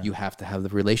 Sure. You have to have the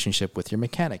relationship with your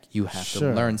mechanic. You have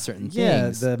to learn certain Yeah,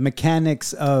 things. the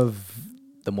mechanics of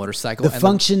The motorcycle. the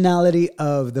functionality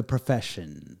of the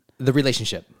profession. The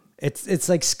relationship. It's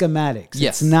like schematics.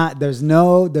 Yes. It's not. There's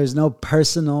no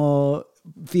personal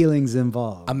feelings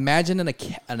involved. Imagine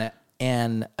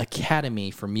an academy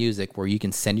for music where you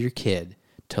can send your kid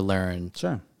to learn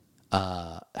Sure.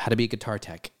 how to be a guitar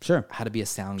tech. Sure. How to be a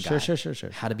sound guy. Sure.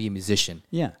 How to be a musician.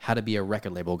 Yeah. How to be a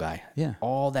record label guy. Yeah.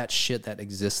 All that shit that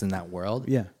exists in that world.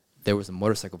 Yeah. There was a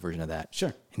motorcycle version of that. Sure.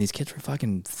 And these kids were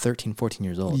fucking 13, 14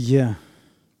 years old. Yeah.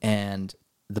 And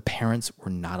the parents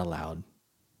were not allowed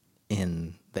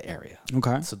in the area.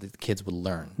 Okay. So the kids would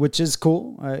learn. Which is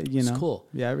cool. You know. It's cool.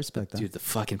 Yeah, I respect that. Dude, the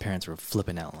fucking parents were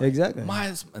flipping out. Like, Exactly.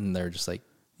 And they're just like,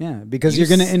 Yeah, because you're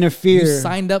going to interfere. You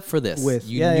signed up for this. With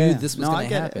You knew this was going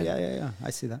to happen. Yeah.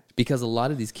 I see that. Because a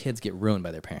lot of these kids get ruined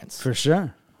by their parents For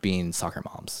sure. being soccer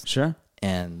moms. Sure.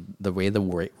 And the way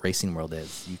the racing world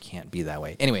is, you can't be that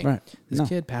way. Anyway, Right. this No.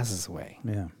 kid passes away.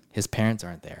 Yeah. His parents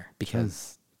aren't there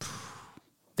because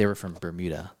they were from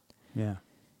Bermuda. Yeah.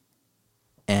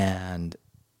 And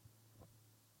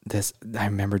I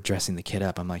remember dressing the kid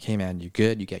up. I'm like, hey, man, you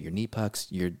good? You got your knee pucks?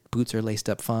 Your boots are laced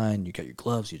up fine? You got your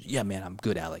gloves? Yeah, man, I'm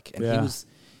good, Alec. And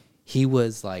he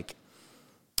was like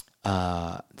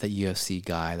the UFC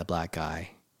guy, the black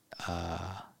guy.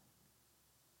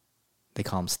 They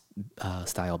call him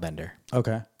Style Bender.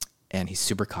 Okay. And he's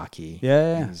super cocky.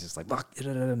 Yeah. And he's just like, fuck,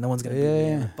 no one's going to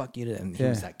beat me. Fuck you. And he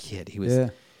was that kid. He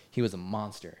was a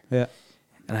monster. Yeah.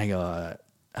 And I go,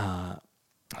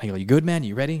 you good, man?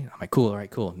 You ready? I'm like, cool, all right,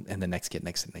 cool. And the next kid.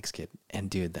 And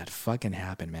dude, that fucking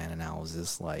happened, man. And I was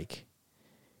just like,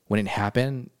 when it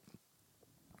happened,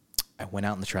 I went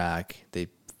out on the track. They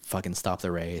fucking stopped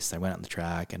the race. I went out on the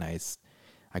track and I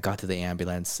got to the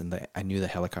ambulance and I knew the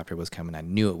helicopter was coming. I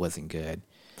knew it wasn't good.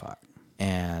 Fuck.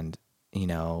 And, you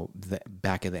know, the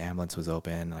back of the ambulance was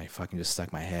open and I fucking just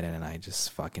stuck my head in and I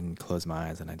just fucking closed my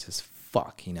eyes and I just,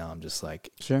 I'm just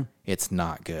like, Sure. It's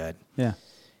not good. Yeah.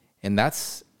 And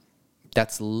that's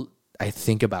I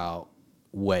think about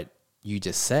what you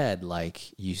just said. Like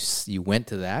you went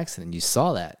to the accident, you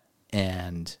saw that,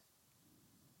 and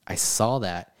I saw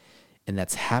that, and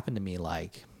that's happened to me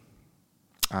like,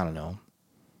 I don't know,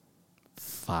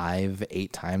 5-8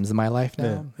 times in my life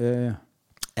now. Yeah.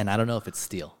 And I don't know if it's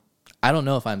steel. I don't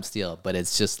know if I'm steel, but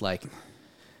it's just like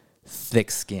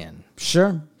thick skin.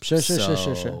 Sure.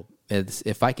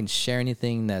 If I can share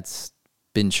anything that's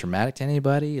been traumatic to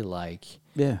anybody, like,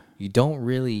 Yeah. you don't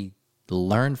really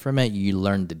learn from it. You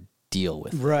learn to deal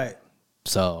with it. Right.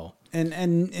 So.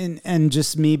 And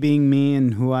just me being me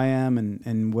and who I am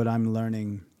and what I'm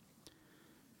learning,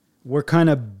 we're kind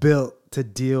of built to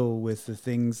deal with the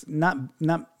things, not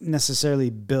necessarily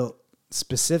built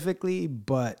specifically,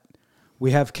 but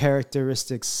we have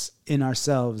characteristics in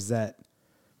ourselves that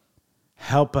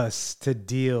help us to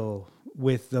deal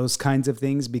with those kinds of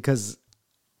things, because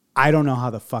I don't know how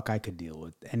the fuck I could deal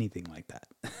with anything like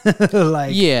that.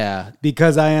 Like, Yeah.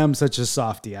 because I am such a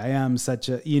softie. I am such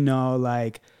a,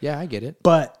 like, Yeah, I get it.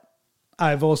 but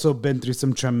I've also been through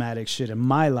some traumatic shit in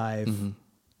my life.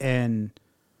 And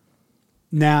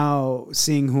now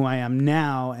seeing who I am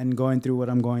now and going through what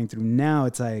I'm going through now,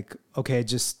 it's like, okay, it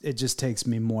just takes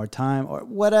me more time or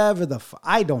whatever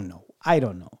I don't know.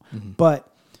 But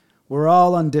we're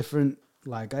all on different,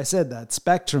 like I said, that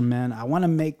spectrum, man. I want to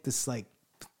make this like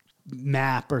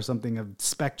map or something of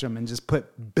spectrum and just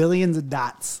put billions of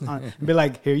dots on and be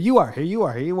like, here you are.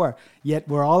 Yet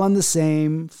we're all on the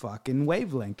same fucking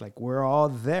wavelength. Like, we're all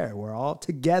there. We're all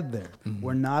together.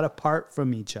 We're not apart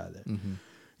from each other.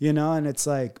 And it's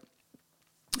like,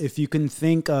 if you can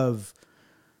think of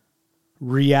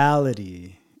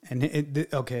reality, and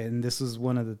and this is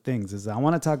one of the things, is I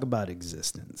want to talk about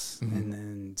existence.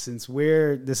 And since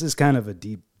this is kind of a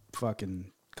deep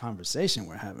fucking conversation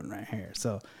we're having right here.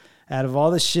 So out of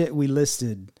all the shit we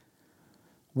listed,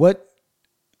 what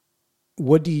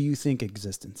do you think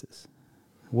existence is?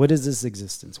 What is this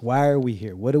existence? Why are we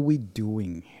here? What are we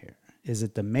doing here? Is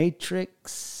it the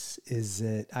Matrix? Is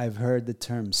it, I've heard the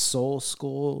term soul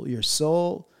school. Your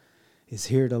soul is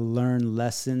here to learn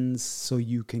lessons so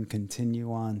you can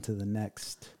continue on to the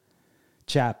next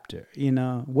chapter.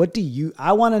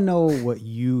 I want to know what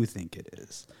you think it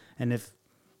is. And if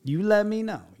you let me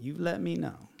know,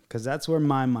 because that's where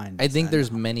my mind is. I think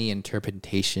there's many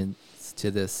interpretations to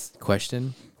this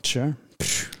question. Sure.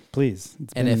 Please.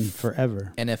 It's been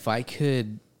forever. And if I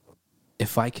could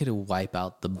if I could wipe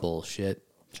out the bullshit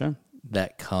Sure.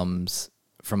 that comes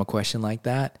from a question like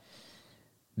that,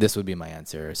 this would be my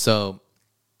answer. So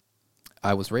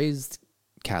I was raised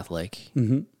Catholic,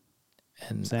 and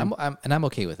Same. I'm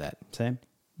okay with that. Same.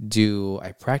 Do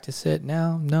I practice it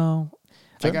now? No.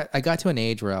 Sure. I got to an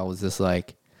age where I was just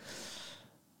like,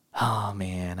 oh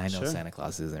man, I know Sure. Santa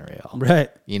Claus isn't real. Right.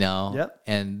 You know? Yep.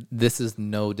 And this is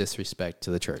no disrespect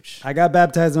to the church. I got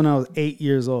baptized when I was 8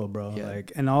 years old, bro. Yeah.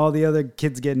 Like, and all the other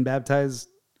kids getting baptized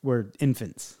were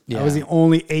infants. I Yeah. was the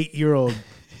only 8-year-old.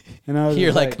 And I was You're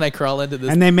just like, can I crawl into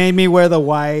this? And they made me wear the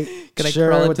white Can I crawl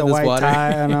shirt into with the this white water?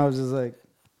 tie, and I was just like,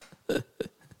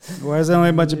 "Why is there only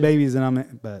a bunch of babies?"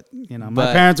 And but my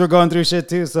But- parents were going through shit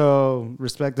too, so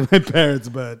respect to my parents.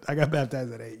 But I got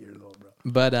baptized at 8 years old, bro.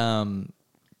 But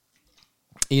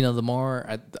you know,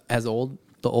 the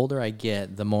older I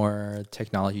get, the more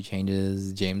technology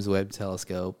changes. James Webb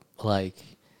Telescope, like,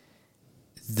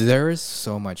 there is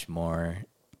so much more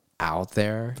out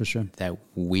there For sure. that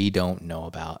we don't know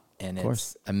about, and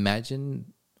course. it's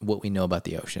imagine what we know about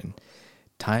the ocean,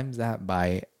 times that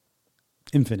by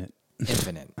Infinite,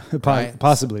 infinite, right?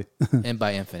 possibly. And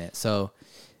by infinite. So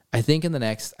I think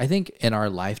in our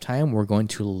lifetime, we're going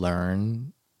to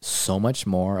learn so much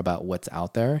more about what's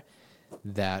out there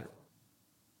that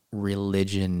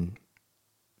religion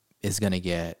is going to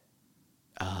get,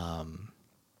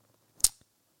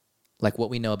 like what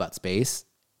we know about space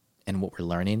and what we're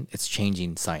learning, it's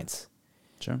changing science.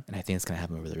 Sure. And I think it's going to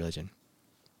happen with religion.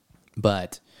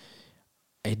 But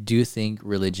I do think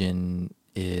religion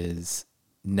is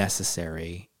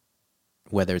necessary,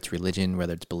 whether it's religion,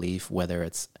 whether it's belief, whether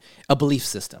it's a belief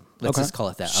system. Let's Okay. just call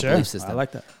it that, Sure. a belief system. I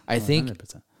like that. I think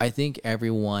 100%.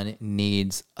 everyone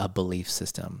needs a belief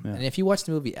system. Yeah. And if you watch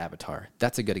the movie Avatar,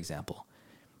 that's a good example.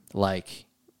 Like,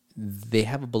 they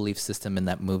have a belief system in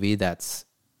that movie that's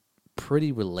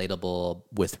pretty relatable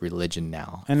with religion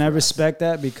now. And I for us. respect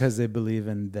that because they believe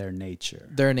in their nature.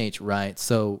 Their nature, right?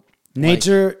 So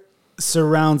Nature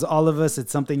surrounds all of us.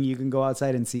 It's something you can go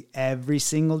outside and see every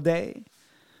single day.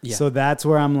 Yeah. So that's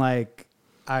where I'm like,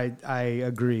 I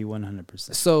agree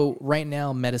 100%. So right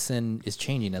now, medicine is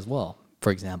changing as well.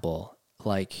 For example,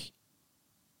 like,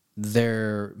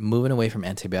 they're moving away from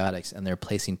antibiotics and they're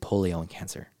placing polio and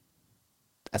cancer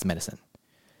as medicine.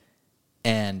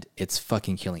 And it's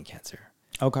fucking killing cancer.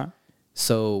 Okay.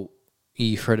 So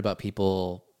you've heard about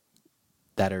people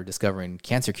that are discovering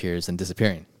cancer cures and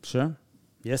disappearing. Sure.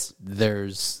 Yes.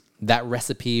 There's that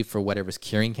recipe for whatever's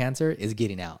curing cancer is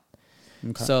getting out.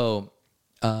 Okay. So,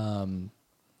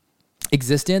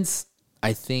 existence,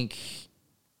 I think,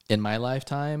 in my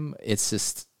lifetime, it's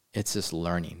just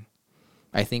learning.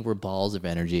 I think we're balls of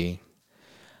energy.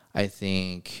 I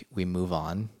think we move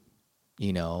on.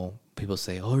 You know, people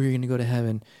say, "Oh, you're gonna go to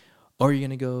heaven," or "You're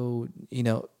gonna go," you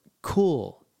know,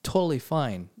 cool, totally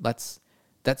fine. That's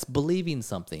believing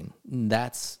something.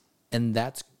 That's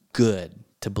good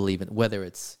to believe in, whether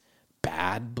it's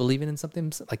bad believing in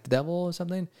something like the devil or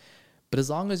something. But as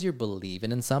long as you're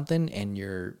believing in something and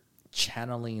you're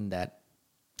channeling that,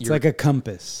 It's like a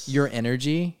compass. your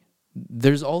energy,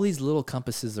 there's all these little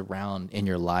compasses around in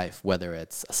your life, whether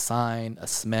it's a sign, a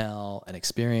smell, an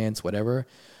experience, whatever.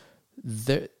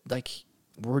 Like,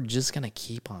 we're just going to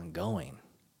keep on going.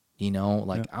 You know,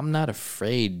 like, I'm not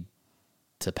afraid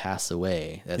to pass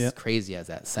away. As crazy as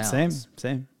that sounds.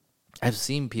 Same. I've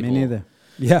seen people. Me neither.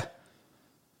 Yeah.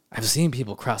 I've seen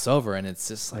people cross over, and it's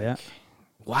just like,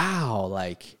 wow,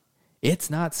 like, it's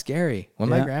not scary. When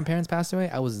my grandparents passed away,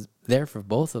 I was there for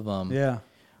both of them. Yeah.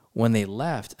 When they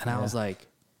left, and I was like,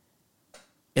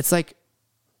 it's like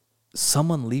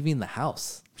someone leaving the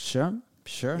house. Sure.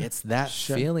 It's that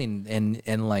feeling,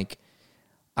 and like,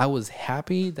 I was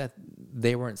happy that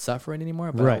they weren't suffering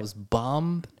anymore, but I was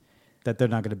bummed that they're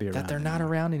not going to be around. that they're not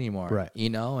around anymore. Right. You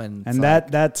know, and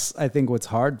that's I think what's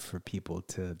hard for people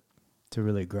to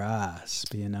really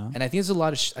grasp, you know. And I think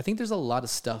there's a lot of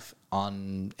stuff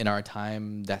in our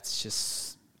time that's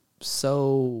just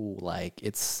so, like,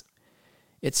 it's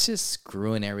just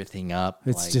screwing everything up.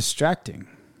 It's like, distracting.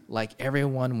 Like,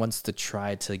 everyone wants to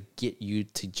try to get you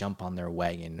to jump on their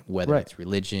wagon, whether it's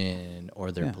religion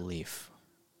or their belief.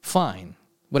 Fine,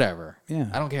 whatever. Yeah.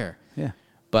 I don't care. Yeah.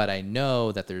 But I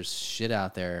know that there's shit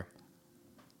out there.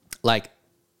 Like,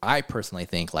 I personally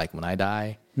think, like, when I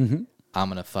die, I'm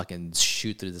gonna fucking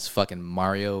shoot through this fucking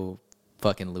Mario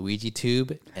fucking Luigi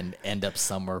tube and end up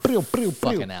somewhere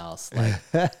fucking else.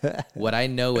 Like, what I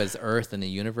know as Earth and the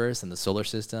universe and the solar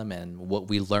system and what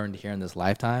we learned here in this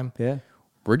lifetime,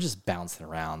 we're just bouncing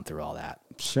around through all that.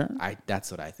 Sure. That's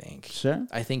what I think. Sure.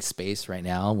 I think space right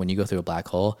now, when you go through a black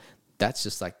hole, that's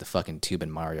just like the fucking tube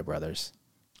in Mario Brothers.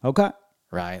 Okay.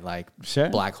 right? Like Sure.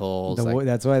 black holes. Like,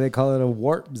 That's why they call it a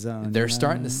warp zone. they're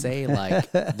starting to say like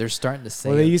they're starting to say.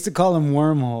 Well, they used to call them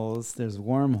wormholes. There's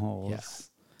wormholes. Yeah.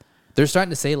 They're starting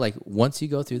to say like once you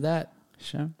go through that,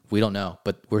 Sure. we don't know,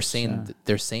 but we're saying Sure.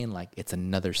 they're saying like it's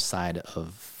another side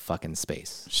of fucking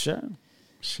space. Sure.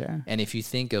 Sure. And if you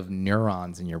think of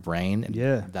neurons in your brain, and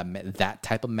Yeah. that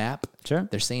type of map, Sure.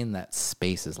 they're saying that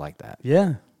space is like that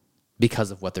Yeah.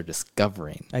 because of what they're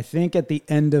discovering. I think at the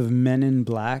end of Men in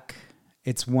Black,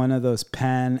 it's one of those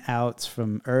pan outs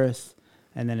from Earth,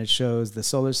 and then it shows the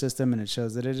solar system, and it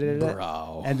shows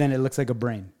Bro. and then it looks like a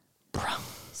brain. Bro.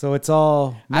 So it's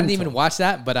all I didn't mental. even watch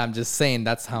that, but I'm just saying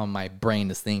that's how my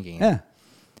brain is thinking. Yeah.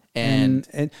 And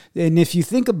And if you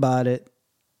think about it,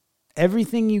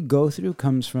 everything you go through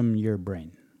comes from your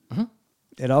brain. Mm-hmm.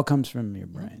 It all comes from your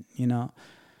brain. You know,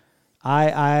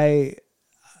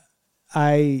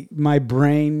 my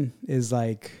brain is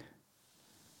like,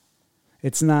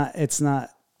 it's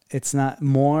not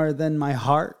more than my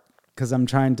heart, because I'm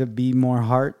trying to be more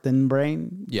heart than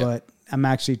brain. Yeah. But I'm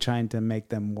actually trying to make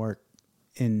them work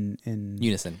in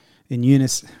unison. in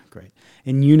unison. Great.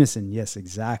 In unison. Yes,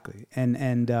 exactly.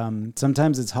 And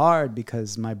sometimes it's hard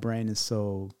because my brain is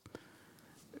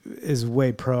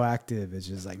way proactive. It's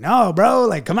just like, no, bro,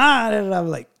 like, come on. And I'm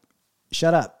like,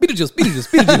 shut up.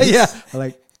 Beetlejuice. Yeah. I'm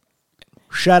like,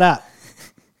 shut up.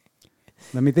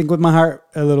 Let me think with my heart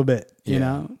a little bit, you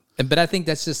know? But I think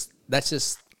that's just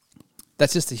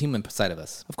the human side of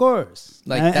us. Of course.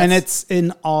 Like, and that's- it's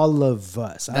in all of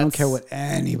us. I don't that's- care what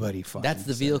anybody fucking That's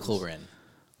the says. vehicle we're in.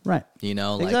 Right. You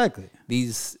know, like Exactly.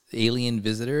 these alien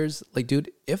visitors, like,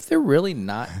 dude, if they're really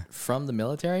not from the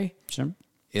military, Sure.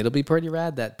 it'll be pretty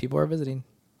rad that people are visiting.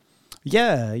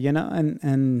 Yeah, you know,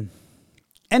 and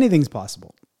anything's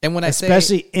possible. And when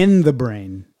Especially in the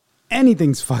brain,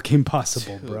 anything's fucking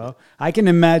possible, bro. I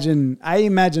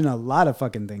imagine a lot of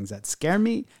fucking things that scare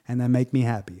me and that make me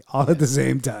happy all at the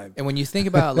same time. and when you think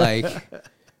about like,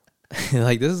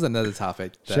 like this is another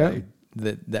topic that Sure.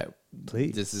 that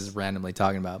Please. this is randomly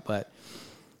talking about, but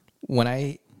when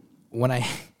I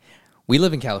we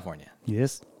live in California,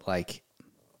 Yes. like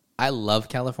I love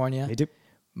California, Me too.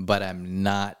 but I'm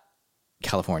not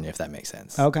California, if that makes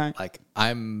sense. Okay. Like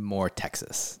I'm more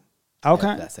Texas.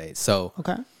 Okay. If that's it. So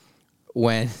Okay.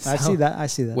 when I see that.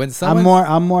 When I'm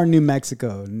someone, more New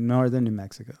Mexico, northern New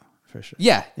Mexico, for sure.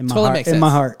 yeah, In my totally heart- makes in sense. my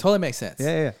heart. Totally makes sense.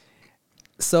 Yeah.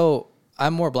 So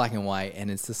I'm more black and white,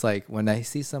 and it's just like when I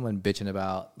see someone bitching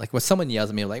about, like when someone yells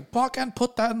at me, like, "Fucking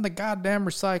put that in the goddamn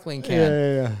recycling can."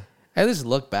 Yeah. I just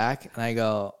look back and I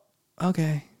go,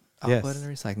 "Okay, I'll Yes. put it in the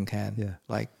recycling can." Yeah.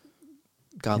 Like,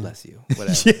 God bless you,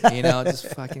 whatever. You know, just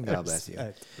fucking God bless you.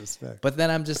 Respect. But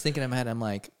then I'm just thinking in my head, I'm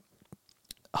like,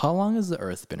 how long has the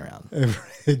Earth been around?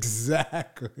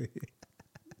 Exactly.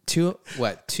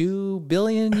 2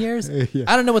 billion years? Yeah.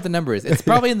 I don't know what the number is. It's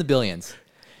probably in the billions.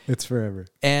 It's forever,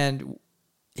 And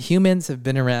humans have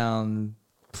been around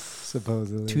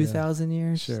supposedly. 2,000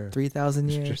 years, Sure. 3,000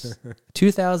 years, Sure.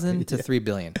 2,000 to 3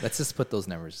 billion. Let's just put those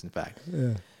numbers in fact.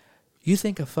 Yeah. You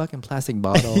think a fucking plastic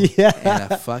bottle Yeah.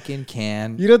 and a fucking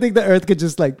can. You don't think the Earth could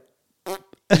just like,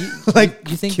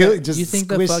 You think kill- that, just you think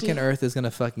the squish fucking it? Earth is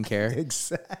gonna fucking care?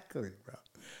 Exactly, bro.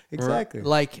 Exactly.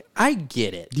 Like I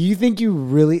get it. Do you think you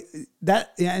really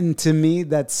that? And to me,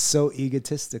 that's so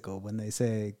egotistical when they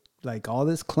say like all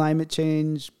this climate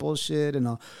change bullshit and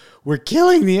all, we're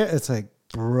killing the Earth. It's like,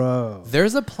 bro,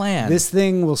 There's a plan. this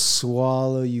thing will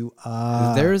swallow you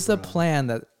up. There's a plan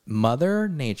that Mother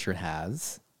Nature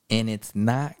has, and it's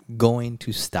not going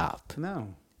to stop.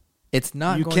 No, It's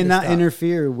not. you going cannot to stop.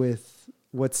 interfere with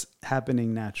what's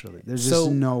happening naturally. There's So,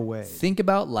 just no way. Think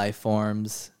about life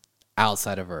forms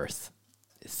outside of Earth.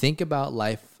 Think about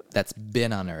life that's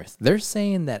been on Earth. They're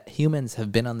saying that humans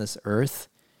have been on this Earth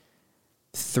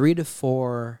 3 to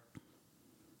 4.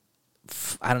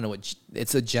 I don't know what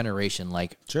it's a generation.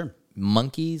 Like Sure.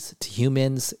 monkeys to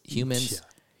humans. Humans. Yeah.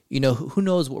 You know, who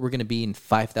knows what we're gonna be in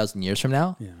 5,000 years from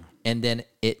now? Yeah. And then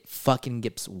it fucking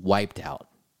gets wiped out.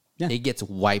 Yeah. It gets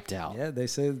wiped out. Yeah, they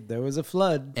say there was a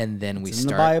flood. And then we It's in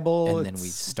the start, Bible, and then we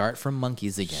it's- start from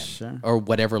monkeys again, Sure. or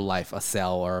whatever life, a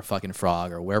cell or a fucking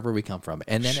frog or wherever we come from,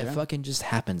 and then Sure. it fucking just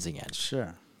happens again.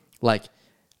 Sure. Like,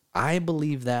 I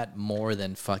believe that more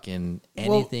than fucking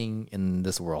anything in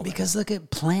this world. Because look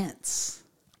at plants.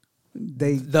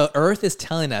 They the Earth is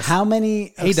telling us how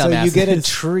many? Hey, so you get a dumbasses.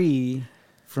 tree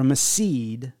from a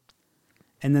seed,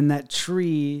 and then that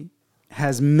tree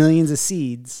has millions of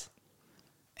seeds,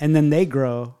 and then they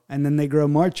grow, and then they grow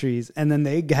more trees, and then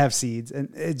they have seeds,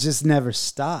 and it just never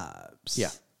stops. Yeah.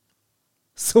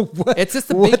 So what? It's just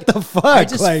a what big, the fuck? I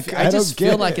just, like I just don't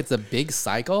feel get like it. it's a big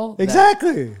cycle.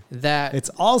 Exactly. That It's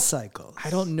all cycles. I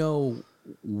don't know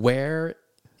where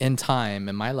in time,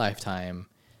 in my lifetime,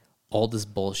 all this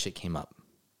bullshit came up.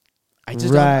 I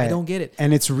just I don't get it.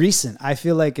 And it's recent. I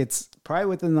feel like it's probably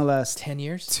within the last 10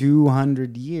 years,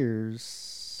 200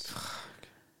 years.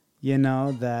 You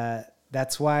know,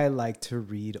 that's why I like to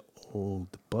read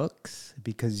old books,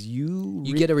 because you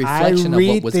get a reflection of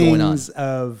what was going on,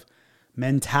 of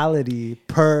mentality,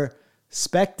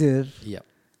 perspective. Yep.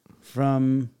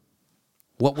 From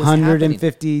what was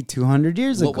 150, happening? 200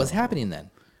 years ago. What was happening then?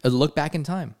 A look back in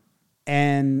time.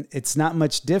 And it's not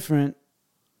much different.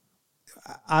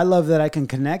 I love that I can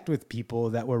connect with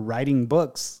people that were writing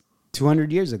books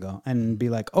 200 years ago and be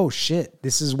like, oh shit,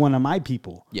 this is one of my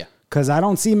people. Yeah. Because I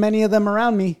don't see many of them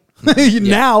around me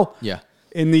now. Yeah.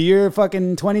 In the year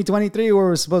fucking 2023, where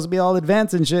we're supposed to be all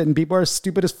advanced and shit and people are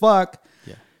stupid as fuck.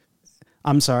 Yeah.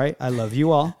 I'm sorry. I love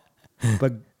you all.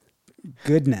 But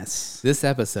goodness. This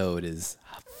episode is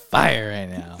fire right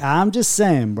now. I'm just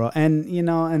saying, bro. And you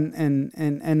know,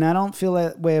 and I don't feel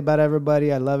that way about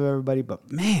everybody. I love everybody, but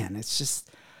man, it's just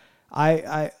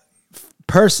I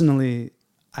personally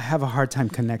I have a hard time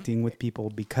connecting with people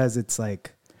because it's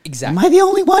like, exactly. Am I the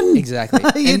only one?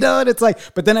 Exactly. You know, and it's like,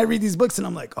 but then I read these books and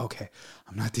I'm like, okay,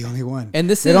 I'm not the only one.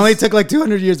 And it only took like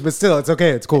 200 years, but still, it's okay.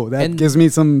 It's cool. That gives me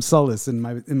some solace in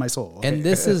my soul. Okay? And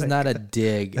this is not a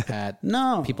dig at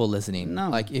people listening. No.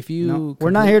 Like if you,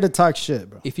 we're not here to talk shit,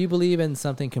 bro. If you believe in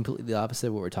something completely the opposite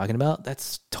of what we're talking about,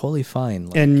 that's totally fine.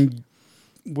 Like, and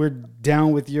we're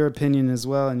down with your opinion as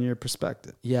well and your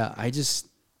perspective. Yeah,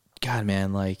 God,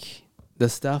 man, like the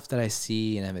stuff that I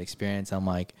see and have experienced, I'm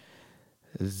like,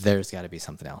 there's got to be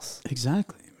something else.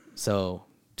 Exactly. So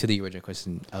to the original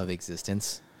question of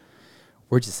existence,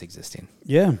 we're just existing.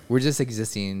 Yeah. We're just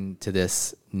existing to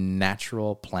this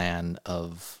natural plan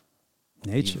of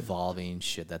nature, evolving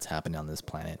shit that's happening on this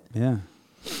planet. Yeah.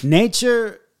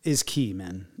 Nature is key,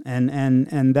 man.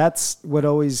 And that's what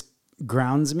always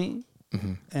grounds me.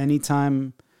 Mm-hmm.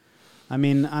 Anytime, I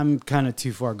mean, I'm kind of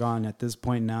too far gone at this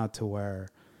point now to where,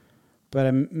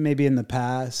 but maybe in the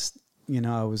past, you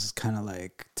know, I was kind of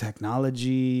like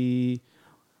technology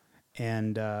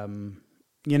and,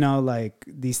 you know, like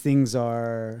these things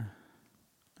are,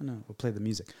 I don't know, we'll play the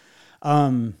music.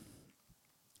 You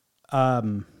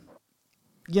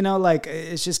know, like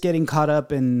it's just getting caught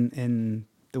up in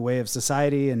the way of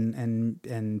society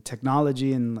and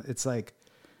technology. And it's like,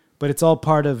 but it's all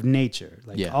part of nature.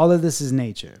 Like all of this is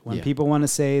nature. When people want to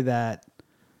say that,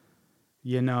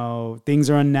 you know, things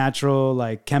are unnatural,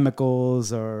 like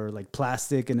chemicals or like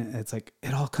plastic, and it's like,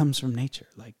 it all comes from nature.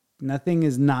 Like nothing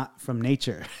is not from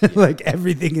nature. Like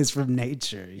everything is from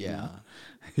nature. You know?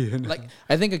 You know? Like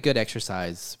I think a good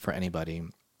exercise for anybody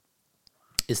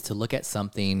is to look at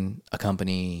something, a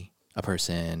company, a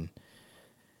person,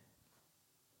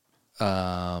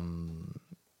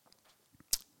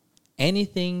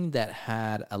 anything that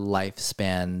had a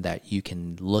lifespan that you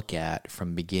can look at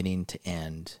from beginning to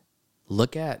end.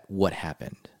 Look at what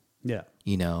happened. Yeah.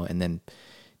 You know, and then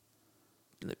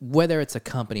whether it's a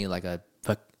company like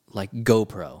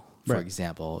GoPro, for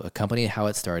example, a company, how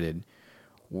it started,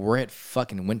 where it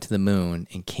fucking went to the moon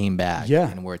and came back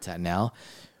and where it's at now.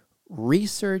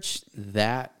 Research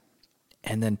that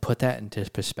and then put that into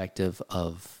perspective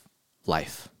of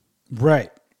life.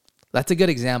 Right. That's a good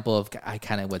example of, I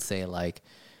kind of would say, like,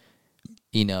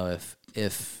 you know,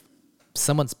 if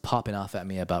someone's popping off at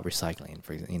me about recycling,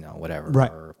 for you know, whatever,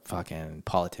 or fucking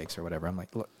politics or whatever, I'm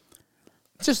like, look,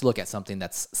 just look at something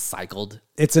that's cycled.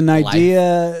 It's an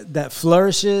idea that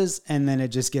flourishes and then it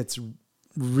just gets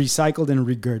recycled and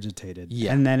regurgitated.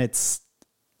 Yeah. And then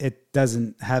it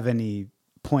doesn't have any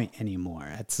point anymore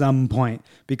at some point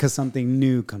because something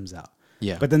new comes out.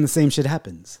 Yeah. But then the same shit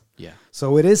happens. Yeah.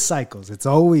 So it is cycles. It's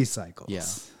always cycles. Yeah.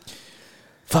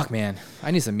 Fuck, man.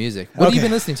 I need some music. What have you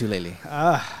been listening to lately?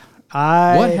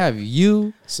 What have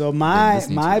you? So my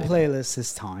playlist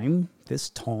this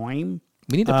time.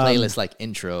 We need a playlist like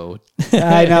intro.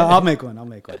 I know. I'll make one.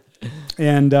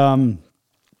 And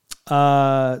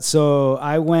so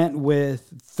I went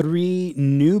with 3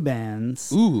 new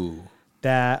bands. Ooh.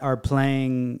 That are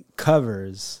playing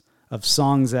covers of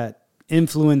songs that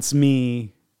influenced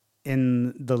me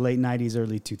in the late 90s,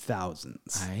 early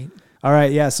 2000s. All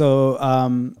right. Yeah.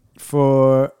 So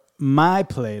for my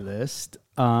playlist,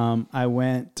 I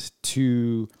went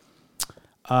to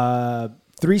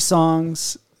 3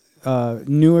 songs,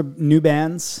 new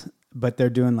bands, but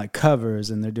they're doing like covers,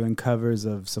 and they're doing covers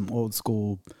of some old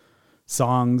school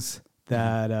songs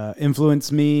that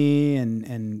influenced me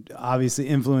and obviously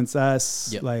influenced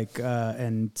us. Yep. Like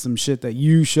and some shit that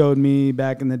you showed me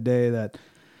back in the day that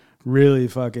really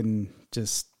fucking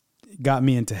just got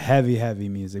me into heavy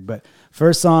music. But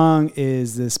first song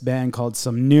is this band called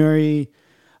Somnuri.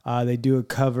 They do a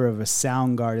cover of a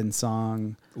Soundgarden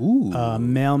song. Ooh.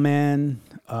 Mailman,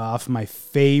 off my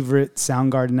favorite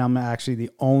Soundgarden album, actually the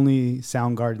only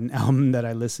Soundgarden album that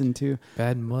I listened to.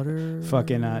 Bad Mutter?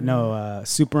 Fucking, no,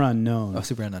 Super Unknown. Oh,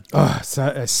 Super Unknown. Oh,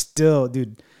 so, still,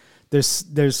 dude,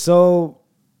 there's so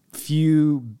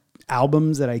few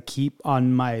albums that I keep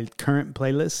on my current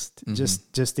playlist,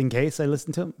 just in case I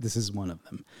listen to them. This is one of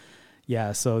them.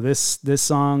 Yeah, so this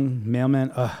song,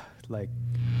 Mailman, like,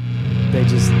 they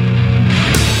just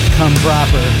come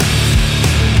proper.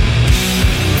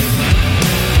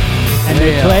 And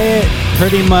they play it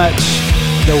pretty much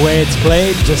the way it's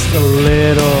played, just a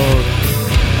little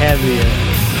heavier.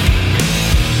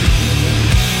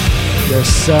 They're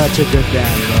such a good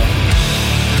band, bro.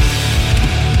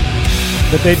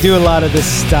 But they do a lot of this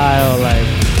style, like,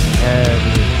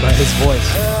 heavy, but his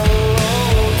voice.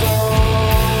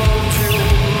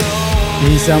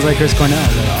 He sounds like Chris Cornell,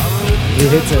 though. He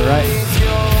hits it right.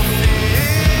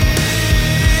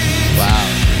 Wow.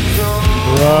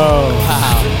 Bro.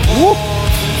 Wow. Woo.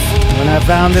 When I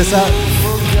found this out,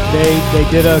 they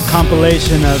did a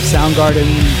compilation of Soundgarden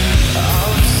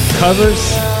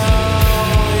covers.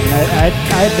 And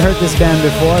I'd heard this band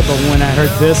before, but when I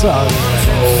heard this, I was like,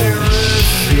 oh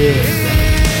shit.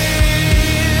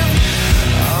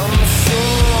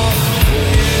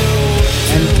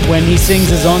 And when he sings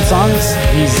his own songs,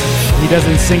 he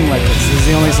doesn't sing like this. This is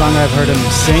the only song I've heard him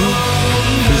sing.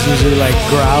 He's usually like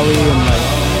growly and like,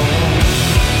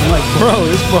 I'm like, bro,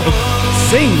 this bro,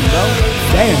 sing, bro.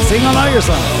 Damn, sing on all your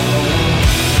songs.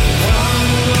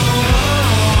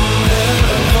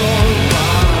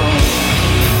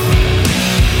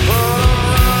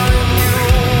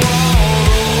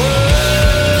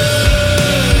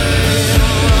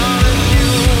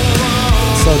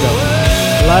 So dope.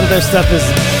 A lot of their stuff is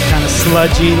kind of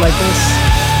sludgy like this.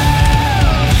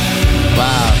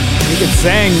 Wow. You can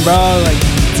sing, bro. Like,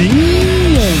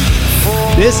 damn.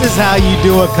 This is how you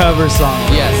do a cover song.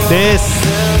 Yes. This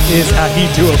is how you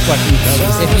do a fucking cover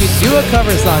song. If you do a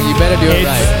cover song, you better do it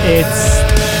right. It's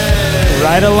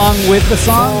right along with the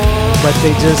song, but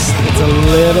it's a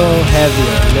little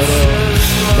heavier,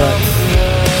 but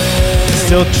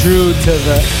still true to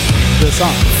the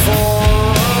song.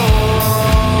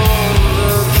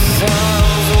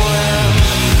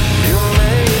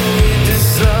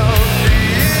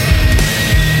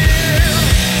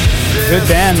 Good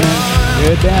band, man.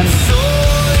 Good band.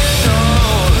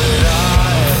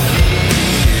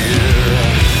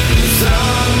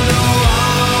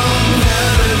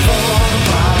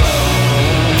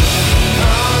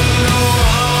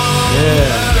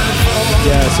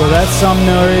 Yeah, so that's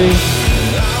Somnuri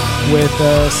with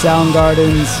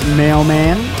Soundgarden's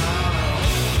Mailman.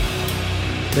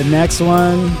 The next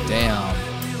one, damn,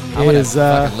 I'm gonna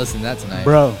fucking listen to that tonight,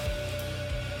 bro.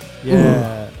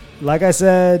 Yeah, like I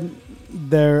said,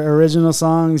 their original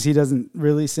songs, he doesn't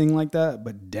really sing like that.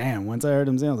 But damn, once I heard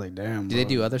him sing, I was like, damn. Did they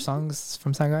do other songs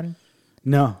from Soundgarden?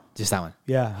 No, just that one.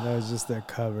 Yeah, that was just their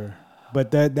cover.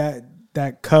 But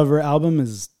that cover album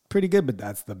is pretty good. But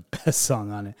that's the best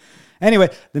song on it. Anyway,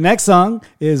 the next song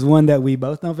is one that we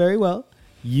both know very well.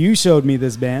 You showed me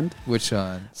this band. Which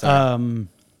one? Sorry.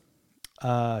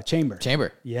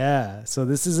 Chamber. Yeah. So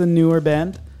this is a newer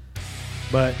band,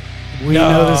 but we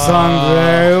know the song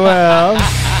very well.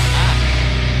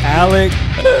 Alec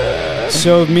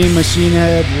showed me Machine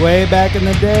Head way back in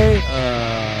the day.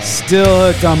 Still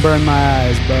hooked on Burn My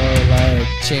Eyes, bro. Like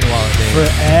Chain Wallet, baby.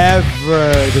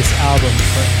 Forever this album.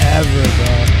 Forever,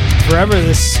 bro. Forever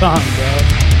this song, bro.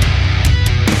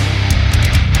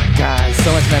 God,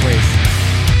 so much memories.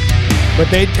 But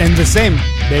they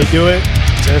do it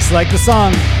just like the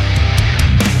song.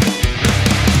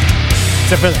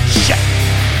 Except for the shit.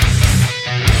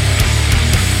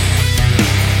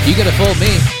 You could have fooled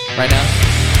me right now.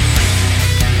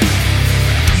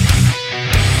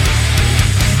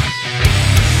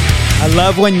 I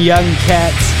love when young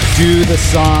cats do the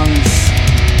songs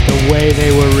the way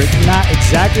they were written. Not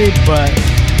exactly, but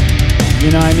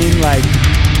you know what I mean? Like,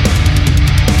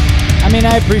 I mean,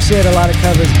 I appreciate a lot of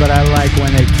covers, but I like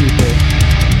when they keep it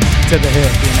to the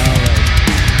hip, you know, like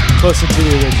closer to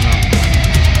the original.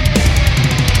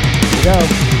 Here we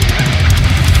go.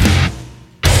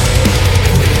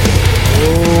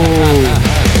 Oh.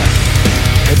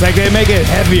 It's like they make it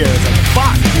heavier. It's like,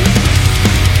 fuck, dude.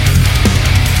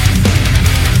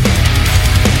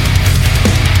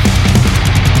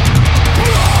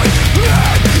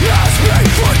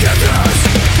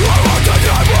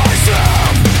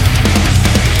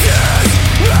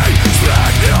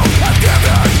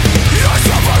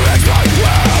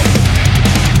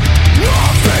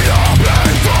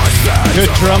 Good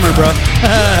drummer, bro.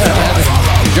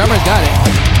 The drummer's got it.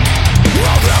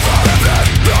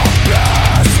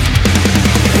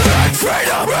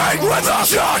 With a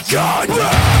shotgun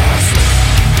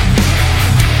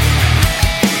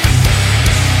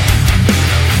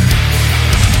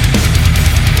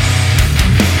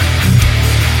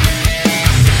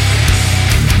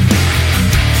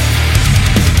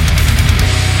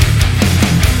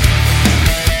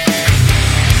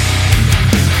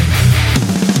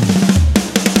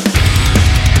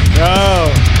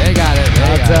They got it. They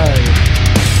I'll got tell it.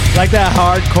 you. Like that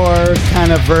hardcore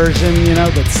kind of version, you know,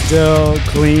 but still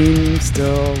clean,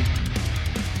 still,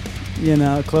 you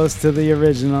know, close to the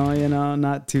original, you know,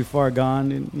 not too far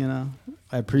gone, you know.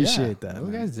 I appreciate that. Those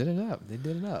man. guys did it up. They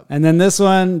did it up. And then this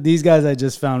one, these guys I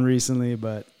just found recently,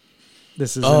 but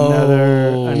this is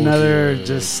Oh, another dude.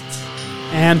 just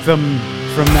anthem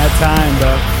from that time,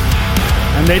 bro.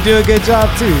 And they do a good job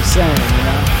too, saying, you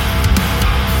know.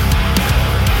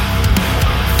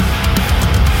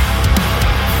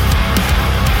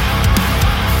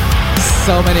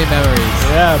 So many memories.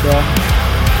 Yeah, bro.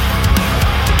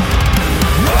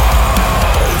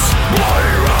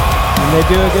 And they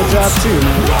do a good job too,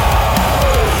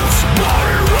 man.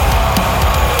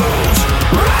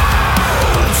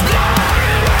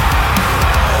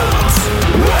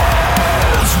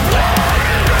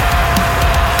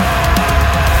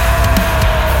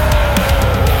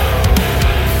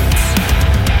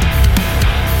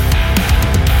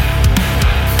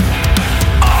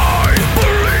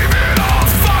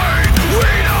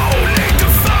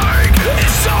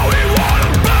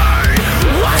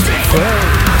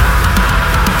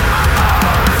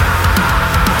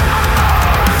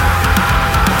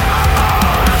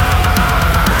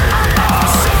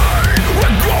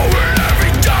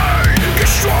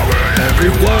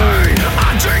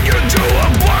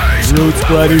 Roots,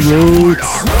 bloody roots.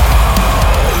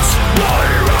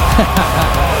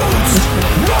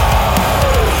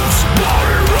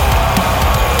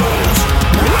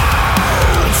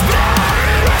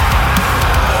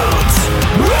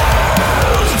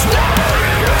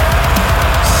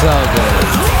 So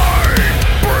good.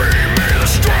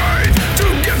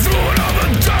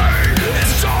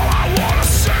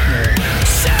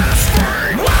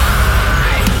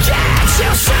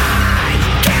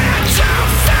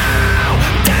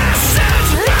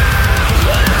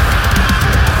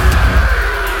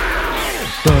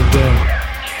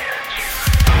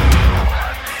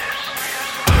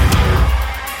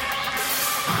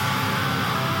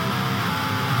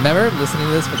 Remember listening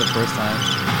to this for the first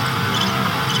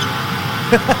time?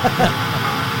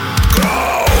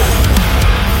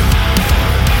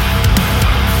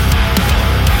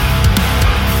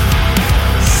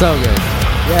 So good.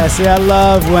 Yeah, see, I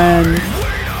love when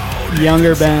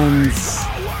younger bands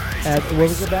at, what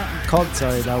was the band called?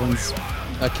 Sorry, that one's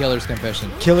A Killer's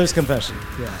Confession. Killer's Confession.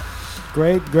 Yeah.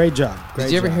 Great job. Great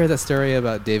Did you ever job. hear that story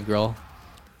about Dave Grohl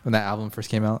when that album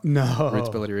first came out? No. Roots,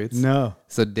 Bloody Roots? No.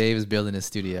 So Dave is building his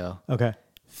studio. Okay.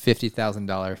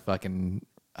 $50,000 fucking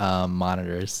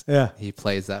monitors. Yeah. He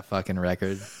plays that fucking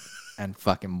record and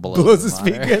fucking Blows the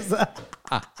monitor. speakers up.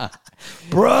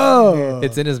 Bro.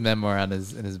 It's in his memoir in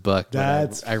his book. but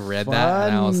That's I read that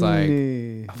and I was like,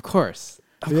 funny. of course.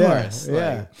 Of Yeah, course.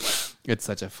 yeah. Like, it's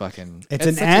such a fucking It's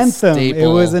an such a anthem. It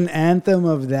staple. was an anthem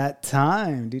of that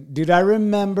time. Dude, I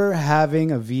remember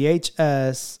having a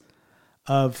VHS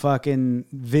of fucking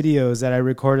videos that I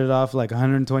recorded off like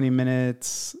 120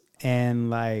 minutes and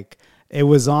like it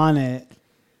was on it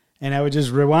and I would just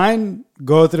rewind,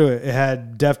 go through it. It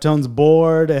had Deftones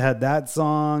Bored. It had that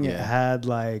song. It Yeah. had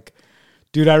like,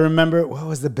 dude, I remember, what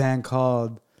was the band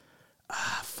called?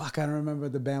 Fuck, I don't remember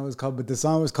what the band was called, but the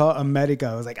song was called America.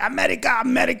 I was like, America,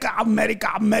 America,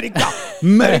 America, America,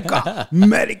 America,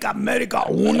 America, America,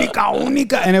 Unica,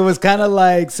 Unica. And it was kind of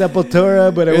like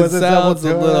Sepultura, but it wasn't sounds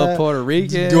Sepultura. a little Puerto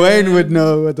Rican. Dwayne would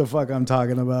know what the fuck I'm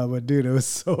talking about, but dude, it was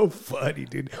so funny,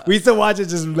 dude. We used to watch it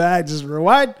just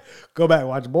rewind, go back,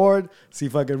 watch Bored, see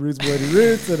fucking Roots, Bloody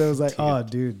Roots, and it was like, oh,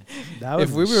 dude, that was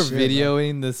If we the were shit,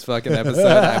 videoing this fucking episode,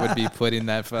 I would be putting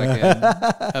that fucking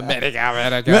America, America.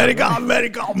 America,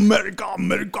 America, America, America,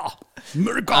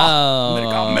 America, America,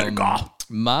 America.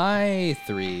 My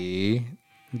three.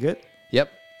 You good?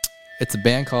 Yep. It's a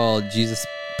band called Jesus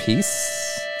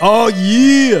Peace. Oh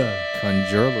yeah,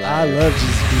 Conjure Life. I love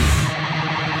Jesus Peace.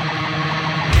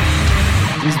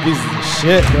 Jesus Peace is the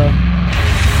shit, bro.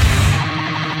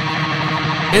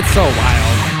 It's so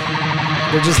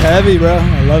wild. They're just heavy, bro.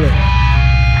 I love it.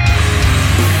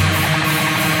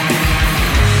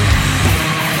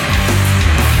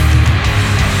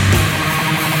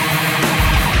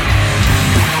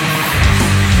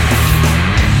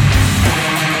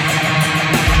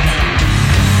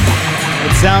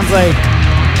 sounds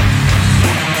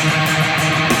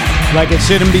like it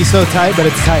shouldn't be so tight, but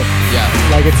it's tight. Yeah.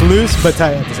 Like it's loose but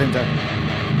tight at the same time.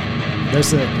 They're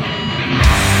sick.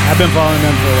 I've been following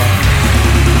them for a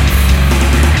while.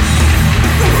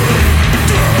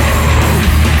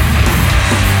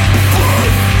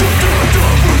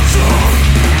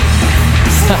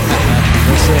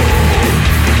 They're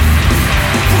sick.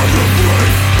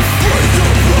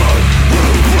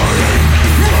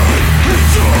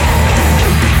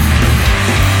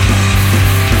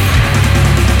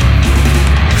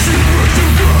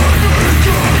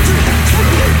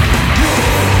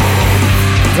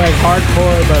 It's like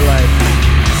hardcore, but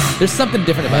like There's something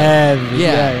different about heavy. it.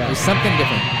 Yeah, there's something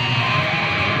different.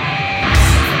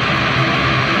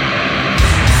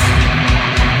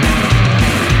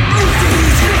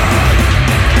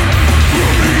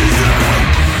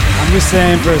 I'm just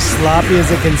saying, for as sloppy as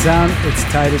it can sound, it's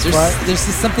tight as fuck. There's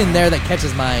just something there that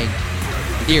catches my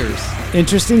ears.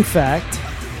 Interesting fact,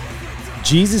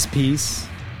 Jesus Piece,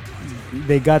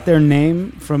 they got their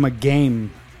name from a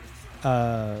game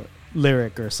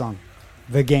lyric or song.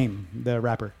 The Game, the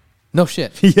rapper. No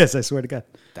shit. Yes, I swear to God.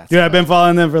 That's Dude, I've been wild.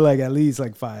 following them for like at least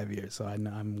like 5 years, so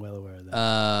I'm well aware of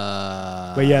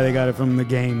that. But yeah, they got it from the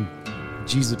game.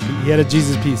 Jesus, he had a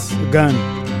Jesus Piece, a gun.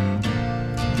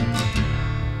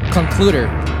 Concluder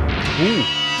Ooh,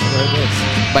 there it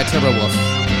is. by Turbo Wolf.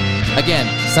 Again,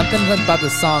 something about the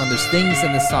song. There's things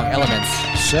in the song, elements,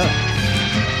 Sure.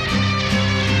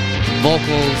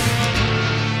 vocals,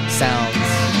 sounds.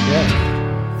 Yeah.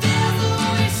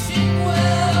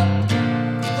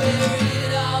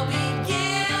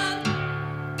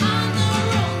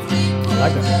 I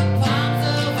like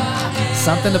that.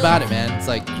 Something about it, man. It's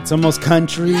like It's almost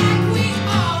country,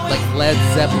 Led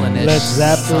Zeppelin-ish. Led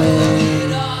something.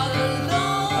 Zeppelin.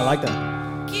 I like that.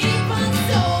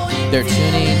 Their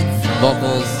tuning,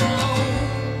 vocals.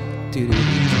 Doo-doo-doo.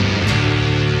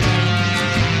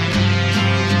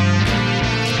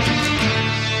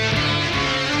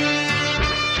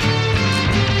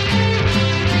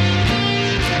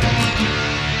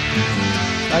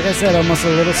 Like I said, almost a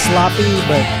little sloppy,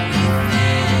 but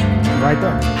right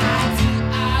there.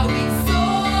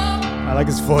 I like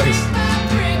his voice.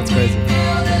 That's crazy.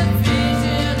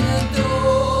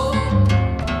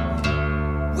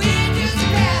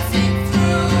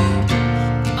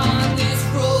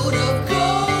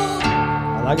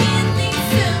 I like it.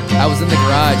 I was in the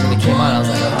garage and it came on. I was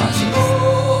like,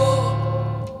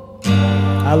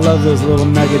 oh, I love those little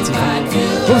nuggets.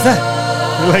 What was that?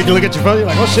 You like look at your phone, you're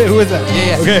like, oh shit, who is that?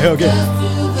 Yeah. Okay.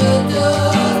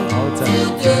 All the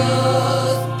time.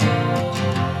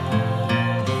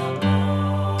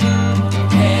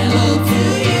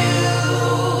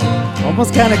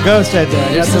 Almost kind of ghost right there. I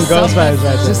got There's some just ghost something- vibes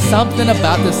right there. Just something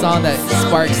about the song that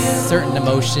sparks certain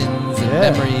emotions and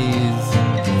Yeah. memories.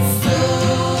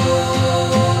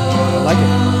 I like it.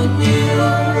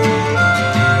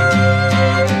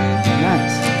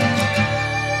 Nice.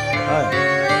 All right.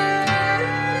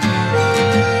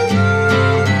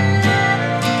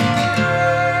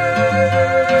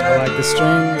 I like the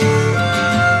strings.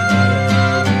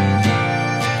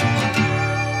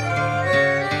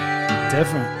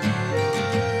 Different.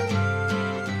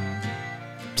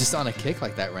 Just on a kick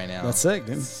like that right now. That's sick,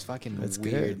 dude. It's fucking That's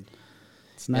weird. good.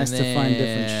 It's nice And to find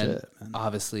different then, shit, man.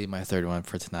 Obviously, my third one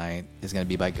for tonight is going to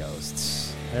be by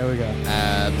Ghosts. There we go.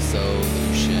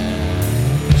 Absolution.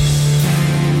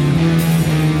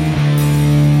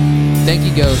 Thank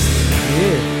you, Ghosts,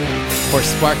 Yeah. for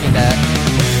sparking that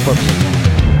for me.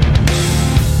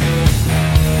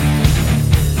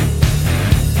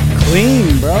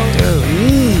 Clean, bro.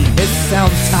 Clean. It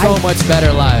sounds so much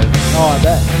better live. Oh, I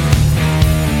bet.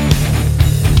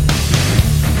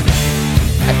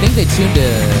 I think they tuned to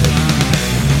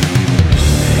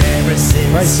Ever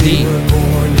since D. you were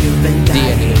born, you've been D, I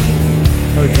dying.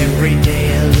 think. Every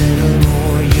day a little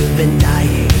more, you've been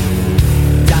dying.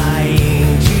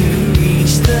 Dying to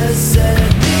reach the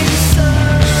setting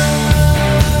sun.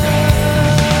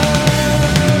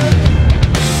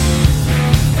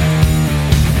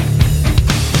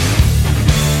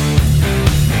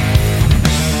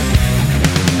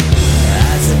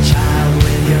 As a child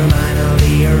with your mind on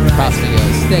the horizon, Props to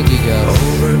Ghosts. Thank you, Ghosts.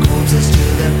 over corpses to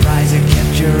the prize that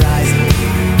kept your eyes on.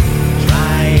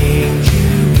 Trying to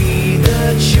be the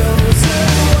chosen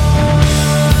one.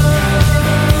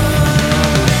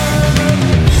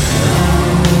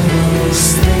 All those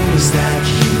things that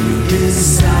you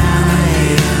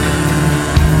desire,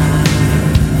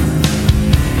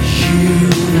 you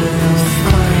will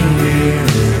find in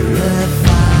the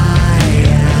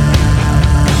fire.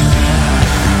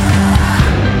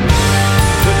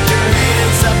 Put your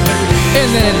hands up and In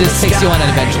And then it just takes you on an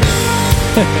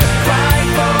adventure.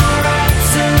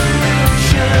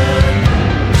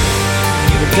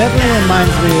 It definitely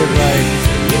reminds me of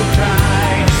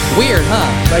Weird, huh?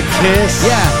 like Kiss.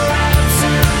 Yeah.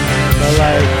 But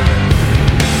like,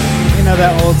 you know,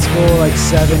 that old school like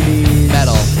 70s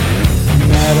Metal.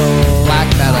 Black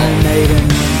metal. Iron Maiden.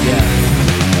 Yeah.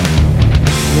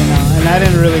 You know, and I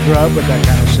didn't really grow up with that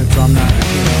kind of shit, so I'm not,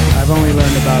 you know, I've only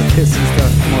learned about Kiss and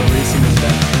stuff more recently,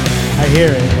 but I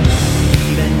hear it.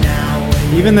 You know?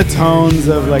 Even the tones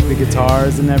of like the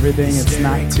guitars and everything, it's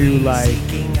not too like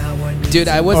Dude,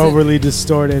 I wasn't overly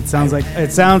distorted.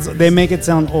 They make it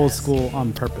sound old school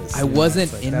on purpose. I you know?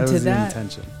 wasn't It's into was the that.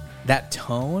 intention. that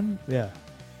tone. Yeah.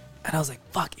 And I was like,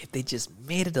 fuck, if they just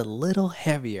made it a little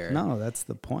heavier. No, that's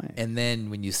the point. And then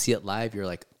when you see it live, you're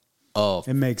like, oh,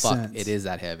 It makes fuck, sense. it is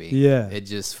that heavy. Yeah. It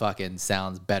just fucking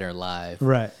sounds better live.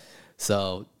 Right.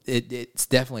 So it's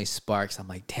definitely sparks. I'm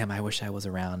like, damn, I wish I was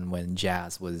around when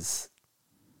jazz was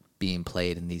being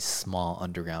played in these small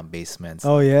underground basements.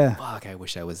 Oh yeah. Fuck, I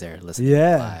wish I was there listening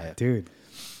Yeah, live. dude.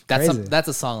 That's crazy. that's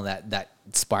a song that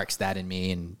sparks that in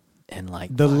me and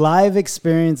like The fuck. live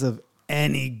experience of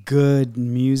any good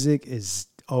music is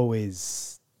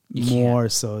always You more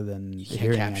so than can't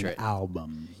hearing capture an it.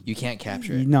 album. You can't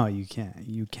capture it. No, you can't.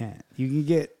 You can't. You can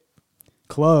get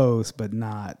close, but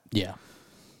not. Yeah.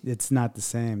 It's not the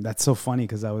same. That's so funny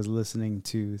because I was listening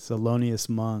to Thelonious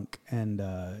Monk and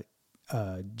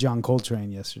John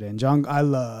Coltrane yesterday. And I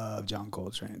love John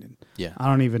Coltrane. And Yeah. I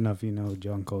don't even know if you know who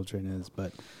John Coltrane is,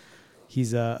 but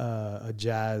he's a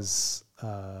jazz.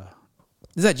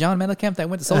 Is that John Mellencamp that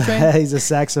went to Soul Train? He's a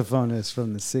saxophonist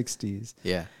from the 60s.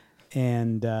 Yeah.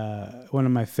 And one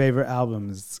of my favorite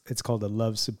albums, it's called A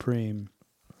Love Supreme.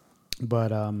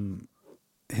 But him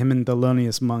and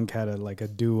Thelonious Monk had a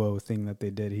duo thing that they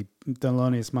did.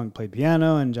 Thelonious Monk played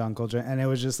piano and John Coltrane. And it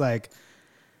was just like,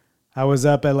 I was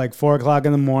up at like 4 o'clock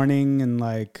in the morning and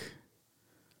like,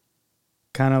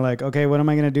 kind of like, okay, what am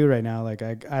I going to do right now? Like,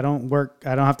 I don't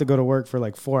have to go to work for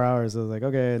like 4 hours. I was like,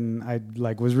 okay. And I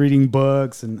like was reading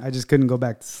books and I just couldn't go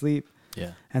back to sleep.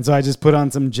 Yeah. And so I just put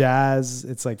on some jazz.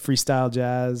 It's like freestyle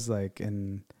jazz. Like,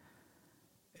 and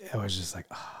I was just like,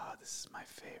 oh, this is my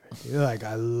favorite. Dude. Like,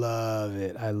 I love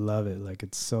it. I love it. Like,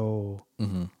 it's so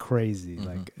crazy.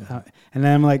 Like, and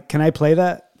then I'm like, can I play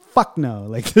that? Fuck no.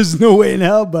 Like, there's no way in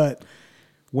hell. But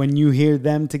when you hear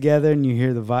them together and you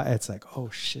hear the vibe, it's like, oh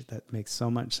shit, that makes so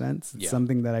much sense. It's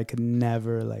something that I could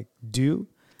never like do.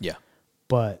 Yeah.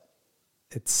 But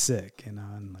it's sick, you know,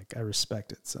 and like I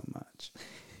respect it so much.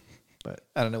 But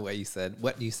I don't know what you said.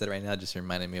 What you said right now just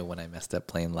reminded me of when I messed up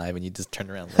playing live and you just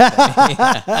turned around and looked at me.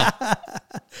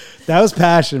 that was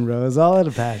passion, bro. It was all out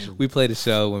of passion. We played a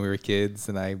show when we were kids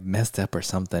and I messed up or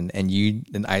something and you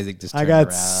and Isaac just I turned got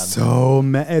around. so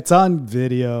mad. It's on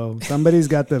video. Somebody's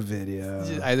got the video.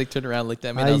 Isaac turned around and looked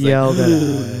at me and I I was yelled like, at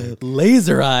him.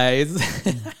 laser eyes.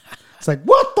 It's like,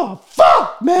 what the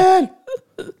fuck, man?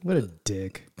 What a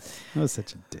dick. I was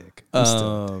such a dick. I'm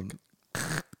still a dick.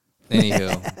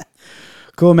 Anywho,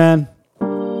 Cool, man.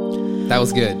 that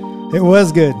was good. It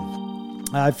was good.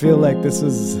 I feel like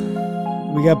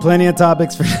we got plenty of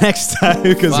topics for next time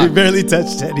because we Fuck. barely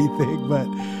touched anything, but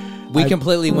We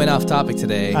completely went off topic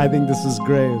today. I think this was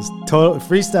great. It was total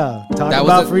freestyle. Talk That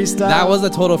about was freestyle. That was a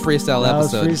total freestyle That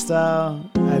episode. was freestyle.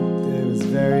 It was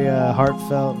very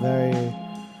heartfelt, very,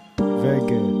 very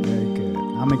good, very good.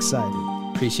 I'm excited.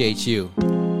 Appreciate you.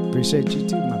 Appreciate you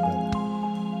too, my brother.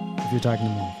 If you're talking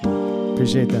to me,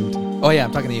 appreciate them too. Oh yeah,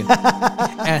 I'm talking to you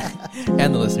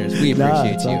and the listeners. We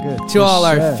appreciate it's all you. good. To all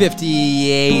our Sure.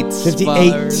 58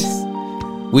 followers,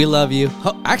 we love you.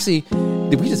 Oh, actually,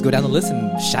 did we just go down the list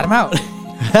and shout them out? We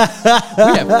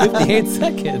have 58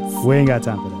 seconds. We ain't got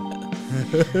time for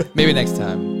that. Maybe next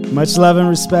time. Much love and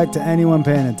respect to anyone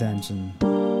paying attention.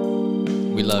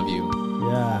 We love you.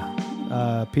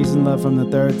 Yeah. Peace and love from the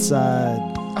third side.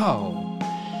 Oh,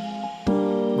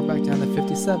 we're back down to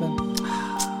 57.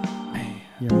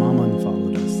 Your mom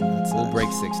unfollowed us. So that's We'll nice.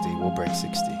 break 60. We'll break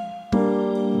 60.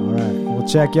 All right. We'll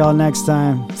check y'all next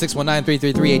time.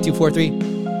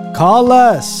 619-333-8243. Call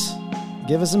us.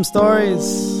 Give us some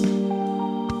stories.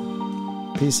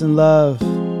 Peace and love.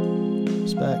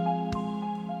 Respect.